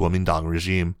of the Kuomintang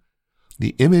regime,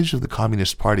 the image of the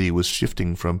Communist Party was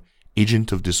shifting from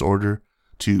agent of disorder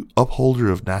to upholder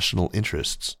of national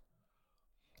interests.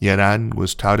 Yan'an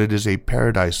was touted as a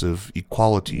paradise of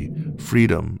equality,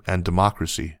 freedom, and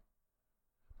democracy.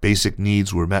 Basic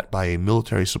needs were met by a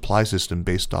military supply system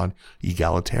based on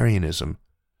egalitarianism,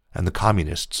 and the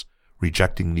communists,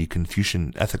 rejecting the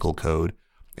Confucian ethical code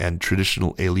and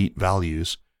traditional elite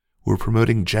values, were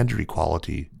promoting gender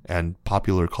equality and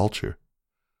popular culture.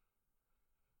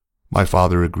 My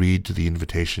father agreed to the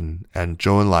invitation, and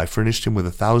Zhou Enlai furnished him with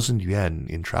 1,000 yuan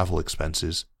in travel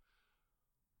expenses.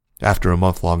 After a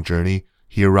month-long journey,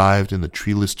 he arrived in the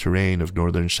treeless terrain of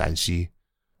northern Shanxi,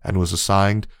 and was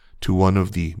assigned to one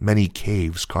of the many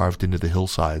caves carved into the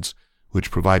hillsides,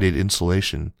 which provided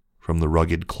insulation from the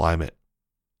rugged climate.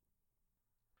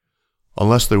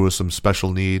 Unless there was some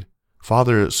special need,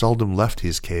 father seldom left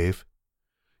his cave.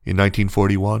 In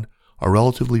 1941, a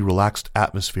relatively relaxed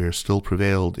atmosphere still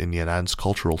prevailed in Yan'an's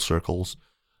cultural circles,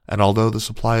 and although the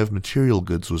supply of material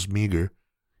goods was meager,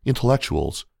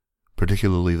 intellectuals,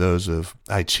 particularly those of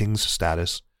Ai Qing's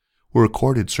status, were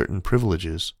accorded certain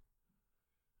privileges.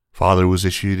 Father was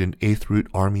issued an 8th Route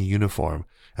Army uniform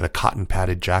and a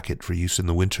cotton-padded jacket for use in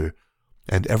the winter,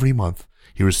 and every month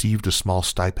he received a small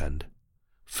stipend.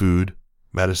 Food,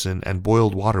 medicine, and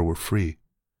boiled water were free.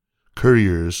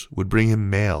 Couriers would bring him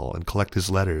mail and collect his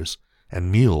letters,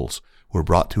 and meals were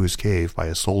brought to his cave by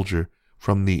a soldier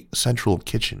from the central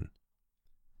kitchen.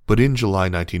 But in July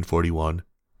 1941,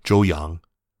 Zhou Yang,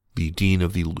 the dean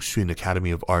of the Luxun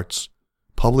Academy of Arts,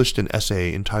 published an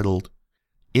essay entitled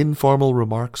Informal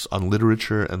Remarks on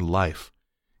Literature and Life,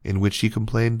 in which he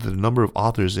complained that a number of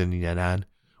authors in Yan'an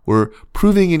were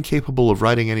proving incapable of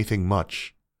writing anything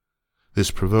much. This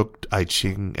provoked Ai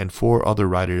Qing and 4 other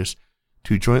writers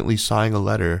to jointly sign a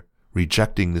letter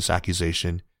rejecting this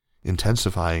accusation,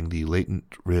 intensifying the latent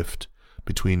rift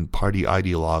between party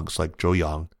ideologues like Zhou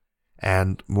Yang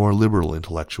and more liberal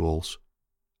intellectuals.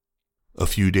 A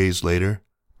few days later,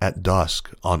 at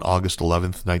dusk on August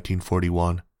 11,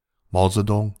 1941, Mao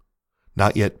Zedong,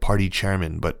 not yet party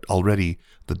chairman but already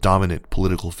the dominant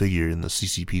political figure in the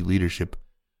CCP leadership,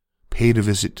 paid a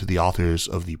visit to the authors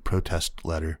of the protest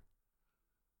letter.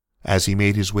 As he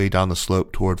made his way down the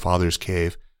slope toward Father's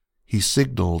cave, he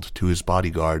signaled to his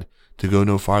bodyguard to go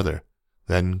no farther,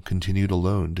 then continued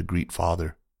alone to greet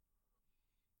Father.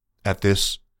 At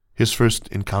this, his first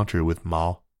encounter with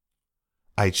Mao,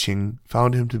 Ai Qing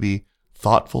found him to be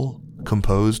thoughtful,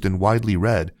 composed, and widely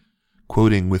read,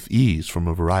 quoting with ease from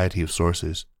a variety of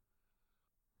sources.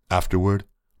 Afterward,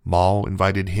 Mao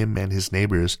invited him and his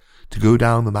neighbors to go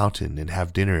down the mountain and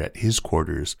have dinner at his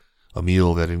quarters, a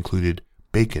meal that included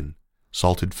bacon,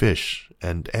 salted fish,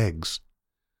 and eggs.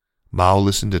 Mao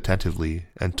listened attentively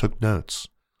and took notes,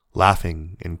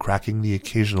 laughing and cracking the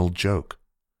occasional joke.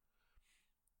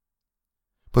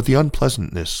 But the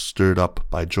unpleasantness stirred up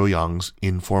by Zhou Yang's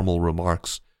informal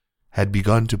remarks had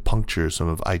begun to puncture some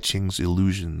of Ai Qing's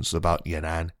illusions about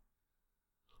Yan'an.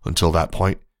 Until that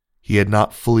point, he had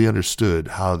not fully understood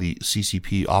how the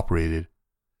CCP operated.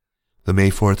 The May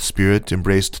 4th spirit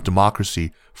embraced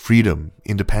democracy, freedom,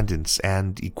 independence,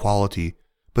 and equality,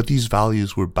 but these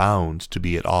values were bound to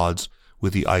be at odds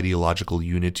with the ideological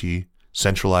unity,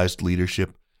 centralized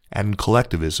leadership, and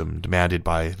collectivism demanded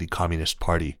by the Communist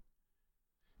Party.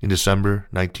 In December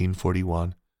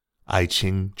 1941, Ai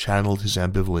Qing channeled his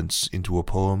ambivalence into a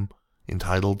poem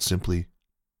entitled simply,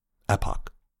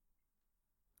 Epoch.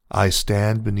 I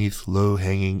stand beneath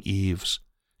low-hanging eaves,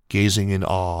 gazing in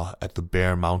awe at the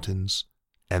bare mountains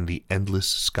and the endless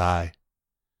sky.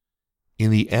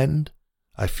 In the end,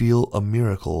 I feel a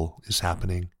miracle is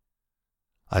happening.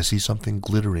 I see something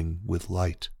glittering with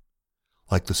light.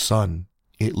 Like the sun,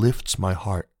 it lifts my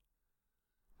heart.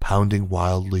 Pounding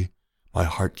wildly, my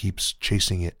heart keeps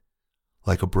chasing it,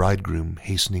 like a bridegroom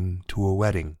hastening to a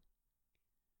wedding.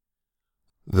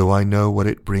 Though I know what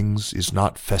it brings is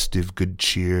not festive good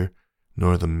cheer,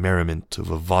 nor the merriment of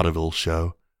a vaudeville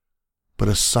show, but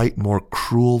a sight more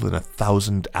cruel than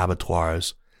 1,000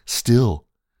 abattoirs, still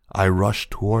I rush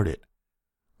toward it,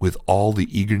 with all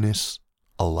the eagerness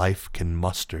a life can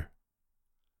muster.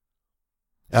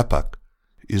 Epoch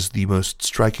is the most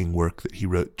striking work that he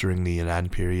wrote during the Yan'an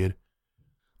period.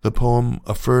 The poem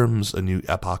affirms a new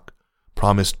epoch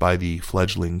promised by the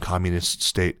fledgling communist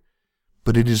state,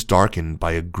 but it is darkened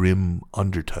by a grim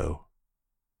undertow.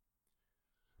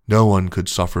 No one could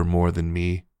suffer more than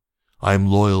me. I am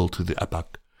loyal to the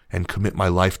epoch and commit my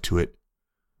life to it,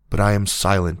 but I am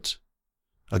silent,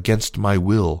 against my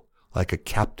will, like a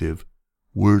captive,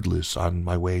 wordless on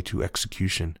my way to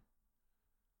execution.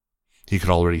 He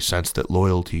could already sense that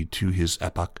loyalty to his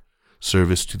epoch,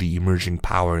 service to the emerging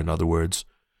power, in other words,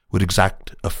 would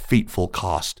exact a fateful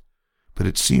cost, but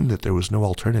it seemed that there was no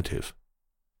alternative.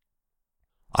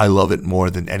 I love it more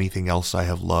than anything else I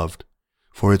have loved.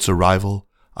 For its arrival,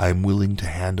 I am willing to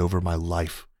hand over my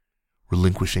life,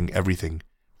 relinquishing everything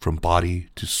from body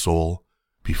to soul.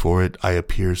 Before it, I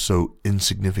appear so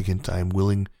insignificant I am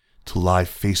willing to lie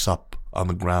face up on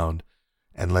the ground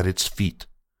and let its feet,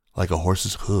 like a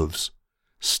horse's hooves,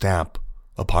 stamp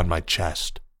upon my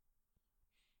chest.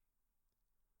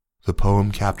 The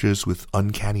poem captures with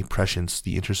uncanny prescience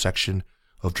the intersection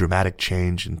of dramatic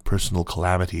change and personal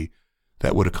calamity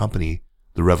that would accompany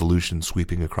the revolution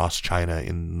sweeping across China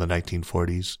in the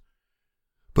 1940s.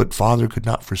 But father could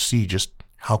not foresee just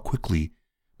how quickly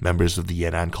members of the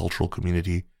Yan'an cultural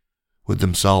community would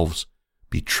themselves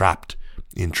be trapped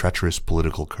in treacherous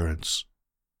political currents.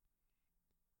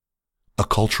 A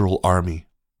cultural army.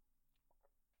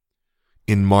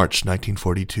 In March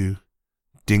 1942,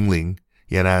 Ding Ling,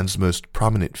 Yan'an's most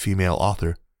prominent female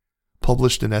author,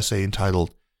 published an essay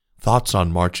entitled Thoughts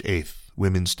on March 8th,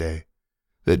 Women's Day,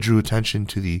 that drew attention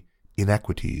to the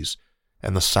inequities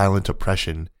and the silent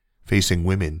oppression facing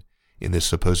women in this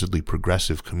supposedly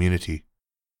progressive community.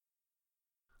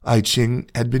 Ai Qing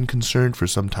had been concerned for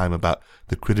some time about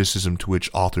the criticism to which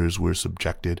authors were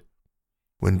subjected.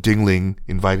 When Ding Ling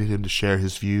invited him to share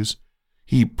his views,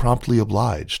 he promptly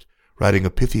obliged, writing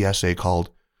a pithy essay called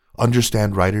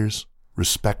Understand Writers,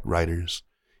 Respect Writers,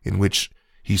 in which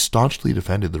he staunchly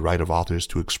defended the right of authors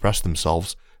to express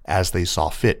themselves as they saw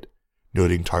fit,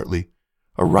 noting tartly,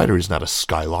 "A writer is not a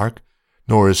skylark,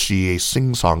 nor is she a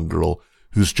sing-song girl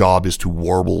whose job is to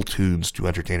warble tunes to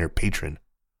entertain her patron."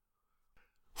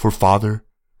 For father,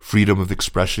 freedom of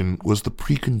expression was the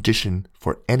precondition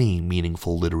for any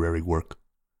meaningful literary work.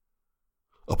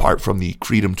 Apart from the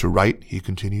freedom to write, he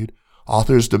continued,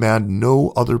 authors demand no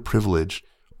other privilege.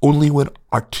 Only when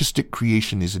artistic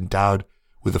creation is endowed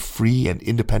with a free and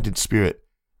independent spirit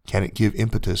can it give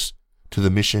impetus to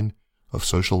the mission of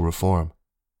social reform.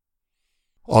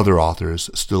 Other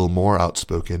authors, still more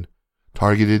outspoken,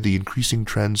 targeted the increasing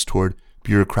trends toward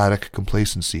bureaucratic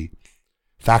complacency,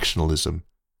 factionalism,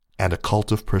 and a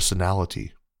cult of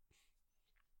personality.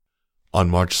 On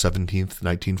March 17,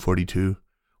 1942,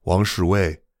 Wang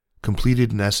Shiwei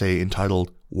completed an essay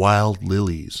entitled Wild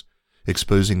Lilies,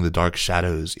 exposing the dark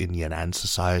shadows in Yan'an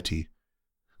society,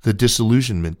 the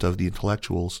disillusionment of the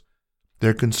intellectuals,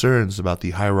 their concerns about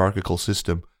the hierarchical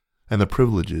system, and the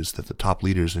privileges that the top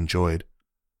leaders enjoyed.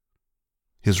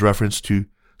 His reference to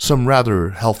Some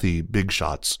rather healthy big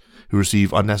shots who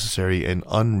receive unnecessary and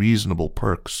unreasonable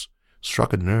perks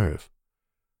struck a nerve.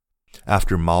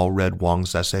 After Mao read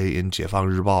Wang's essay in 解放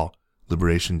日报,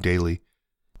 Liberation Daily,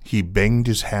 he banged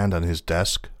his hand on his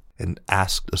desk and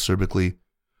asked acerbically,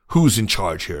 "Who's in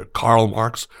charge here, Karl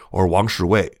Marx or Wang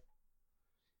Shiwei?"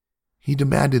 He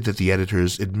demanded that the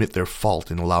editors admit their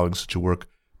fault in allowing such a work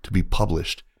to be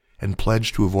published and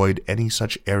pledged to avoid any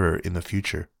such error in the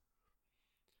future.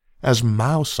 As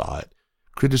Mao saw it,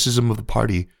 criticism of the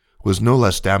party was no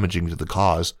less damaging to the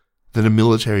cause than a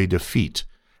military defeat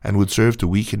and would serve to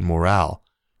weaken morale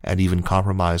and even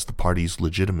compromise the party's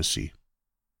legitimacy.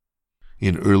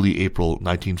 In early April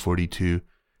 1942,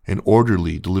 an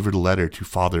orderly delivered a letter to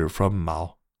father from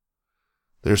Mao.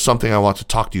 "There's something I want to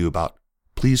talk to you about.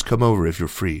 Please come over if you're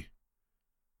free."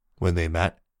 When they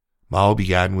met, Mao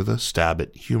began with a stab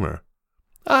at humor.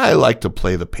 "I like to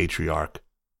play the patriarch."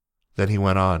 Then he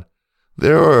went on,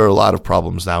 "There are a lot of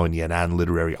problems now in Yan'an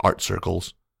literary art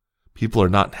circles. People are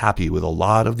not happy with a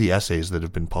lot of the essays that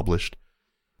have been published.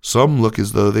 Some look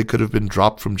as though they could have been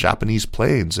dropped from Japanese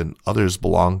planes, and others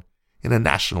belong in a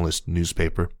nationalist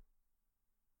newspaper."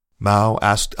 Mao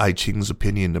asked Ai Qing's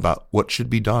opinion about what should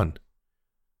be done.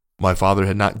 My father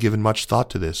had not given much thought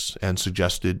to this and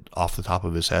suggested, off the top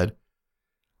of his head,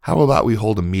 "How about we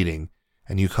hold a meeting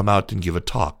and you come out and give a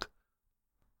talk?"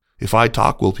 "If I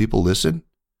talk, will people listen?"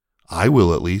 "I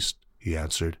will, at least," he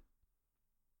answered.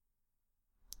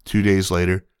 2 days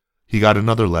later, he got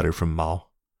another letter from Mao.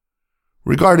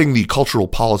 "Regarding the cultural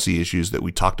policy issues that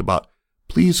we talked about,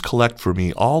 please collect for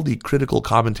me all the critical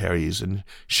commentaries and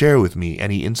share with me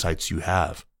any insights you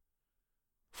have."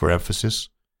 For emphasis,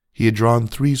 he had drawn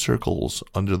 3 circles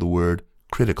under the word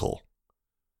critical.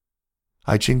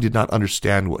 Ai Qing did not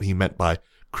understand what he meant by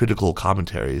critical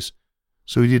commentaries,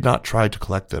 so he did not try to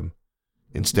collect them.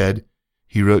 Instead,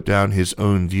 he wrote down his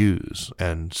own views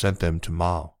and sent them to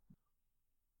Mao.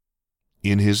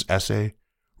 In his essay,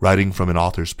 writing from an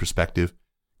author's perspective,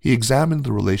 he examined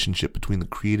the relationship between the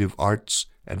creative arts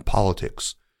and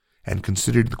politics and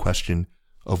considered the question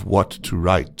of what to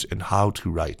write and how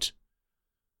to write.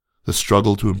 The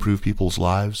struggle to improve people's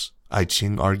lives, Ai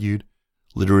Qing argued,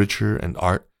 literature and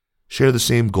art share the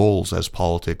same goals as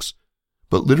politics,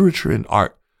 but literature and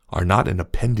art are not an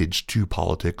appendage to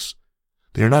politics.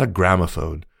 They are not a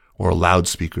gramophone or a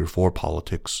loudspeaker for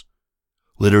politics.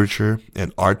 Literature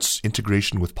and art's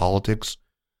integration with politics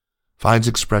finds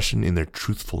expression in their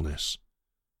truthfulness.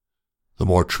 The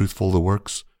more truthful the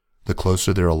works, the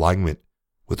closer their alignment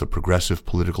with the progressive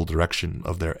political direction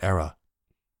of their era.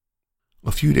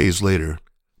 A few days later,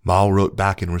 Mao wrote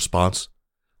back in response,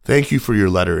 "Thank you for your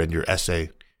letter and your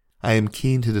essay. I am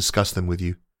keen to discuss them with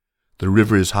you. The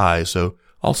river is high, so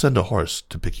I'll send a horse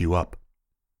to pick you up."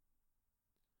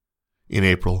 In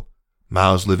April,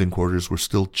 Mao's living quarters were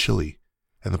still chilly,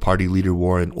 and the party leader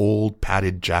wore an old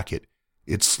padded jacket,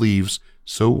 its sleeves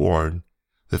so worn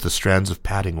that the strands of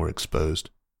padding were exposed.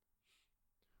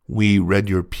 "We read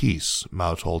your piece,"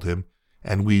 Mao told him,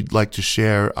 "and we'd like to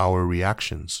share our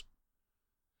reactions."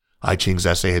 Ai Qing's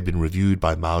essay had been reviewed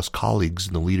by Mao's colleagues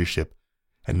in the leadership,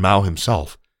 and Mao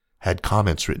himself had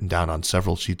comments written down on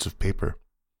several sheets of paper.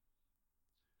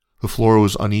 The floor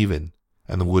was uneven,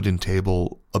 and the wooden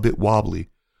table a bit wobbly,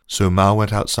 so Mao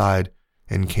went outside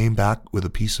and came back with a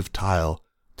piece of tile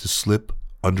to slip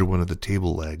under one of the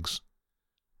table legs.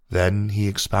 Then he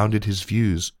expounded his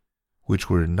views, which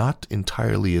were not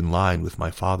entirely in line with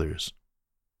my father's.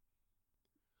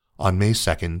 On May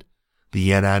 2nd, the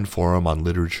Yan'an Forum on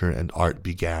Literature and Art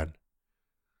began.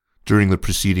 During the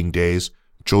preceding days,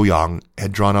 Zhou Yang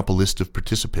had drawn up a list of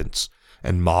participants,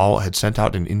 and Mao had sent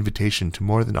out an invitation to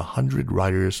more than 100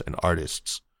 writers and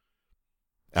artists.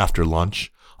 After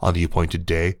lunch, on the appointed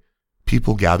day,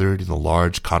 people gathered in the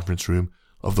large conference room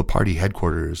of the party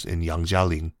headquarters in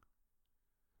Yangjialing.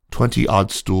 20-odd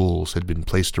stools had been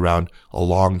placed around a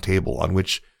long table on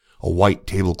which a white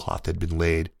tablecloth had been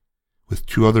laid, with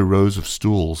 2 other rows of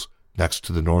stools next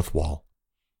to the north wall.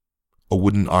 A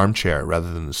wooden armchair,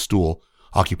 rather than a stool,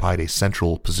 occupied a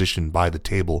central position by the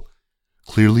table,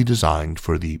 clearly designed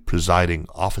for the presiding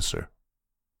officer.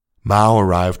 Mao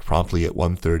arrived promptly at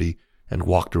 1:30 and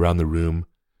walked around the room,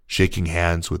 shaking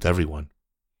hands with everyone.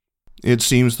 "It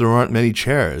seems there aren't many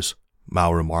chairs,"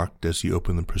 Mao remarked as he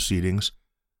opened the proceedings.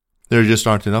 "There just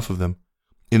aren't enough of them.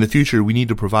 In the future, we need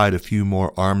to provide a few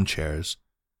more armchairs."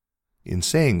 In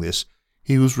saying this,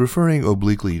 he was referring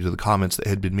obliquely to the comments that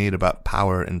had been made about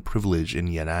power and privilege in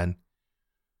Yan'an.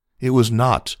 It was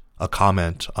not a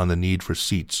comment on the need for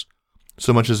seats,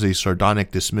 so much as a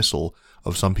sardonic dismissal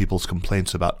of some people's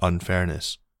complaints about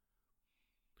unfairness.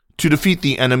 "To defeat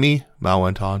the enemy," Mao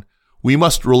went on, We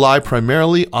must rely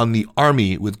primarily on the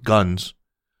army with guns,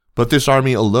 but this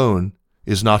army alone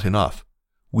is not enough.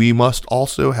 We must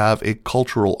also have a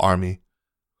cultural army.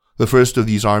 The first of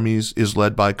these armies is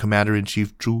led by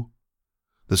Commander-in-Chief Zhu,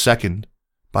 the second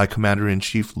by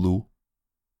Commander-in-Chief Lu.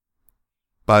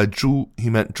 By Zhu, he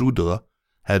meant Zhu De,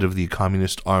 head of the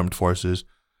Communist Armed Forces,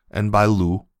 and by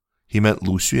Lu, he meant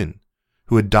Lu Xun,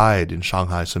 who had died in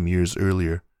Shanghai some years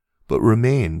earlier, but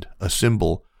remained a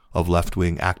symbol of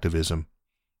left-wing activism.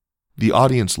 The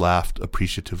audience laughed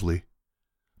appreciatively.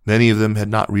 Many of them had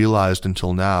not realized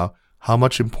until now how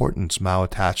much importance Mao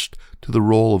attached to the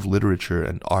role of literature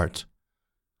and art.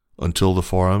 Until the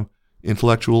forum,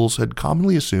 intellectuals had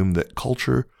commonly assumed that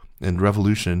culture and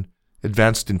revolution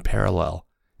advanced in parallel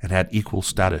and had equal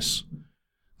status.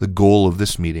 The goal of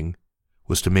this meeting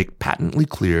was to make patently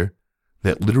clear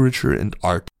that literature and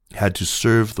art had to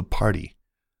serve the party,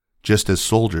 just as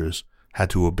soldiers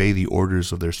had to obey the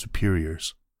orders of their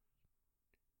superiors.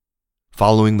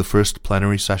 Following the first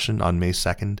plenary session on May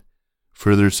 2nd,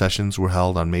 further sessions were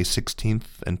held on May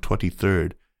 16th and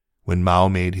 23rd, when Mao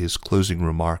made his closing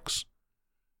remarks.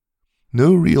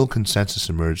 No real consensus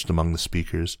emerged among the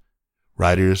speakers.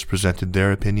 Writers presented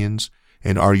their opinions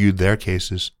and argued their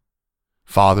cases.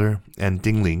 Father and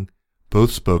Dingling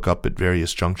both spoke up at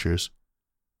various junctures.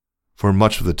 For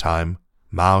much of the time,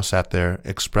 Mao sat there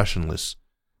expressionless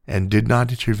and did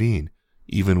not intervene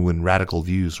even when radical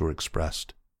views were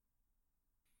expressed.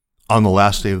 On the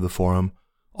last day of the forum,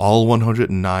 all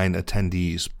 109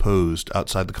 attendees posed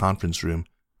outside the conference room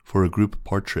for a group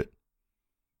portrait.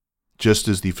 Just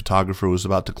as the photographer was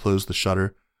about to close the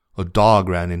shutter, a dog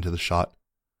ran into the shot.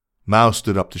 Mao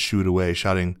stood up to shoo it away,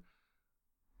 shouting,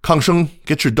 "Kang Sheng,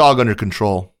 get your dog under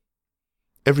control."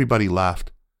 Everybody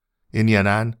laughed. In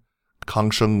Yan'an, Kang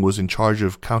Sheng was in charge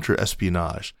of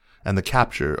counter-espionage and the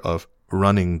capture of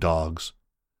running dogs.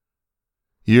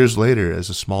 Years later, as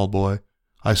a small boy,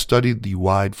 I studied the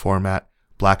wide-format,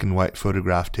 black-and-white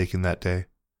photograph taken that day.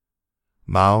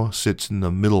 Mao sits in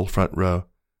the middle front row,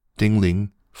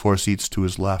 Dingling 4 seats to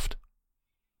his left.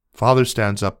 Father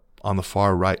stands up on the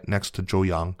far right next to Zhou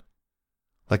Yang.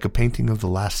 Like a painting of the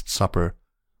Last Supper,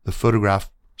 the photograph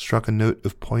struck a note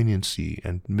of poignancy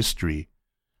and mystery,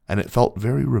 and it felt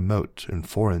very remote and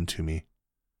foreign to me.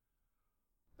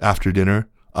 After dinner,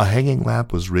 a hanging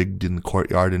lamp was rigged in the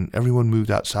courtyard and everyone moved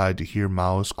outside to hear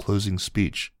Mao's closing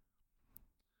speech.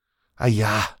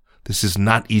 "Ayah, this is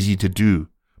not easy to do,"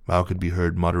 Mao could be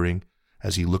heard muttering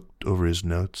as he looked over his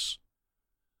notes.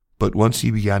 But once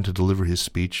he began to deliver his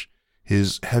speech,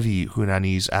 his heavy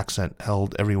Hunanese accent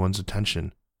held everyone's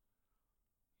attention.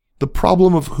 "The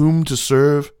problem of whom to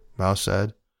serve," Mao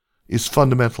said, "is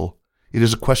fundamental. It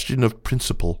is a question of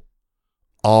principle.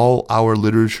 All our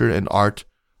literature and art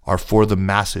are for the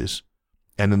masses,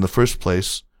 and in the first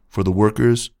place, for the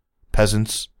workers,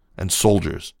 peasants, and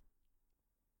soldiers."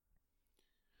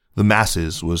 The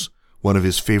masses was one of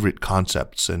his favorite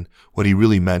concepts, and what he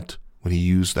really meant when he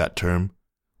used that term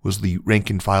was the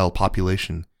rank-and-file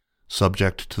population,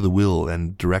 subject to the will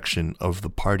and direction of the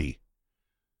party.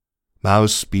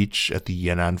 Mao's speech at the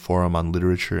Yan'an Forum on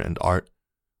Literature and Art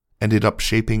ended up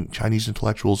shaping Chinese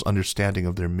intellectuals' understanding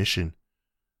of their mission.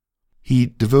 He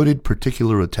devoted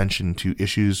particular attention to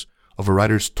issues of a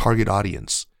writer's target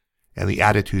audience and the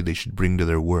attitude they should bring to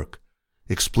their work,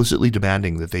 explicitly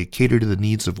demanding that they cater to the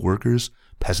needs of workers,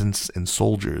 peasants, and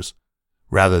soldiers,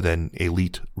 rather than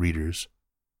elite readers.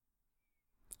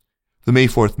 The May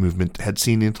 4th movement had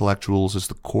seen intellectuals as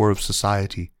the core of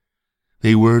society.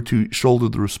 They were to shoulder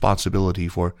the responsibility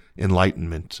for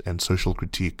enlightenment and social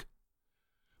critique.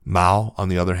 Mao, on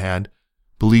the other hand,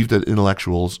 believed that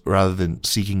intellectuals, rather than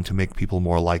seeking to make people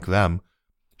more like them,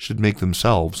 should make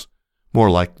themselves more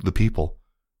like the people.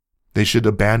 They should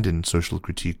abandon social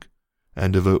critique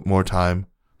and devote more time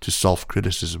to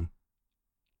self-criticism.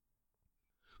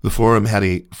 The forum had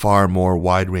a far more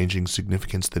wide-ranging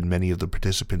significance than many of the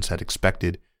participants had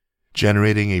expected,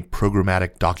 generating a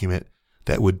programmatic document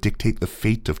that would dictate the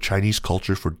fate of Chinese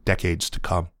culture for decades to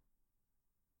come.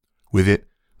 With it,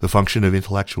 the function of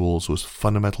intellectuals was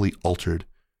fundamentally altered,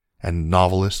 and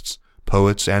novelists,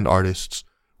 poets, and artists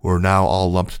were now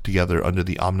all lumped together under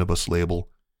the omnibus label,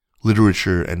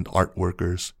 literature and art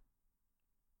workers.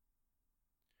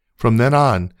 From then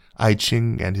on, I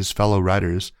Ching and his fellow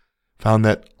writers found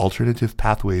that alternative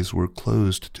pathways were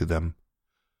closed to them.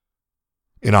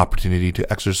 An opportunity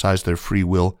to exercise their free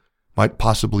will might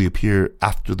possibly appear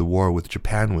after the war with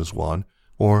Japan was won,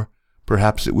 or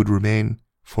perhaps it would remain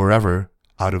forever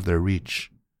out of their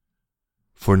reach.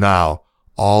 For now,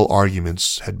 all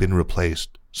arguments had been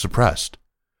suppressed,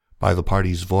 by the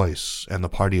party's voice and the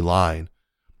party line,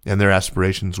 and their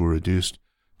aspirations were reduced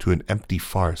to an empty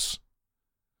farce.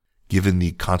 Given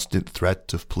the constant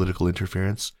threat of political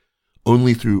interference,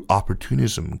 only through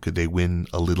opportunism could they win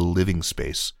a little living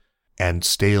space, and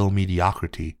stale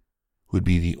mediocrity would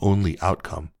be the only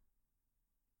outcome.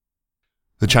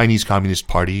 The Chinese Communist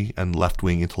Party and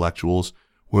left-wing intellectuals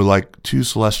were like two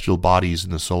celestial bodies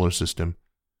in the solar system.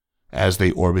 As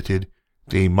they orbited,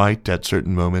 they might, at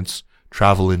certain moments,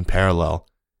 travel in parallel,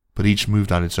 but each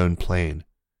moved on its own plane,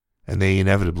 and they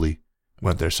inevitably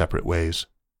went their separate ways.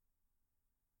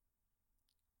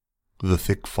 The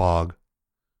thick fog.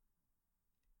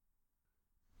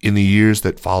 In the years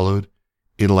that followed,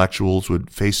 intellectuals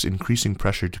would face increasing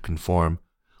pressure to conform,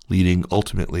 leading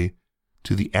ultimately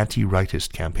to the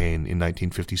anti-rightist campaign in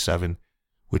 1957,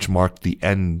 which marked the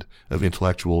end of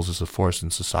intellectuals as a force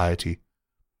in society.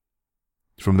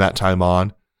 From that time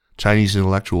on, Chinese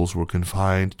intellectuals were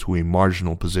confined to a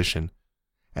marginal position,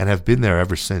 and have been there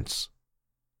ever since.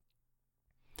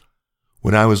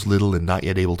 When I was little and not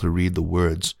yet able to read the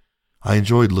words, I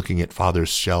enjoyed looking at Father's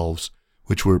shelves,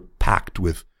 which were packed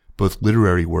with both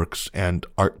literary works and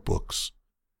art books.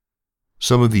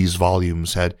 Some of these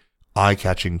volumes had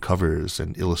eye-catching covers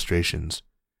and illustrations,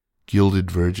 gilded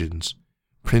virgins,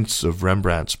 prints of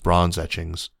Rembrandt's bronze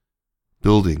etchings,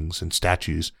 buildings and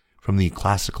statues from the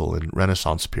classical and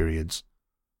Renaissance periods.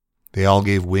 They all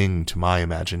gave wing to my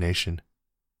imagination.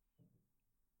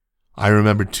 I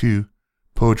remember, too,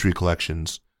 poetry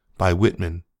collections by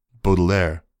Whitman,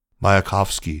 Baudelaire,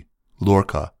 Mayakovsky,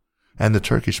 Lorca, and the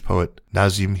Turkish poet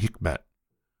Nazim Hikmet.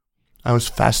 I was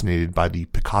fascinated by the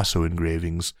Picasso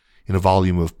engravings in a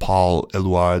volume of Paul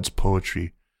Eluard's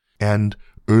poetry, and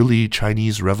early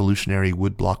Chinese revolutionary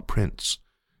woodblock prints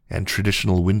and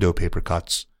traditional window paper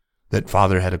cuts that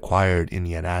Father had acquired in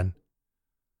Yan'an.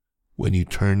 When you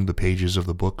turned the pages of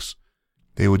the books,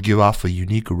 they would give off a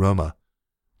unique aroma,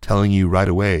 telling you right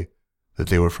away that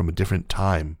they were from a different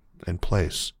time and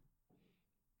place.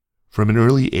 From an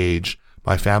early age,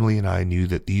 my family and I knew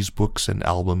that these books and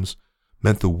albums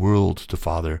meant the world to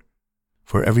Father,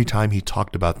 for every time he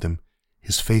talked about them,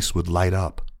 his face would light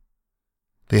up.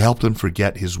 They helped him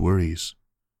forget his worries.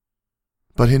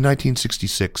 But in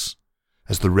 1966,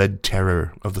 as the Red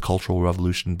Terror of the Cultural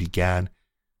Revolution began,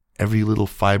 every little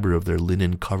fiber of their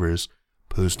linen covers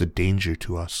posed a danger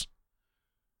to us.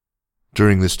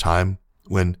 During this time,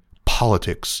 when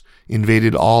politics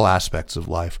invaded all aspects of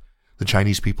life, the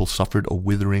Chinese people suffered a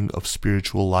withering of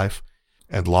spiritual life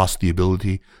and lost the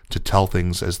ability to tell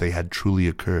things as they had truly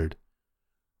occurred.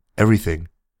 Everything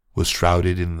was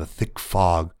shrouded in the thick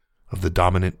fog of the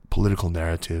dominant political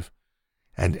narrative,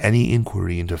 and any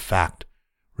inquiry into fact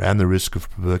ran the risk of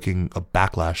provoking a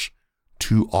backlash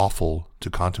too awful to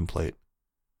contemplate.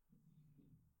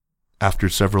 After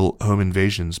several home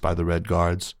invasions by the Red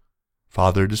Guards,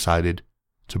 Father decided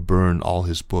to burn all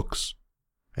his books,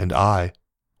 and I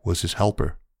was his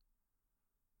helper.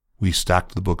 We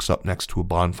stacked the books up next to a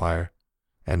bonfire,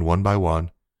 and one by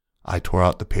one, I tore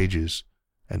out the pages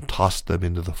and tossed them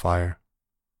into the fire.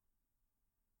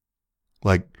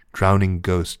 Like drowning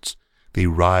ghosts, they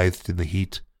writhed in the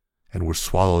heat and were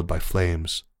swallowed by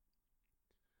flames.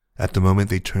 At the moment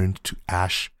they turned to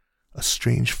ash, a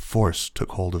strange force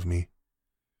took hold of me.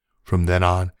 From then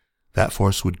on, that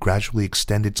force would gradually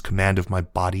extend its command of my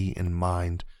body and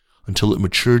mind until it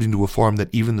matured into a form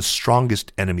that even the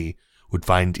strongest enemy would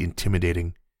find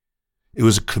intimidating. It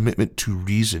was a commitment to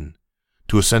reason,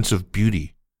 to a sense of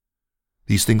beauty.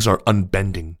 These things are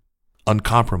unbending,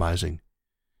 uncompromising,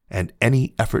 and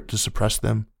any effort to suppress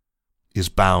them is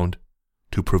bound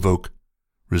to provoke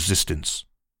resistance.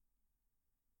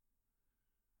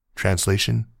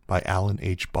 Translation by Alan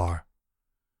H. Barr.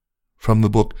 From the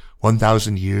book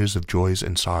 1,000 Years of Joys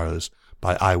and Sorrows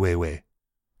by Ai Weiwei.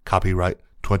 Copyright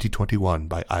 2021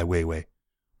 by Ai Weiwei.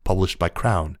 Published by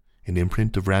Crown, an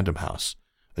imprint of Random House,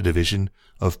 a division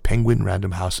of Penguin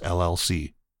Random House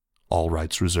LLC. All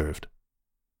rights reserved.